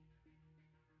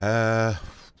 As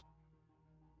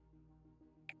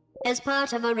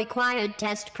part of a required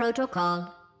test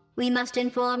protocol, we must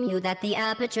inform you that the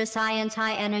Aperture Science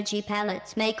high-energy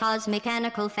pellets may cause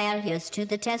mechanical failures to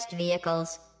the test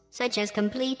vehicles, such as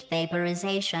complete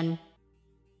vaporization.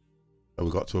 So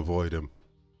we've got to avoid them.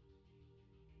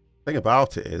 The thing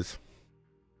about it is,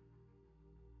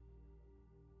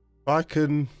 if I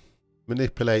can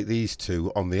manipulate these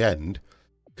two on the end,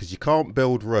 because you can't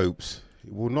build ropes,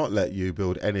 it will not let you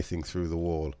build anything through the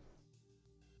wall.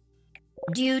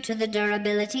 Due to the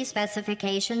durability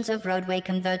specifications of roadway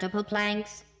convertible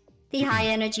planks, the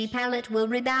high-energy pellet will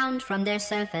rebound from their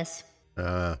surface.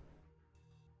 That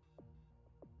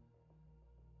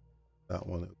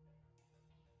one.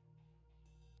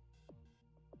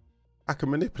 I can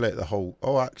manipulate the whole.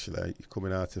 Oh, actually, you're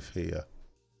coming out of here.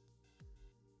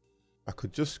 I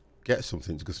could just get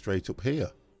something to go straight up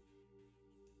here.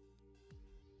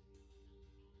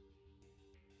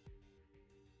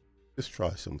 Just try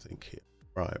something here.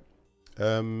 Right.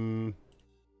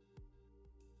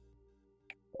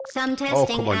 Some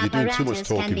testing apparatus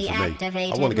can be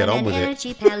activated when an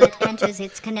energy pellet enters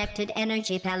its connected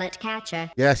energy pellet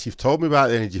catcher. Yes, you've told me about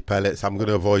the energy pellets. I'm going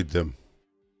to avoid them.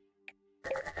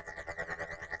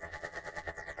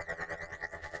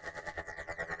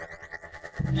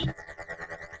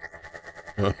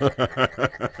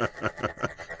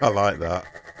 I like that.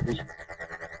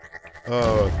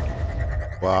 Oh,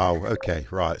 wow. Okay,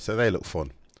 right. So they look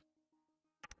fun.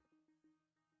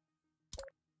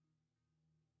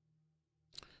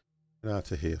 Get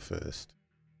out of here first.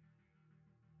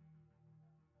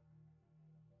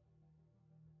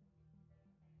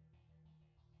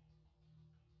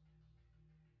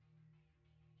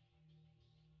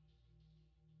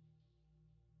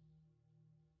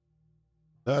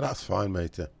 No, that's fine,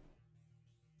 matey.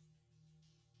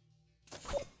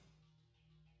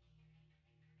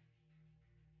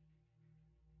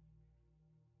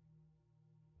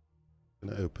 I'm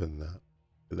going to open that.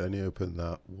 It'll only open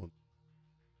that one.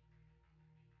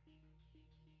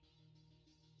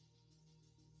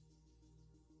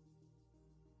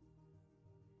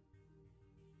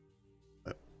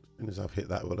 As soon as I've hit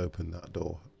that, we'll open that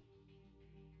door.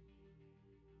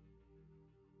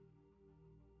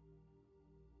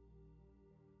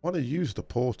 I want to use the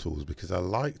portals because I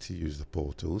like to use the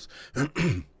portals.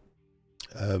 Can't.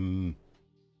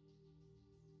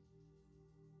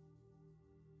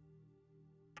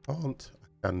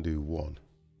 I can do one.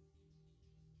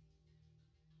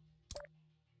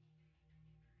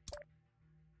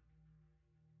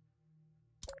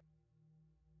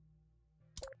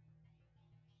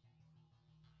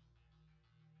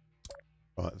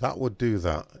 Right, that would do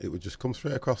that. It would just come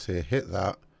straight across here, hit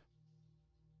that.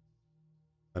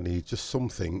 I need just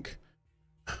something.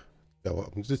 Go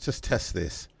up. Just test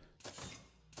this.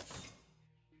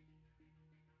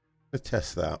 Let's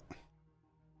test that.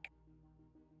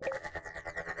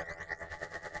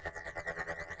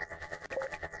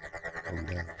 Come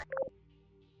down.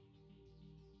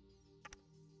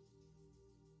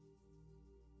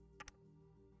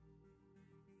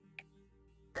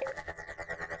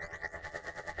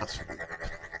 That's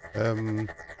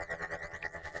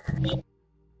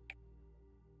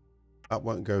that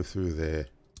won't go through there.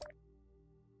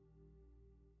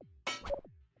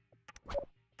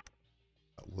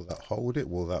 Will that hold it?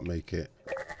 Will that make it?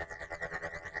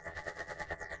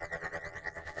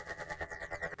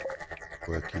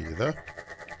 Work either.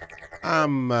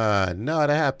 I'm not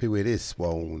happy with this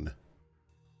one.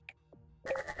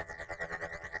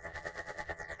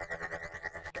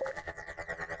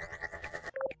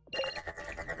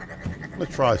 I'm gonna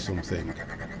try something.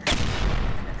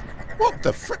 What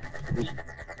the frick?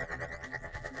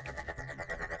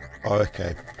 Oh,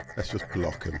 okay. Let's just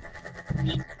block him.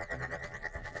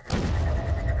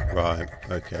 Right,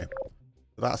 okay.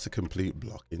 That's a complete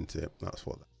block, isn't it? That's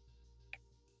what.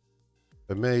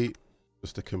 For me,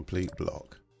 just a complete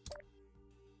block.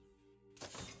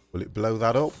 Will it blow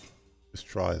that up? Let's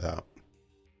try that.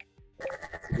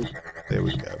 There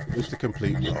we go. Just a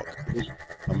complete block.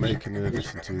 I'm making an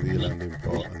addition to the landing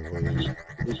port and avoiding.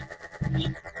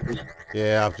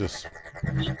 Yeah, I've just.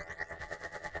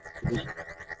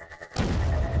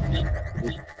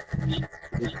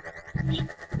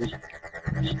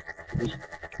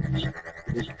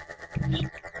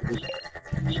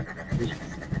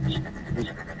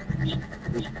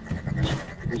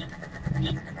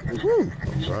 Woo!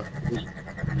 That's right.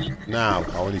 Now,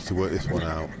 I need to work this one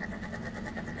out.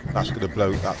 That's going to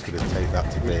blow, that's going to take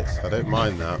that to bits. I don't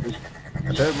mind that.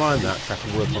 I don't mind that, because I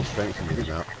can work on strength and doing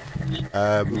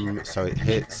that. So it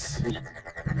hits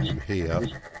from here.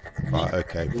 Right,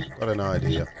 okay. Got an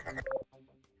idea.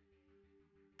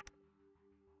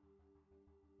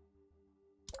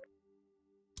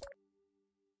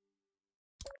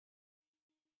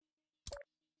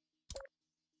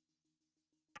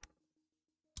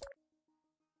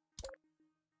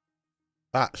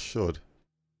 That should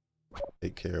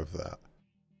take care of that.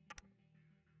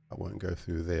 I won't go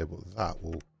through there, but that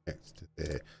will connect to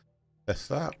there. Test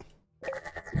that.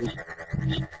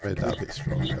 Made that a bit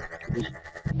stronger.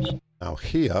 Now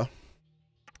here, I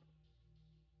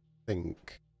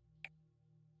think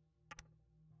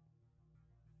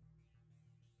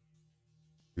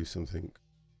do something.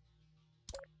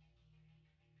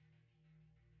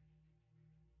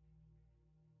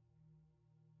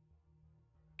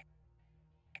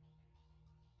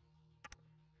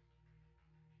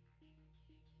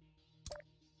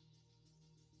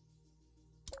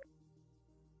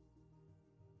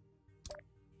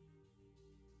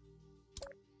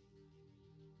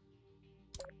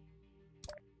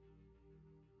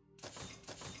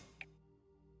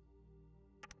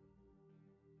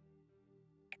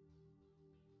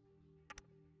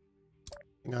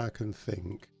 I can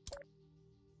think.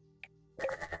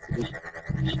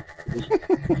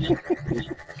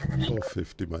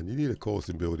 450, man. You need a course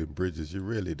in building bridges. You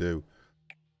really do.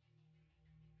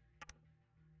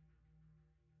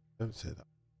 Don't say that.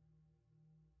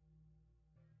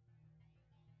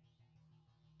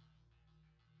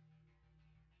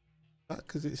 That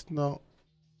because it's not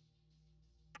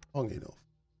long enough.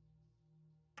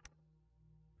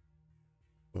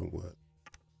 Won't work.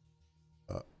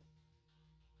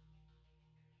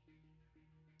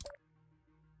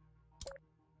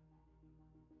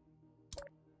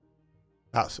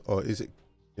 That's, or is it,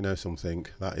 you know something,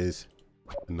 that is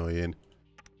annoying.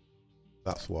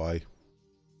 That's why.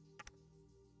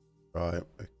 Right,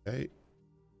 okay.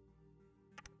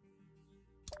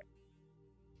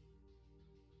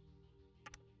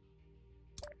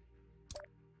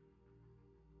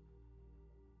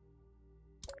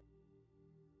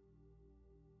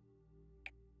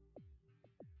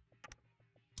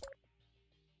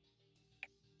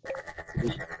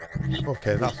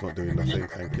 Okay, that's not doing nothing,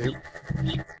 thank you.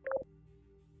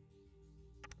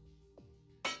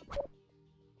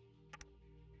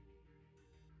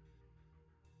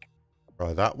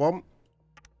 Try that one.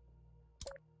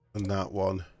 And that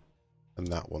one. And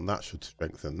that one. That should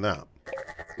strengthen that.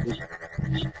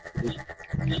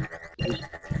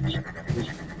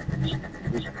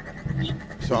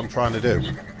 So I'm trying to do.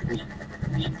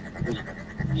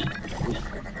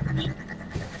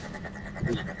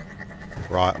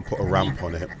 Right, and put a ramp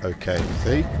on it. Okay,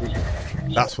 see?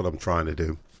 That's what I'm trying to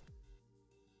do.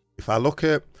 If I look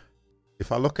at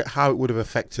how it would have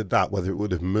affected that, whether it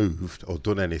would have moved or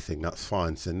done anything, that's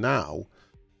fine. So now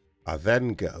I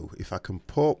then go, if I can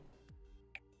put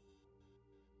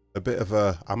a bit of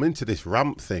a, I'm into this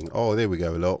ramp thing. Oh, there we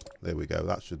go, look. There we go.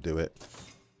 That should do it.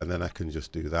 And then I can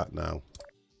just do that now.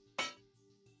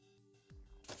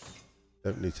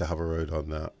 Don't need to have a road on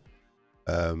that.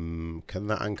 Can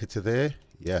that anchor to there?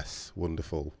 Yes,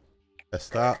 wonderful.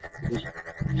 Test that.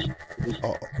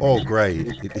 Oh, great.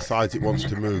 It decides it wants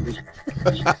to move.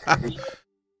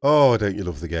 Oh, don't you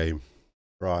love the game?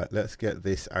 Right, let's get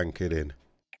this anchored in.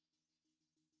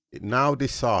 It now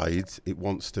decides it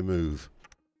wants to move.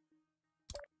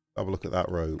 Have a look at that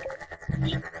rope.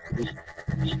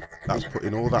 That's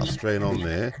putting all that strain on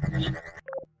there.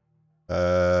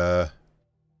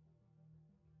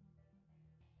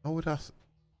 Oh, would I...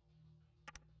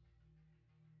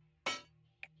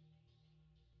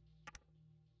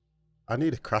 I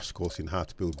need a crash course in how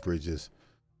to build bridges.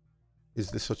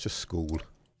 Is there such a school?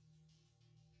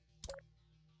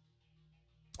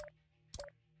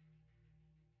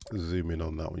 Zoom in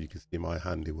on that one, you can see my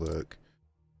handiwork.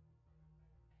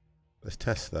 Let's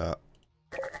test that.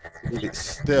 It's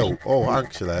still... Oh,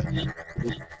 actually...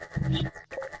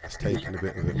 It's taken a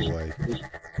bit of it away.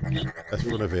 Let's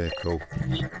run a vehicle.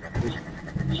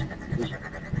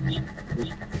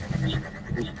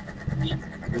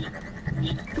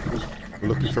 We're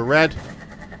looking for red.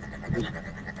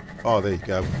 Oh, there you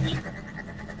go.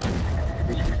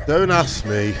 Don't ask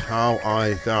me how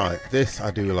I die. This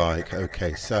I do like.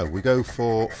 Okay, so we go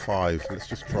for 5. Let's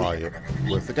just try it.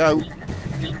 Worth a go.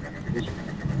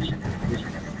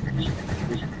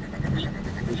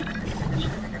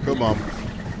 Come on.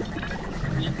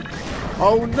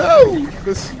 Oh no!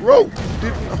 This rope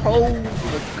didn't hold.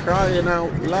 We're crying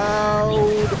out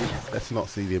loud. Let's not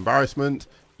see the embarrassment.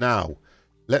 Now,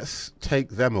 let's take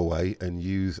them away and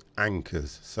use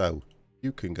anchors. So,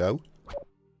 you can go.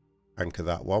 Anchor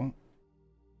that one.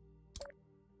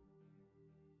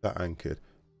 That anchored.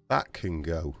 That can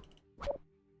go.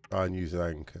 Try and use an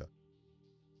anchor.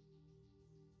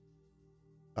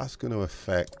 That's going to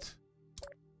affect...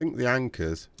 I think the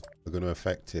anchors are going to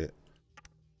affect it.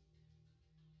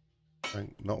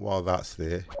 Not while that's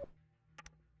there.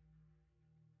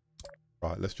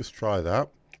 Right, let's just try that.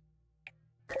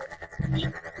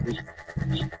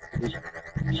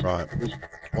 Right,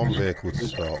 one vehicle to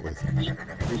start with.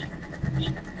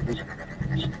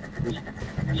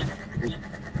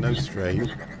 No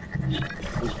strain.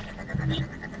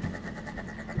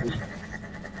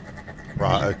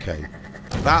 Right, okay.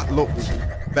 That looks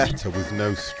better with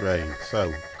no strain.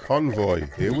 So, convoy,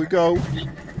 here we go.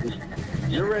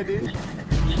 You ready?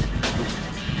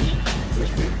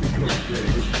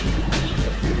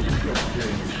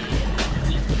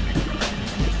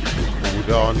 Hold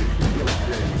on.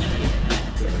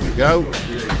 There we go. Got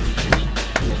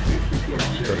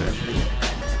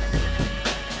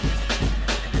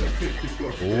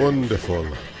it. Wonderful.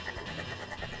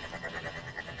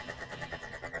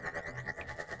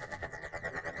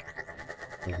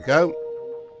 There we go.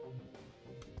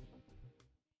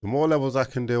 The more levels I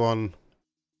can do on...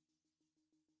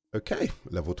 Okay,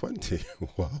 level 20.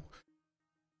 Wow.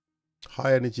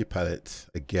 High energy pellets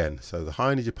again. So the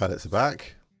high energy pellets are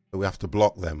back. So we have to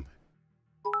block them.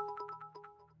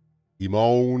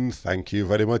 Imon, thank you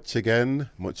very much again.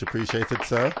 Much appreciated,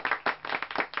 sir.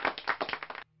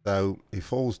 So he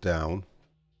falls down.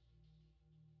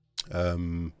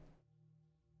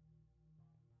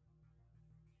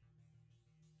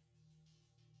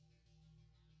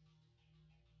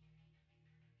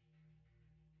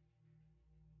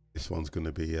 This one's going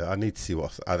to be... I need to see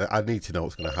what... I need to know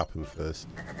what's going to happen first.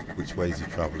 Which way is he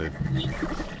travelling?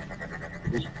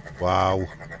 Wow.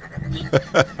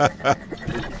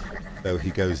 So he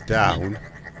goes down.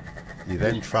 He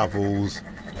then travels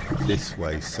this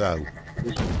way. So,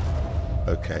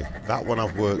 okay, that one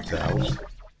I've worked out.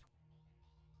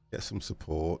 Get some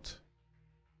support.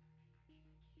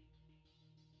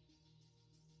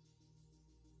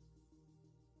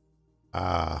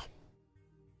 Ah.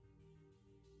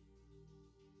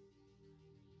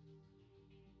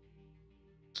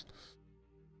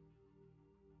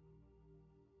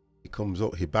 Comes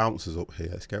up, he bounces up here.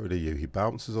 Let's get rid of you. He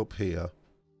bounces up here.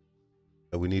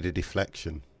 So we need a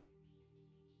deflection.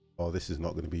 Oh, this is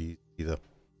not going to be either.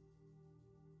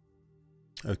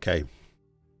 Okay.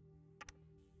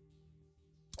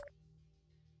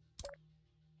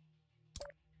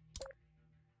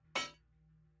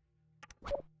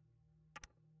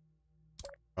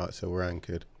 Right, so we're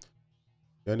anchored.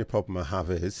 The only problem I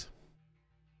have is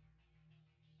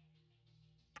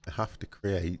I have to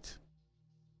create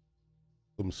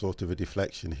some sort of a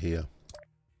deflection here.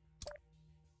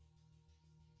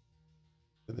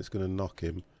 And it's going to knock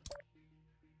him.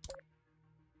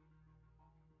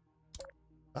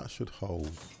 That should hold.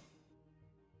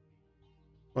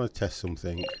 I want to test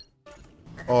something.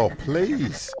 Oh,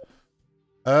 please.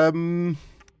 Hold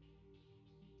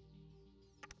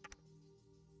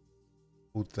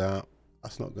that.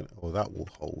 That's not going to... Oh, that will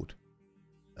hold.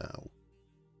 Now.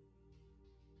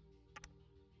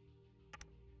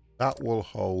 That will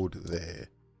hold there.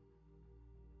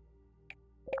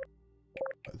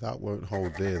 That won't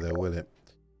hold there though, will it?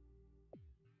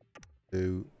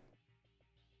 Do...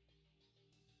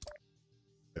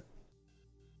 Yep.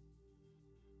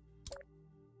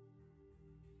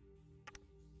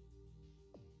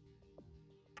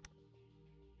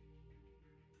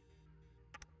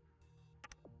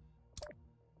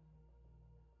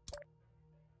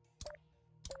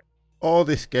 All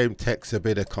this game takes a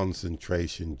bit of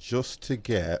concentration just to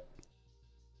get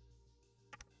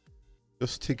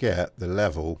the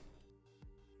level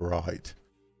right.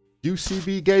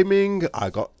 UCB Gaming, I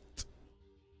got...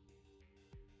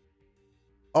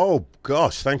 Oh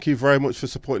gosh, thank you very much for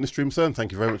supporting the stream, sir. And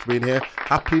thank you very much for being here.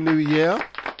 Happy New Year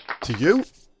to you.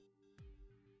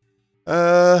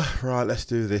 Right, let's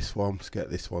do this one. Let's get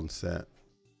this one set.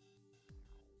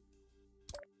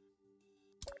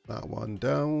 That one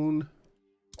down.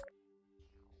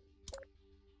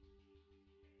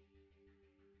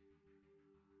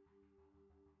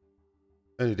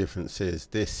 Only difference is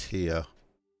this here.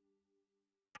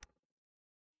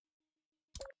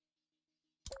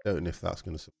 Don't know if that's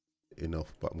going to be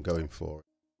enough, but I'm going for it.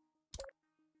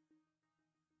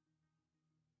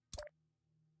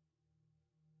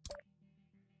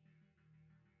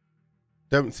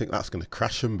 Don't think that's going to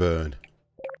crash and burn.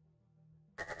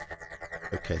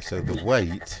 Okay, so the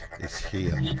weight is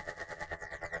here.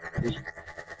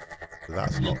 So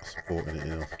that's not supporting it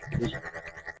enough.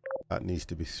 That needs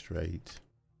to be straight.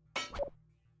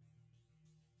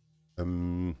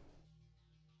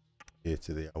 Here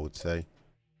to the, I would say.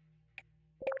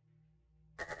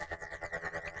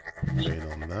 Going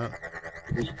on that.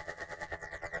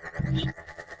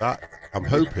 That, I'm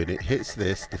hoping it hits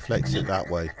this, deflects it that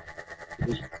way.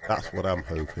 That's what I'm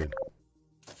hoping.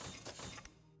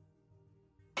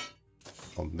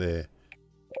 On there.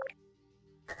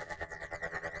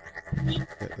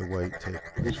 Get the weight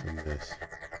taken from this.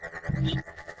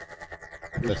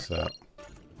 Press that.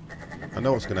 I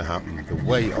know what's going to happen. The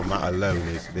weight on that alone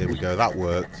is... There we go, that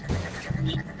worked.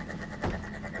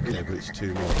 Okay, but it's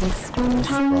too much.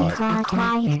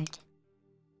 Right.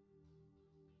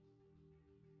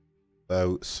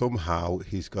 So somehow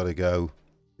he's got to go...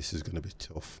 This is going to be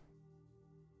tough.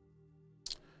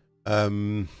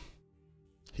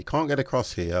 He can't get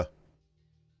across here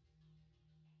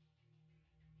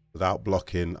without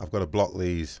blocking. I've got to block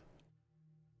these.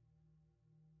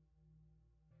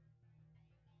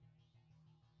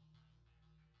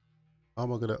 How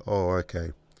am I going to... Oh,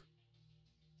 okay.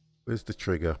 Where's the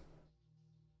trigger?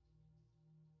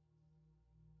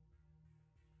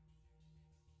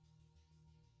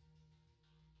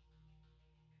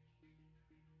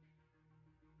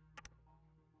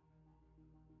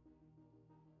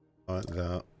 Like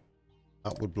that.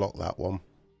 That would block that one.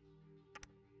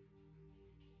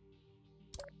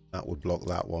 That would block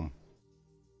that one.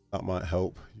 That might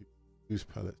help. Use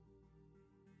pellets.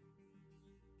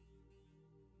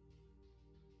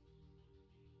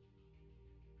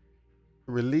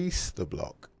 Release the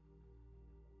block.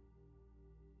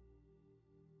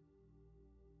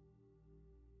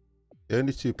 The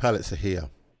only two pellets are here.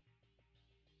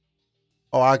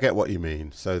 Oh, I get what you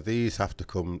mean. So these have to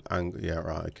come and... Yeah,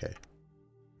 right, okay.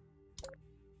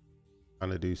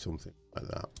 Can I do something like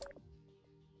that?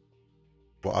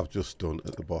 What I've just done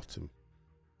at the bottom.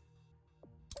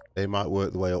 They might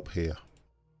work the way up here.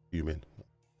 Zoom in.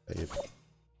 There you go.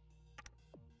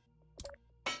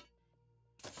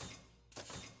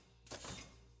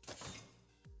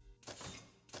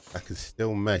 I can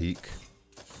still make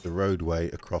the roadway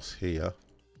across here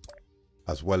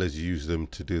as well as use them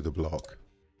to do the block.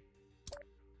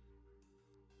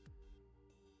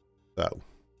 So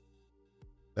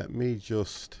let me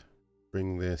just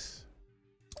bring this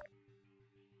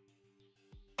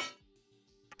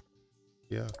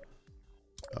here.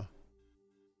 Oh.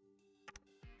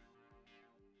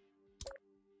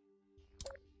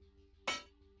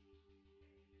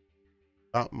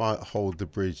 That might hold the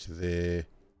bridge there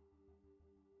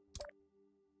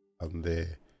and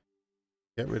there.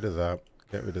 Get rid of that,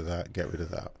 get rid of that, get rid of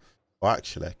that. Well,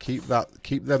 actually, keep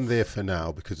them there for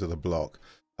now because of the block.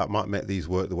 That might make these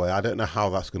work the way. I don't know how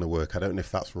that's going to work. I don't know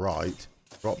if that's right.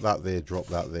 Drop that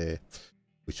there,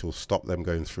 which will stop them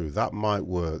going through. That might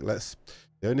work.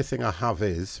 The only thing I have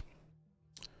is,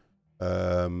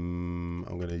 I'm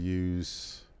going to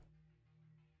use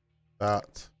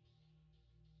that,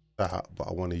 but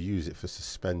I want to use it for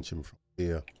suspension from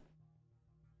here.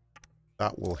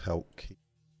 That will help keep.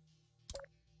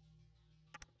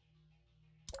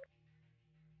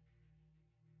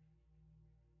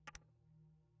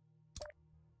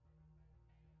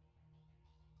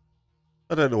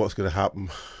 I don't know what's going to happen.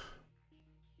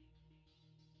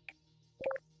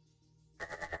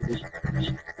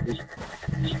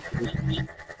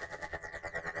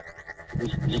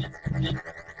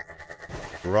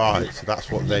 Right, so that's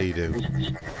what they do.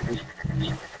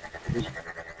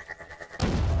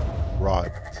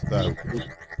 Right, so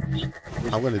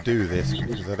I'm going to do this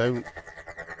because I don't...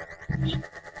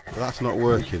 That's not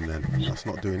working then. That's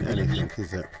not doing anything,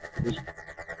 is it?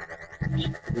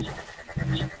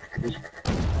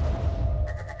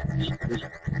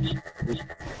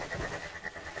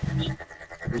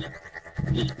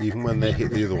 Even when they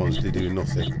hit the other ones, they do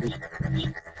nothing.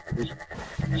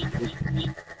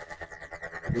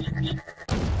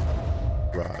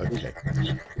 Right, okay.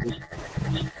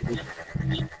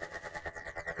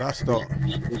 That's not...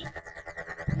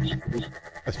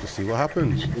 Let's just see what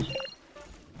happens.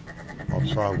 I'll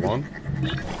try one.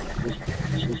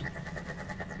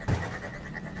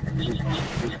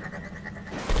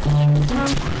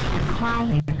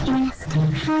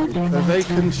 So they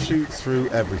can shoot through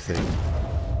everything.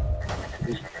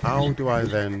 How do I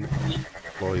then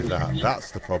deploy that?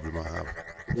 That's the problem I have.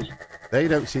 They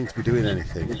don't seem to be doing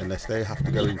anything unless they have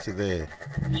to go into there.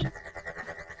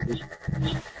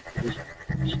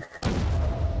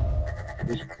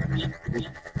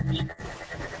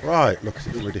 Right, look at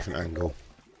it from a different angle.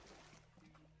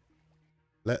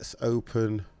 Let's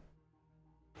open...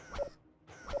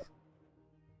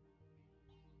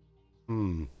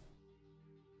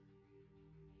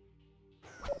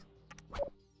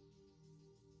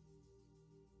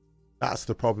 That's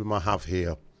the problem I have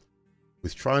here.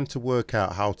 With trying to work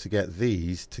out how to get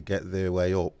these to get their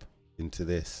way up into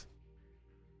this.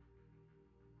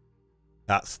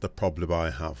 That's the problem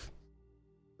I have.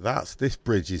 This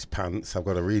bridge is pants. I've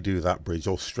got to redo that bridge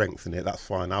or strengthen it. That's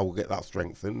fine. I will get that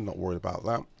strengthened. Not worried about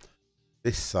that.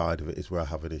 This side of it is where I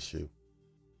have an issue.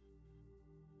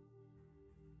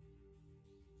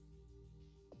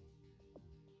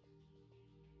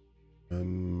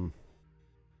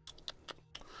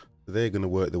 They're going to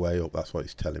work their way up. That's what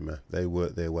it's telling me. They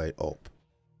work their way up.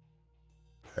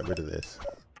 Get rid of this.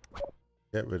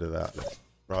 Get rid of that. Let's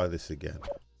try this again.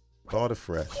 Start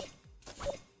afresh.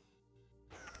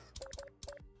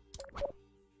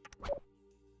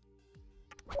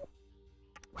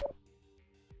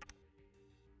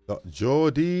 Got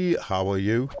Geordie. How are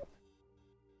you?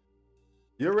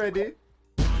 You ready?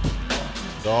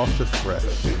 Start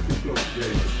afresh.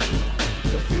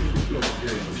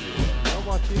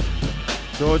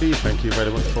 Geordie, thank you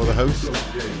very much for the host.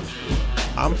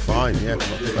 I'm fine, yeah,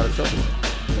 not too bad at all.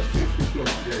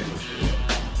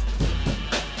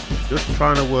 Just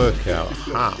trying to work out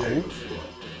how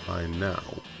I now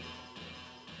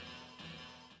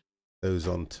those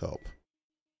on top.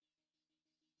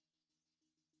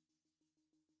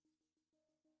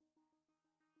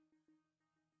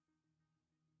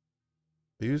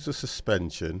 Use the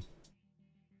suspension.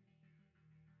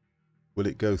 Will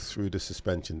it go through the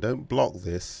suspension? Don't block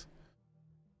this,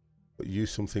 but use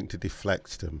something to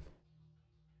deflect them.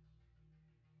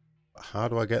 How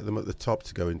do I get them at the top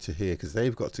to go into here? Because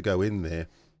they've got to go in there,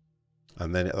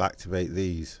 and then it'll activate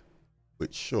these,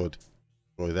 which should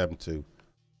destroy them too.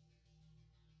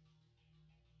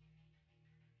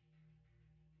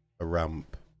 A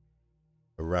ramp.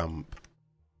 A ramp.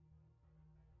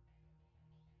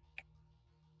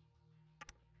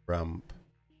 Ramp.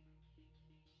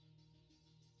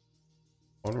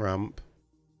 One ramp.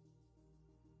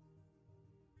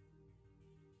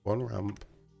 One ramp.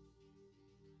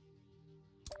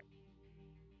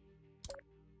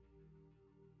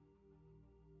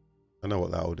 I know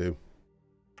what that will do.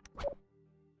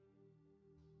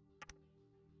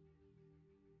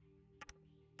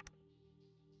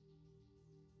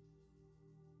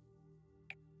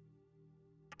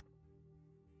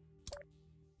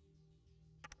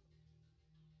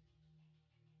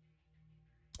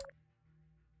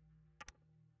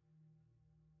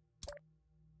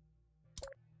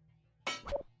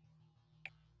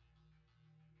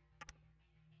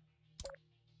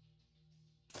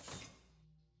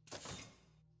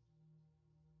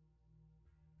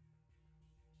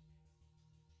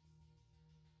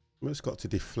 It's got to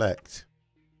deflect.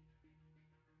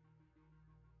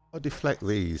 I'll deflect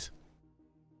these.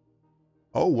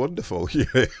 Oh, wonderful.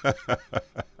 Yeah.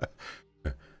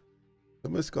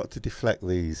 Someone's got to deflect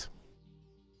these.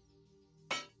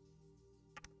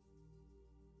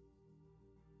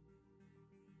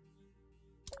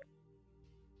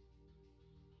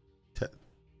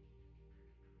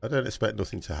 I don't expect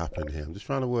nothing to happen here. I'm just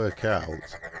trying to work out.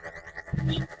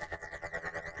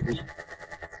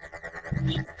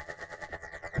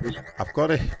 I've got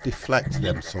to deflect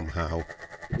them somehow.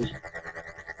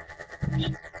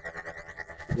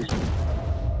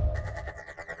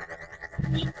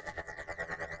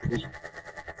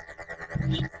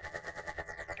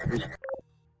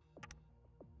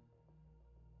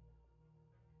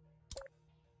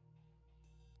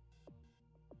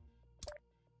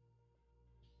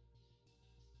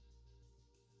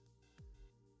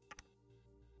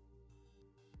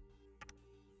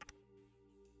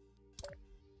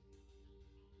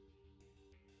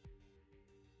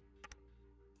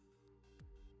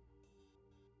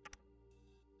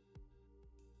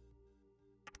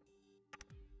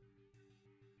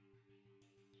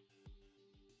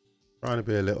 Trying to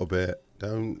be a little bit.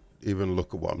 Don't even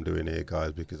look at what I'm doing here,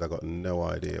 guys, because I got no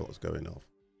idea what's going on.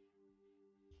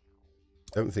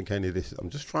 Don't think any of this.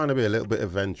 I'm just trying to be a little bit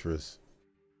adventurous.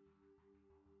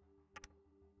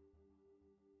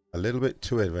 A little bit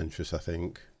too adventurous, I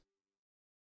think.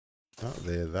 That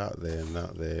there, that there, and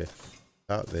that there.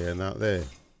 That there, and that there.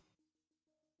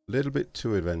 A little bit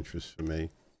too adventurous for me.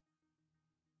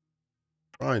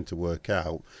 Trying to work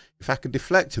out if I could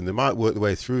deflect them, they might work their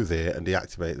way through there and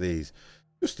deactivate these.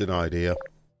 Just an idea.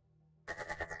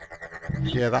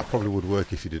 Yeah, that probably would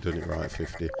work if you'd have done it right,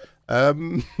 50.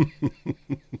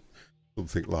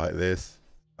 Something like this.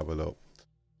 Have a look.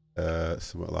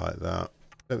 Something like that.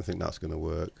 Don't think that's going to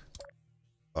work.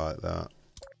 Like that.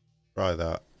 Try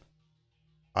that.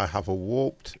 I have a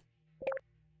warped.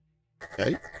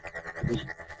 Okay.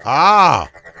 Ah!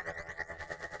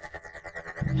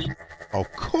 Oh,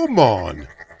 come on!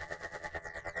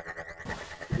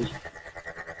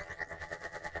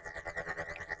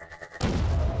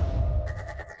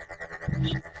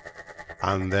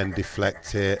 And then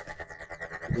deflect it.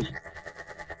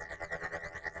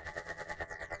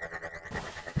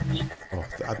 Oh,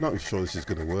 I'm not even sure this is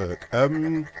going to work.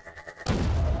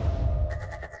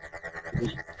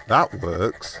 That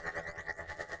works.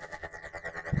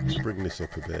 Let's bring this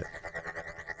up a bit.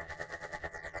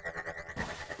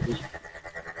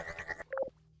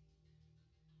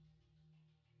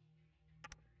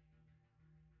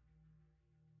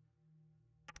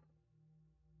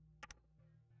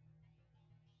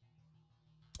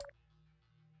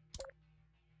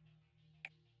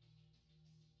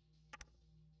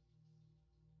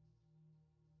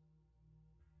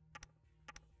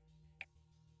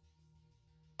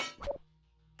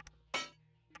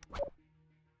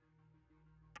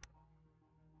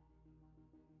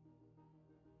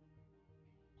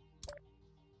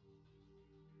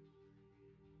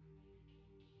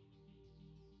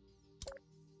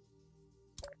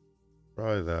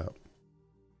 Try that.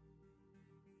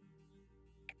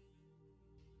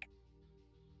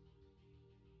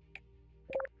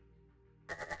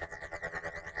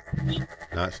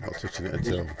 No, it's not touching it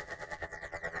at all.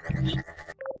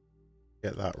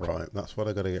 Get that right. That's what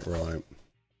I got to get right.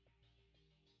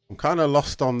 I'm kind of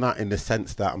lost on that in the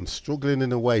sense that I'm struggling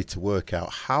in a way to work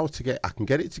out how to get... I can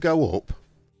get it to go up,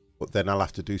 but then I'll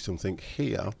have to do something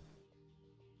here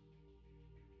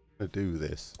to do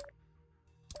this.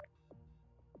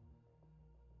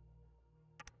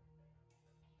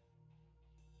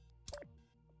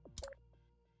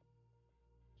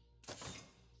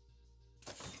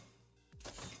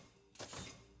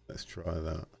 Let's try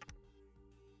that.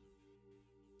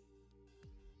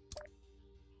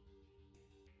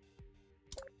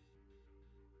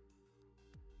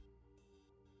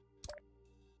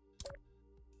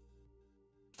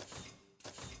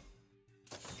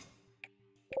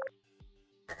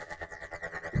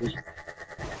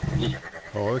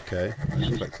 Oh, okay. I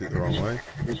selected it the wrong way.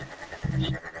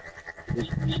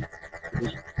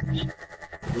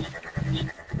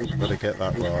 Gotta get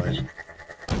that right.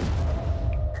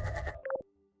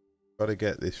 Gotta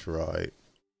get this right.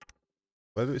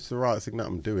 Whether it's the right thing that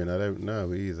I'm doing, I don't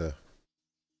know either.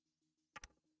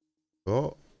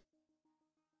 But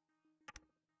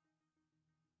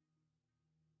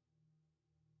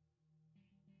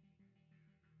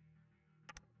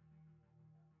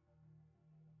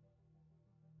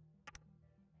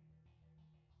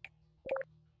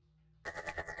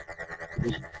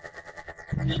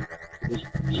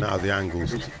now the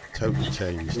angle's totally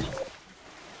changed.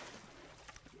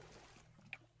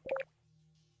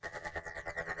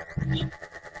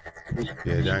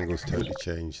 Yeah, the angle's totally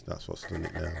changed. That's what's done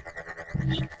it now.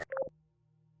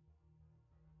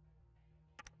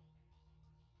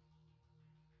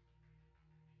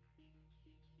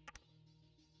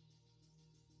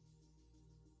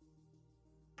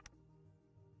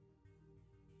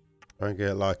 Try and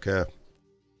get like a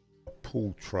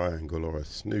pool triangle or a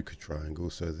snooker triangle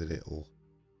so that it'll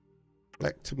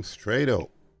select them straight up.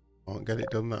 Can't get it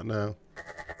done that now.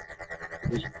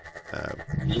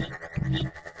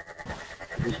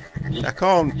 I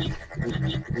can't.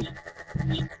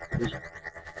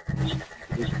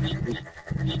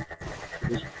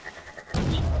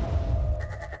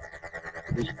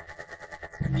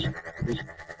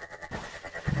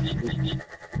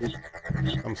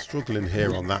 I'm struggling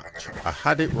here on that. I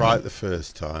had it right the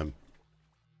first time.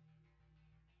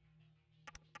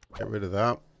 Get rid of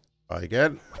that. Try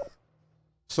again.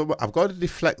 So I've got to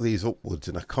deflect these upwards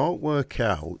and I can't work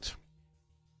out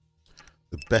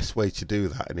the best way to do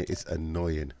that, and it is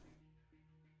annoying.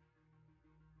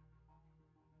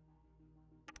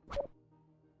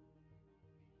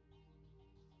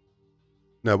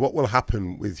 Now, what will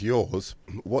happen with yours,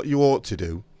 what you ought to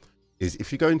do is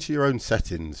if you go into your own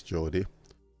settings, Geordie,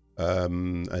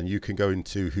 and you can go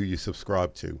into who you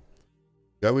subscribe to.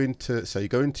 Go into, so you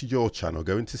go into your channel,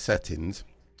 go into settings,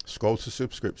 scroll to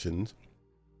subscriptions,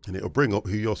 and it'll bring up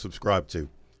who you're subscribed to.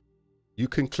 You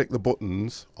can click the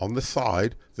buttons on the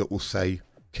side that will say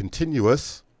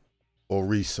continuous or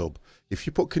resub. If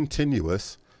you put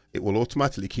continuous, it will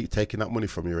automatically keep taking that money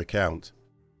from your account.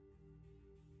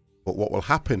 But what will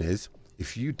happen is,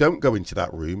 if you don't go into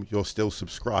that room, you're still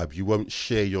subscribed. You won't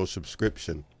share your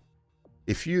subscription.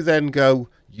 If you then go,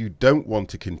 you don't want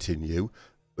to continue,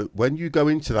 but when you go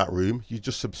into that room, you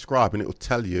just subscribe and it will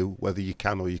tell you whether you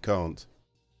can or you can't.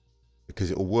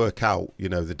 Because it will work out, you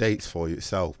know, the dates for you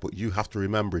itself. But you have to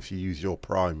remember if you use your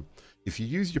Prime. If you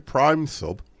use your Prime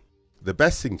sub, the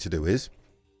best thing to do is,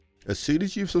 as soon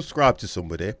as you've subscribed to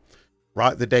somebody,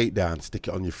 write the date down, stick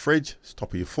it on your fridge,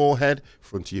 top of your forehead,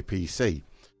 front of your PC.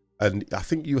 And I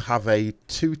think you have a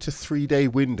 2 to 3 day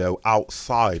window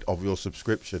outside of your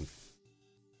subscription.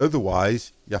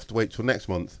 Otherwise, you have to wait till next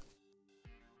month. I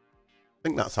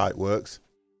think that's how it works.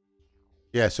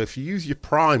 Yeah, so if you use your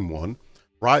Prime one,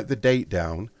 write the date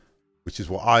down, which is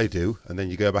what I do, and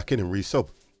then you go back in and resub.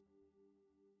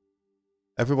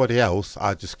 Everybody else,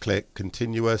 I just click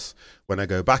continuous. When I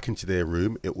go back into their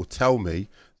room, it will tell me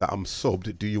that I'm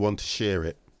subbed. Do you want to share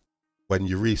it? When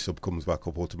your resub comes back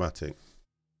up automatic.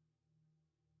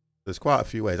 There's quite a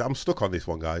few ways. I'm stuck on this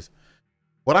one, guys.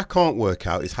 What I can't work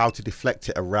out is how to deflect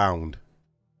it around.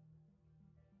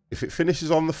 If it finishes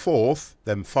on the 4th,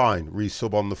 then fine.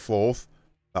 Resub on the 4th.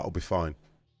 That'll be fine.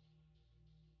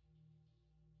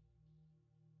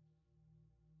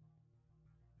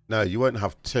 No, you won't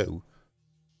have 2.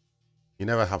 You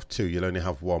never have 2. You'll only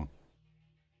have 1.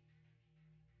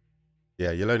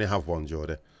 Yeah, you'll only have 1,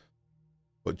 Jordan.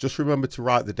 But just remember to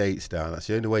write the dates down. That's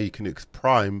the only way you can.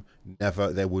 Prime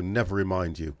never. They will never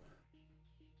remind you.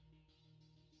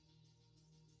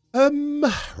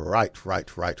 Right.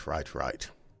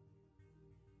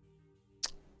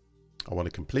 I want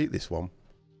to complete this one,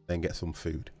 then get some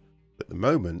food. At the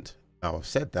moment, now I've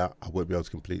said that, I won't be able to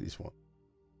complete this one.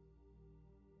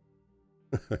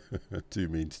 2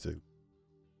 means 2.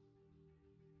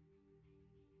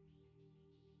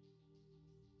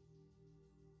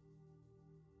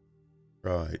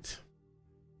 Right.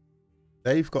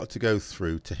 They've got to go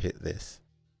through to hit this.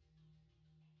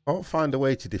 Can't find a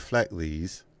way to deflect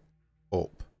these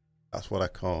up. That's what I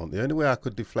can't. The only way I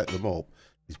could deflect them up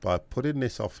is by putting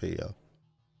this off here.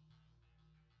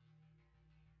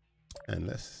 And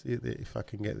let's see if I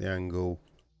can get the angle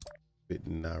a bit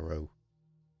narrow.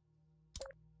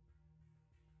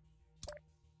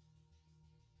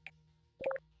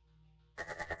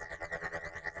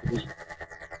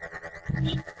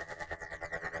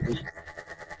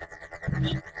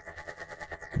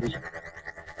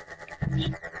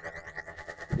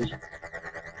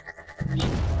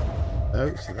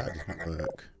 No, so that didn't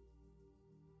work.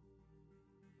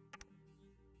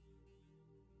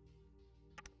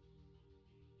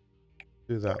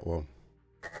 Do that one.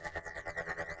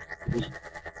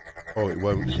 Oh, it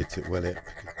won't hit it, will it?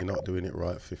 Because you're not doing it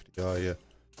right, 50, are you?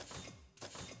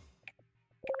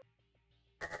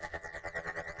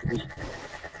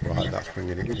 Right, that's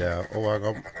bringing it down. Oh, hang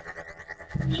on.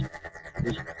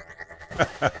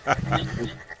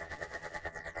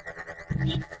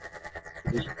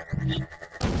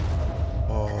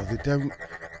 Oh, they don't...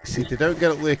 See, they don't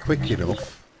get up there quick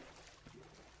enough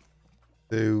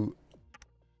to...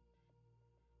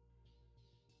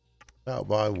 Out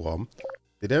by 1.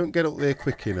 They don't get up there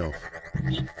quick enough.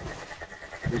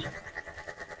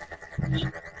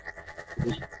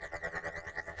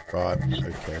 Right,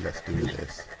 okay, let's do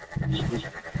this.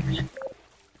 It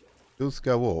does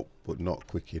go up, but not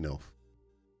quick enough.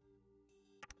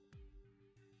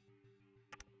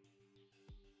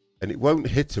 And it won't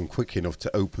hit them quick enough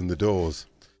to open the doors.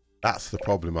 That's the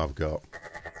problem I've got.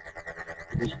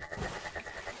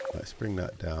 Let's bring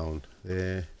that down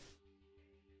there.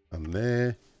 And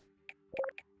there.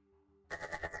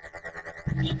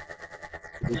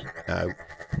 Now,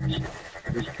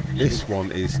 this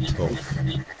one is tough.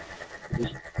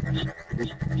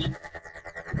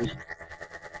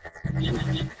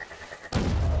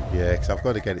 Yeah, because I've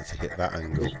got to get it to hit that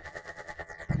angle.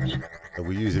 So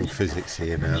we're using physics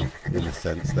here now, in the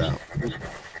sense that...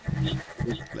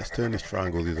 Let's turn this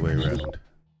triangle the other way around.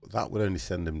 But that would only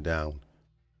send them down.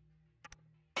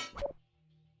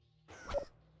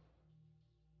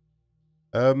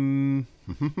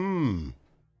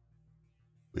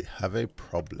 We have a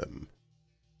problem.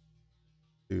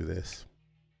 Do this.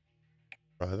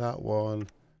 Try that one.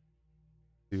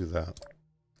 Do that.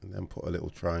 And then put a little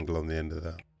triangle on the end of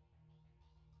that.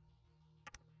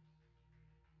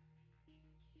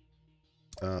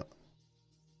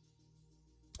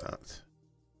 That.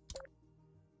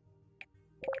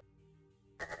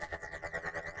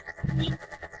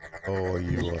 Oh,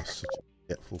 you are such a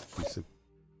forgetful piece of...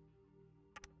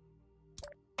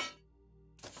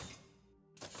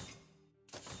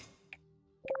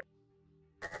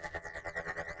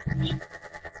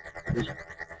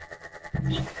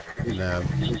 No.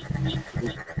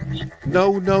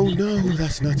 No,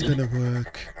 that's not gonna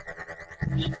work.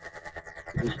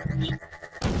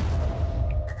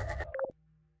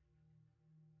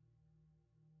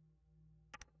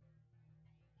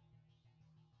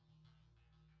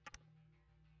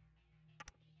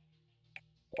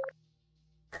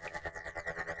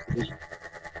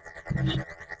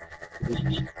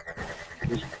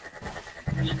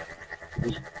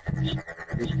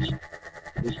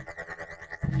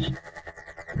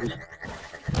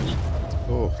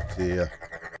 Oh dear.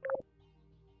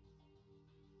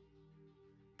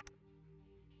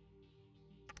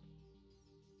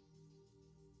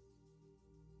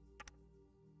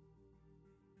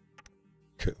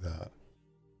 Look at that.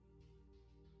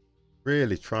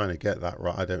 Really trying to get that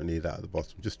right. I don't need that at the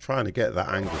bottom. Just trying to get that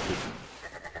angle.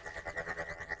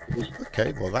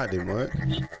 Okay, well that didn't work.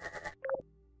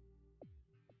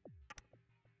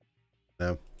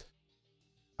 No.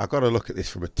 I've got to look at this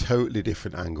from a totally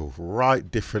different angle.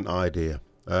 Right, different idea.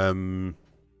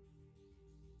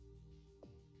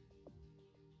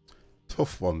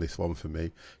 Tough one, this one for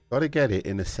me. Got to get it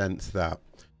in a sense that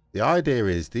the idea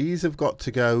is these have got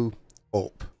to go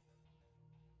up.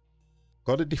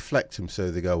 Got to deflect them so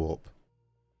they go up.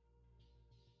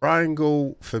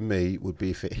 Triangle for me would be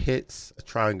if it hits a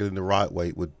triangle in the right way,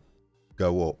 it would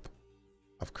go up.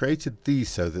 I've created these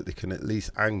so that they can at least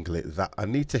angle it. That I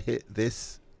need to hit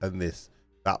this and this,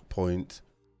 that point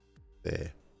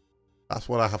there. That's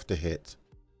what I have to hit.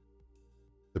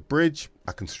 The bridge,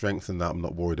 I can strengthen that. I'm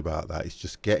not worried about that. It's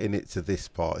just getting it to this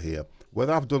part here.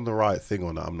 Whether I've done the right thing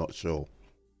or not, I'm not sure.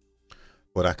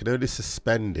 But I can only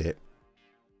suspend it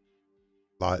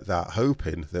like that,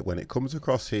 hoping that when it comes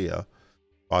across here,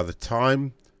 by the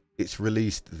time it's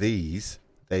released these,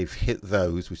 they've hit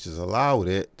those, which has allowed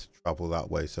it to travel that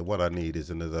way. So what I need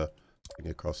is another thing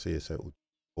across here, so it will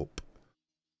up.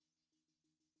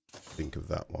 Think of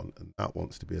that one, and that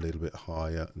wants to be a little bit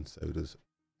higher, and so does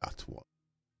that one.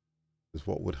 Because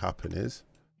what would happen is,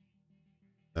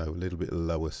 no, a little bit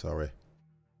lower, sorry.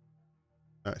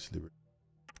 Actually,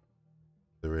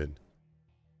 they're in.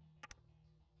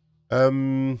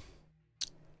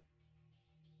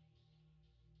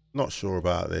 Not sure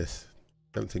about this.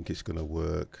 Don't think it's going to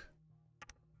work.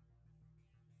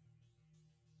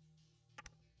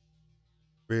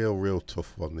 Real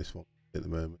tough one, this one at the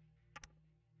moment.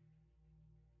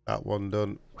 That one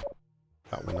done.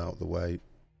 That one out the way.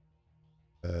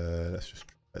 Let's just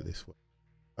try it this way.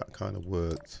 That kind of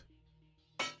worked.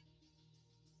 At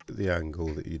the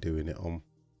angle that you're doing it on.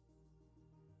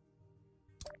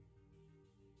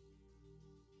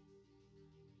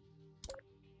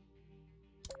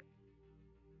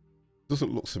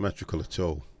 Doesn't look symmetrical at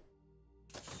all.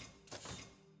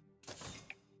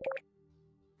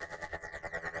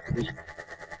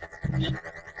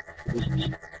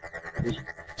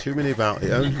 Too many about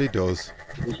it only does.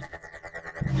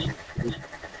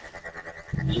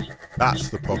 That's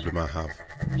the problem I have.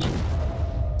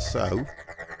 So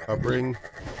I'll bring,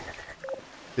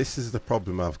 this is the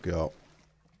problem I've got.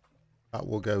 That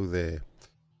will go there.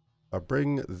 I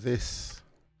bring this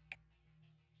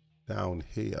down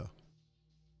here.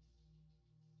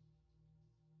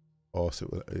 Oh, so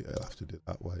it'll have to do it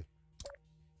that way.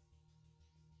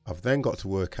 I've then got to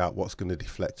work out what's going to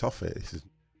deflect off it. This is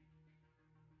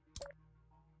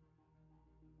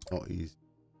not easy.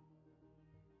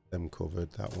 Them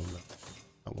covered, that one,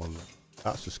 that one.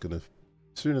 That's just going to,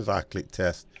 as soon as I click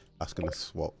test, that's going to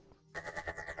swap.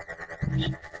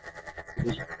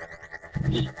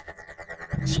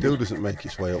 Still doesn't make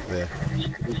its way up there.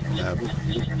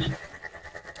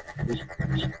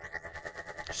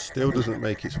 Still doesn't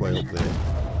make its way up there.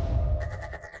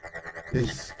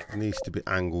 This needs to be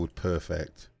angled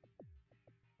perfect.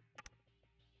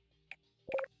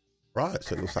 Right,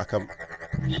 so it looks like I'm...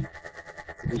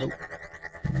 Nope.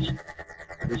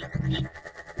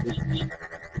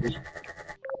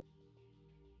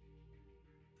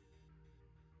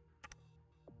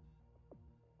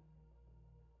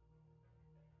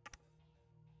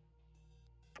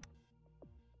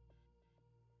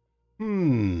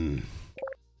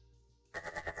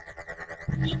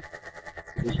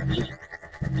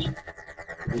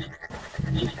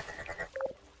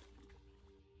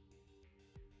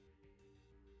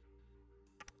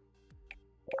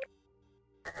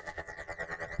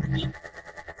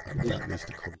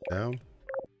 Down.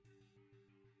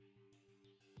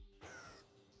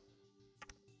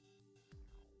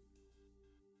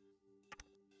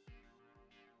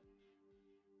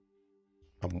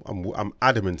 I'm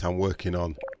adamant I'm working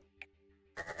on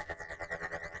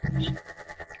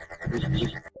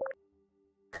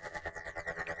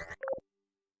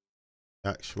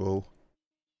actual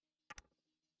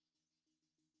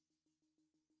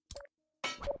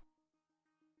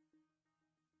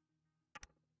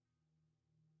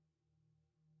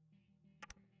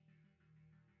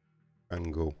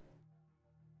angle.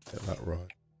 Get that right.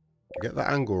 Get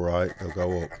that angle right, they'll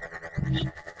go up.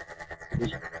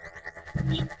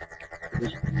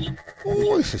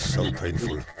 Oh, this is so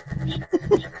painful.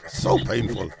 So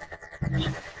painful.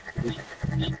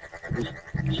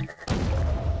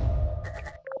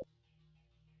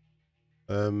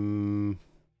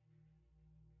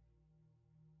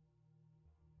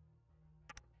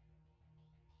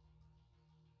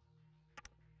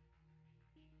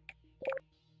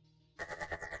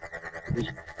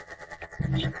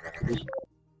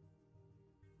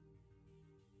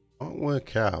 Can't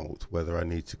work out whether I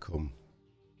need to come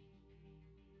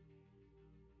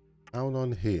down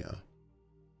on here,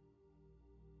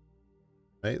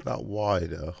 make that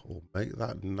wider or make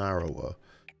that narrower,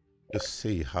 just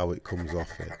see how it comes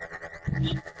off it.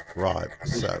 Right,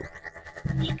 so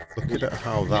looking at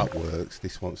how that works,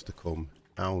 this wants to come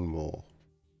down more.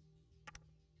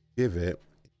 Give it,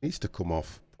 it needs to come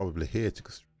off probably here to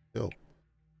construct it up.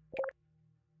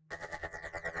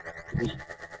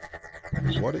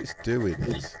 What it's doing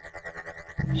is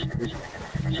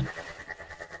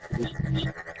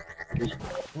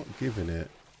not giving it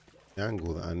the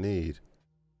angle that I need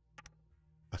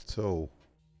at all.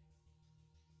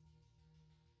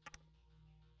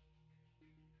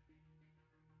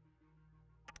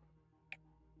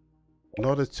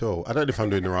 Not at all. I don't know if I'm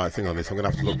doing the right thing on this. I'm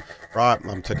going to have to look. Right,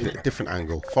 I'm taking it a different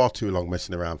angle. Far too long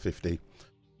messing around 50.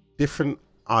 Different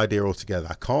idea altogether.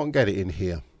 I can't get it in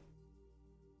here.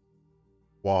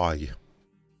 Why?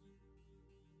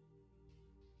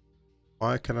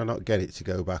 Why can I not get it to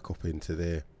go back up into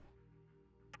there?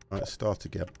 Right, start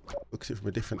again. Look at it from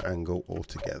a different angle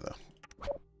altogether.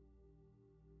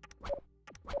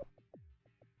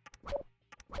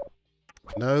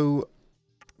 No.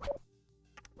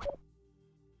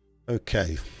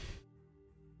 Okay.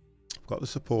 I've got the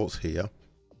supports here.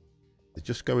 They're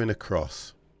just going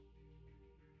across.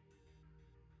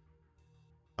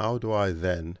 How do I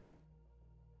then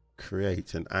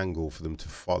create an angle for them to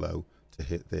follow to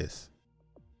hit this?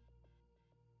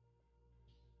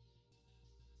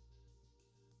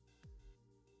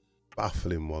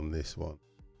 Baffling one, this one.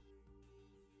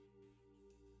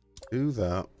 Do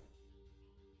that.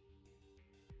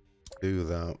 Do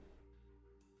that.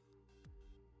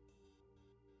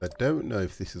 I don't know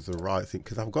if this is the right thing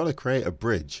because I've got to create a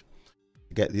bridge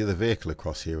to get the other vehicle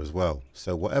across here as well.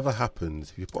 So whatever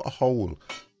happens, if you put a hole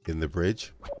in the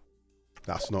bridge,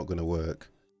 that's not going to work.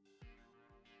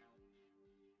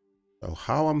 So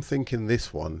how I'm thinking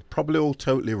this one, probably all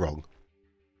totally wrong.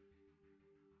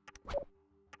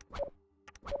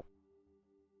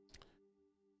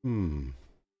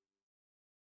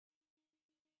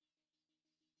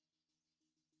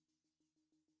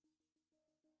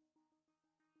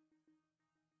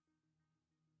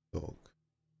 Dog.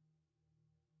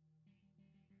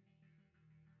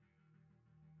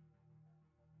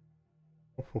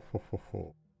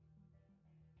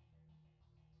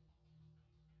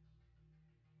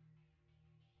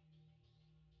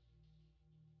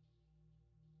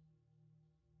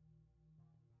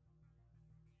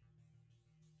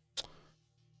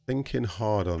 Thinking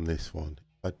hard on this one.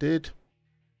 I did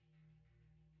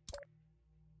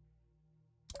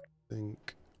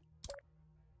think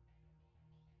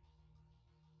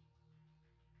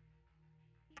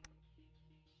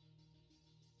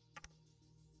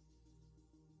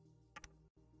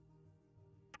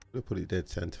I'm going to put it dead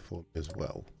center for me as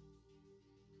well.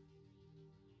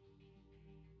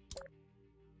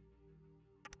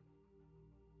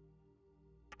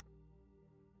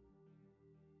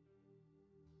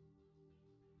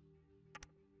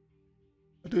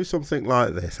 I'll do something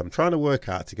like this. I'm trying to work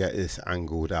out to get this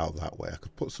angled out that way. I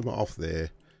could put some off there.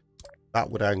 That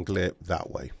would angle it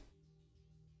that way.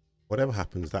 Whatever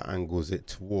happens, that angles it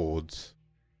towards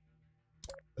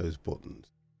those buttons.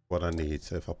 What I need.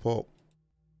 So if I put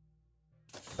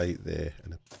plate there,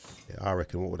 and yeah, I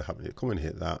reckon what would happen? It'd come and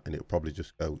hit that, and it'll probably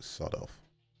just go sod off.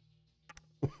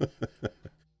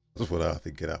 That's what I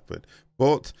think could happen.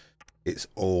 But it's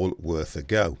all worth a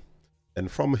go. And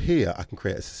from here, I can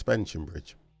create a suspension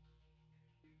bridge.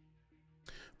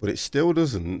 But it still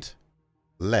doesn't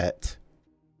let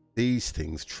these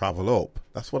things travel up?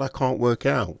 That's what I can't work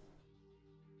out.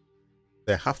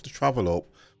 They have to travel up.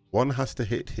 One has to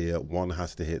hit here, one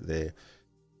has to hit there.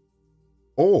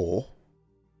 Or,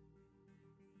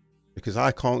 because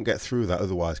I can't get through that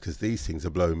otherwise, because these things are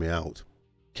blowing me out.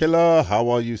 Killer, how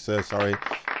are you, sir? Sorry.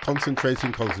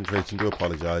 Concentrating, do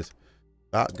apologize.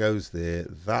 That goes there,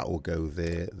 that will go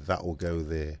there, that will go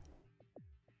there.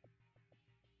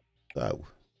 So.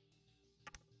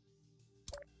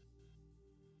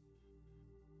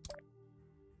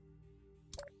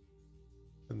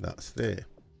 And that's there.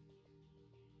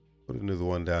 Put another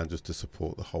one down just to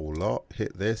support the whole lot.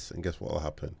 Hit this, and guess what will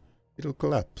happen? It'll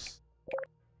collapse.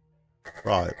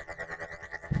 Right.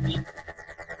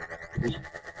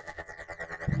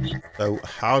 So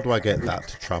how do I get that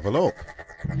to travel up?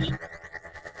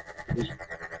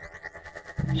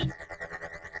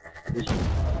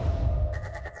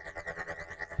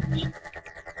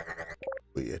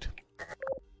 Weird.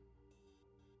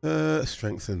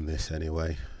 Strengthen this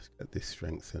anyway. Let's get this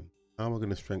strengthened. How am I going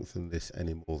to strengthen this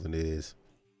any more than it is?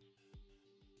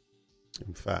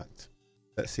 In fact,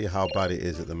 let's see how bad it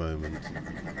is at the moment.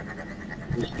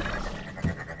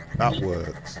 That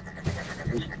works.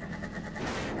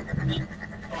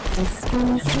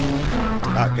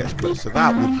 That gets better. So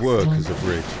that would work as a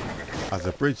bridge. As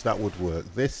a bridge, that would work.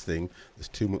 This thing, there's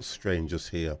too much strain just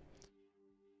here.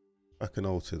 I can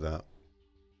alter that.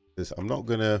 Because I'm not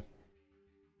gonna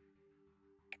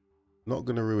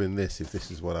ruin this if this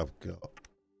is what I've got.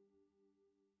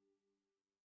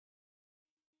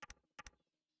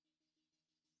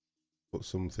 Put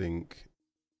something.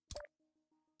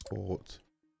 Port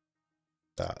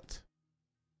that.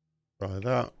 Try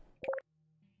that.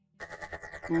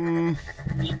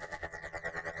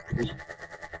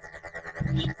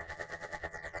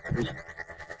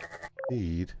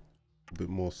 Need a bit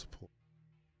more support.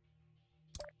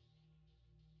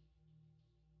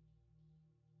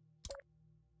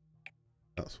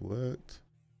 That's worked.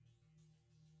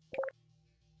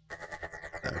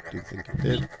 I do think it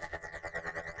did.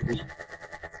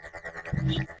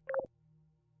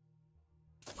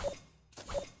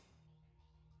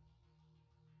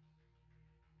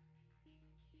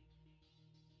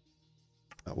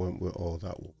 That won't work. Oh,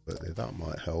 that will work there. That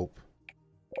might help.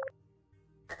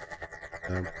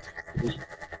 I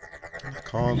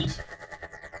can't.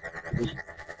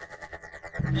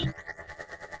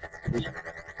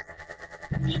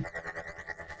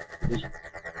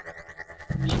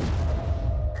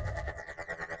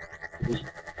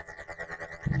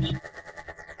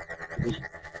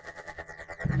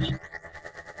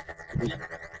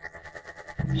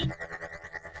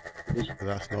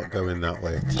 That's not going that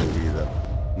way too either.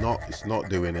 It's not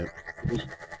doing it.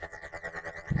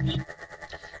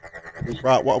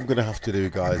 Right, what I'm going to have to do,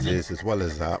 guys, is, as well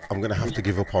as that, I'm going to have to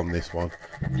give up on this one.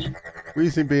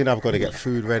 Reason being, I've got to get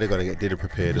food ready, I've got to get dinner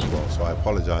prepared as well, so I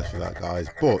apologise for that, guys.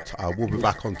 But I will be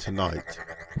back on tonight.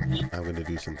 I'm going to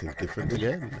do something different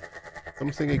again.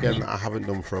 Something again that I haven't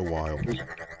done for a while.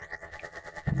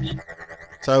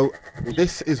 So,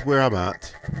 this is where I'm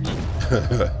at.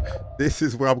 This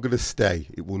is where I'm going to stay.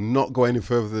 It will not go any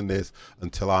further than this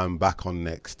until I'm back on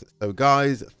next. So,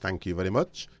 guys, thank you very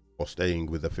much for staying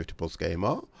with the 50 Plus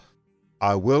Gamer.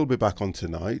 I will be back on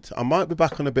tonight. I might be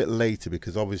back on a bit later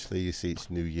because obviously you see it's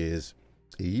New Year's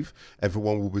Eve.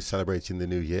 Everyone will be celebrating the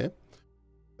new year.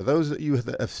 For those of you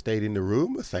that have stayed in the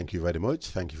room, thank you very much.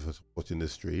 Thank you for supporting the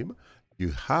stream. You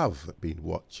have been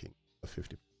watching the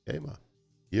 50 Plus Gamer.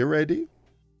 You ready?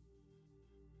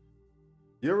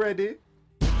 You ready?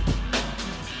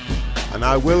 And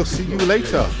I will see you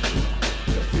later.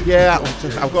 Yeah,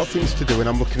 I've got things to do and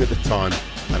I'm looking at the time.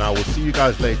 And I will see you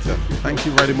guys later. Thank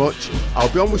you very much. I'll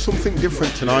be on with something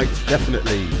different tonight,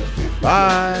 definitely.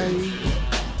 Bye.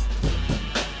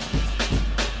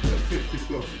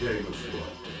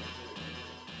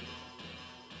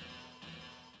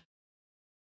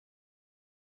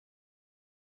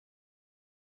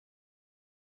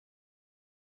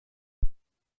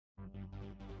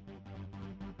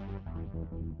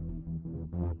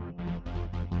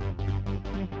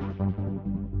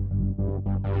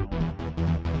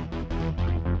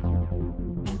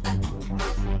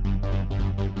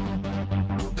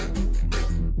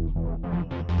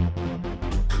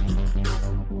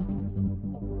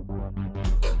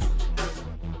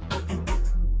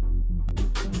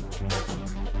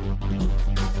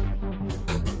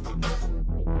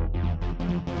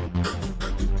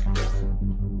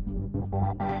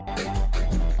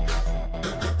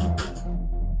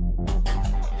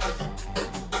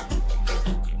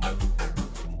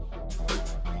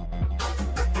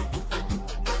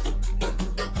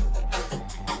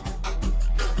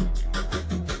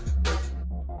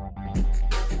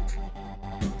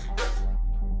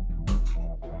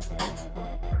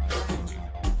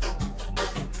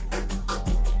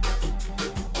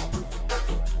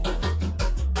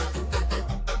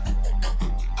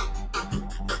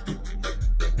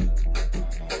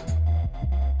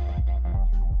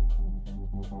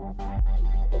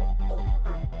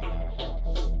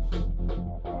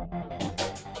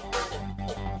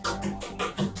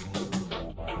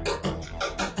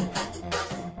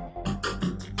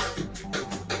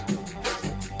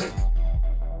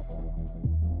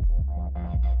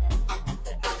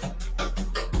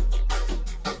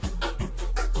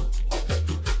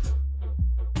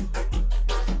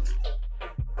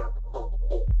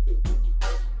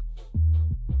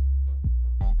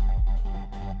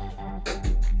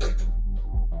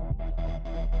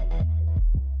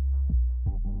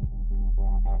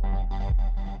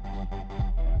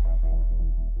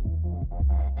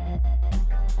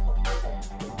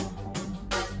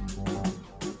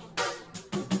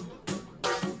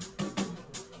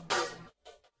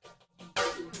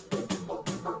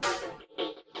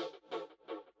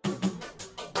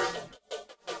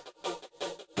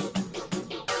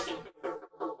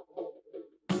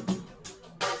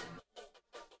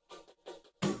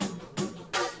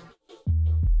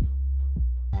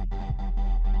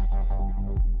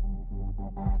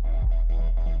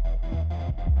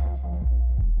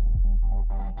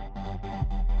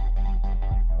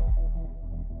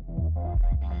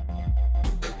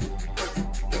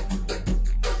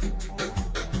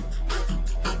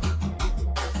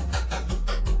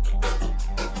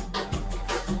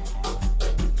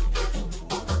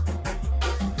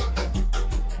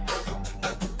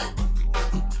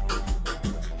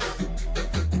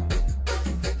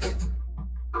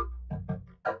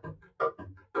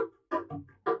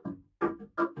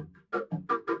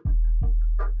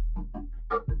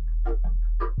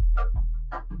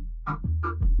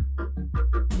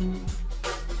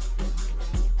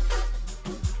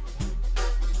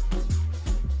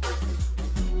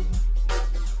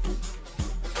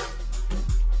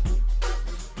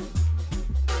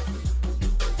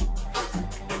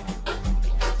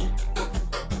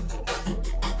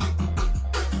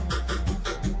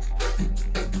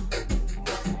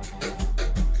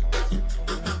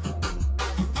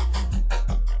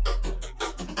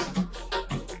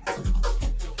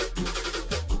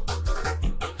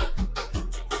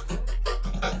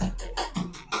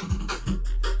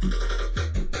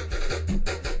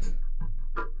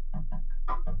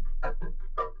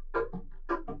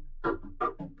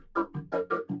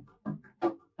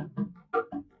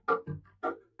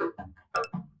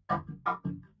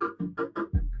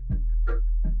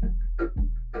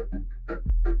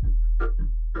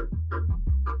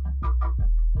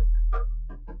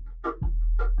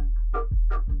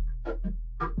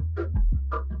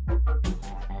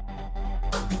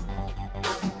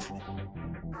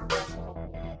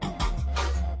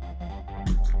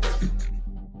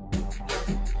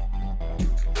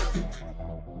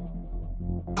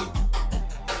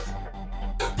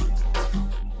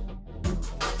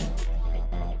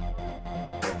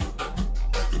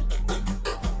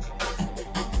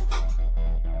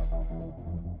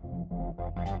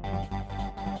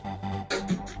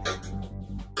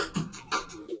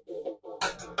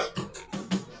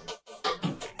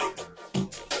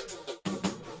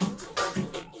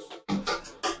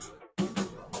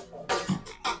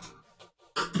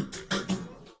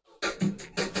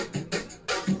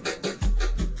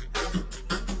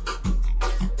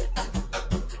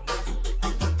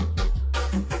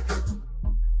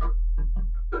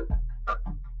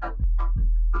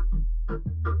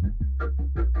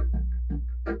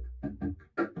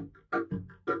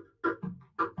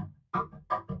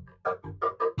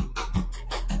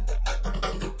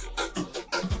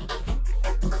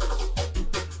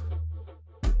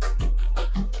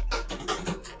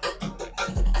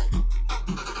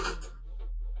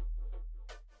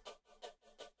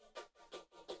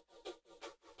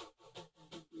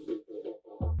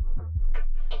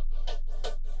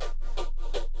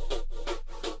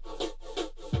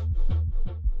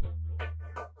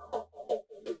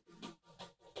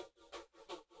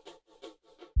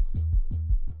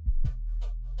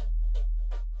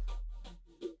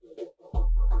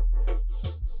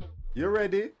 You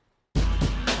ready? The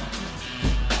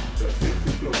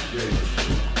 50 Plus Gamers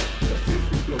Show. The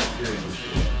 50 Plus Gamers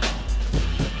Show.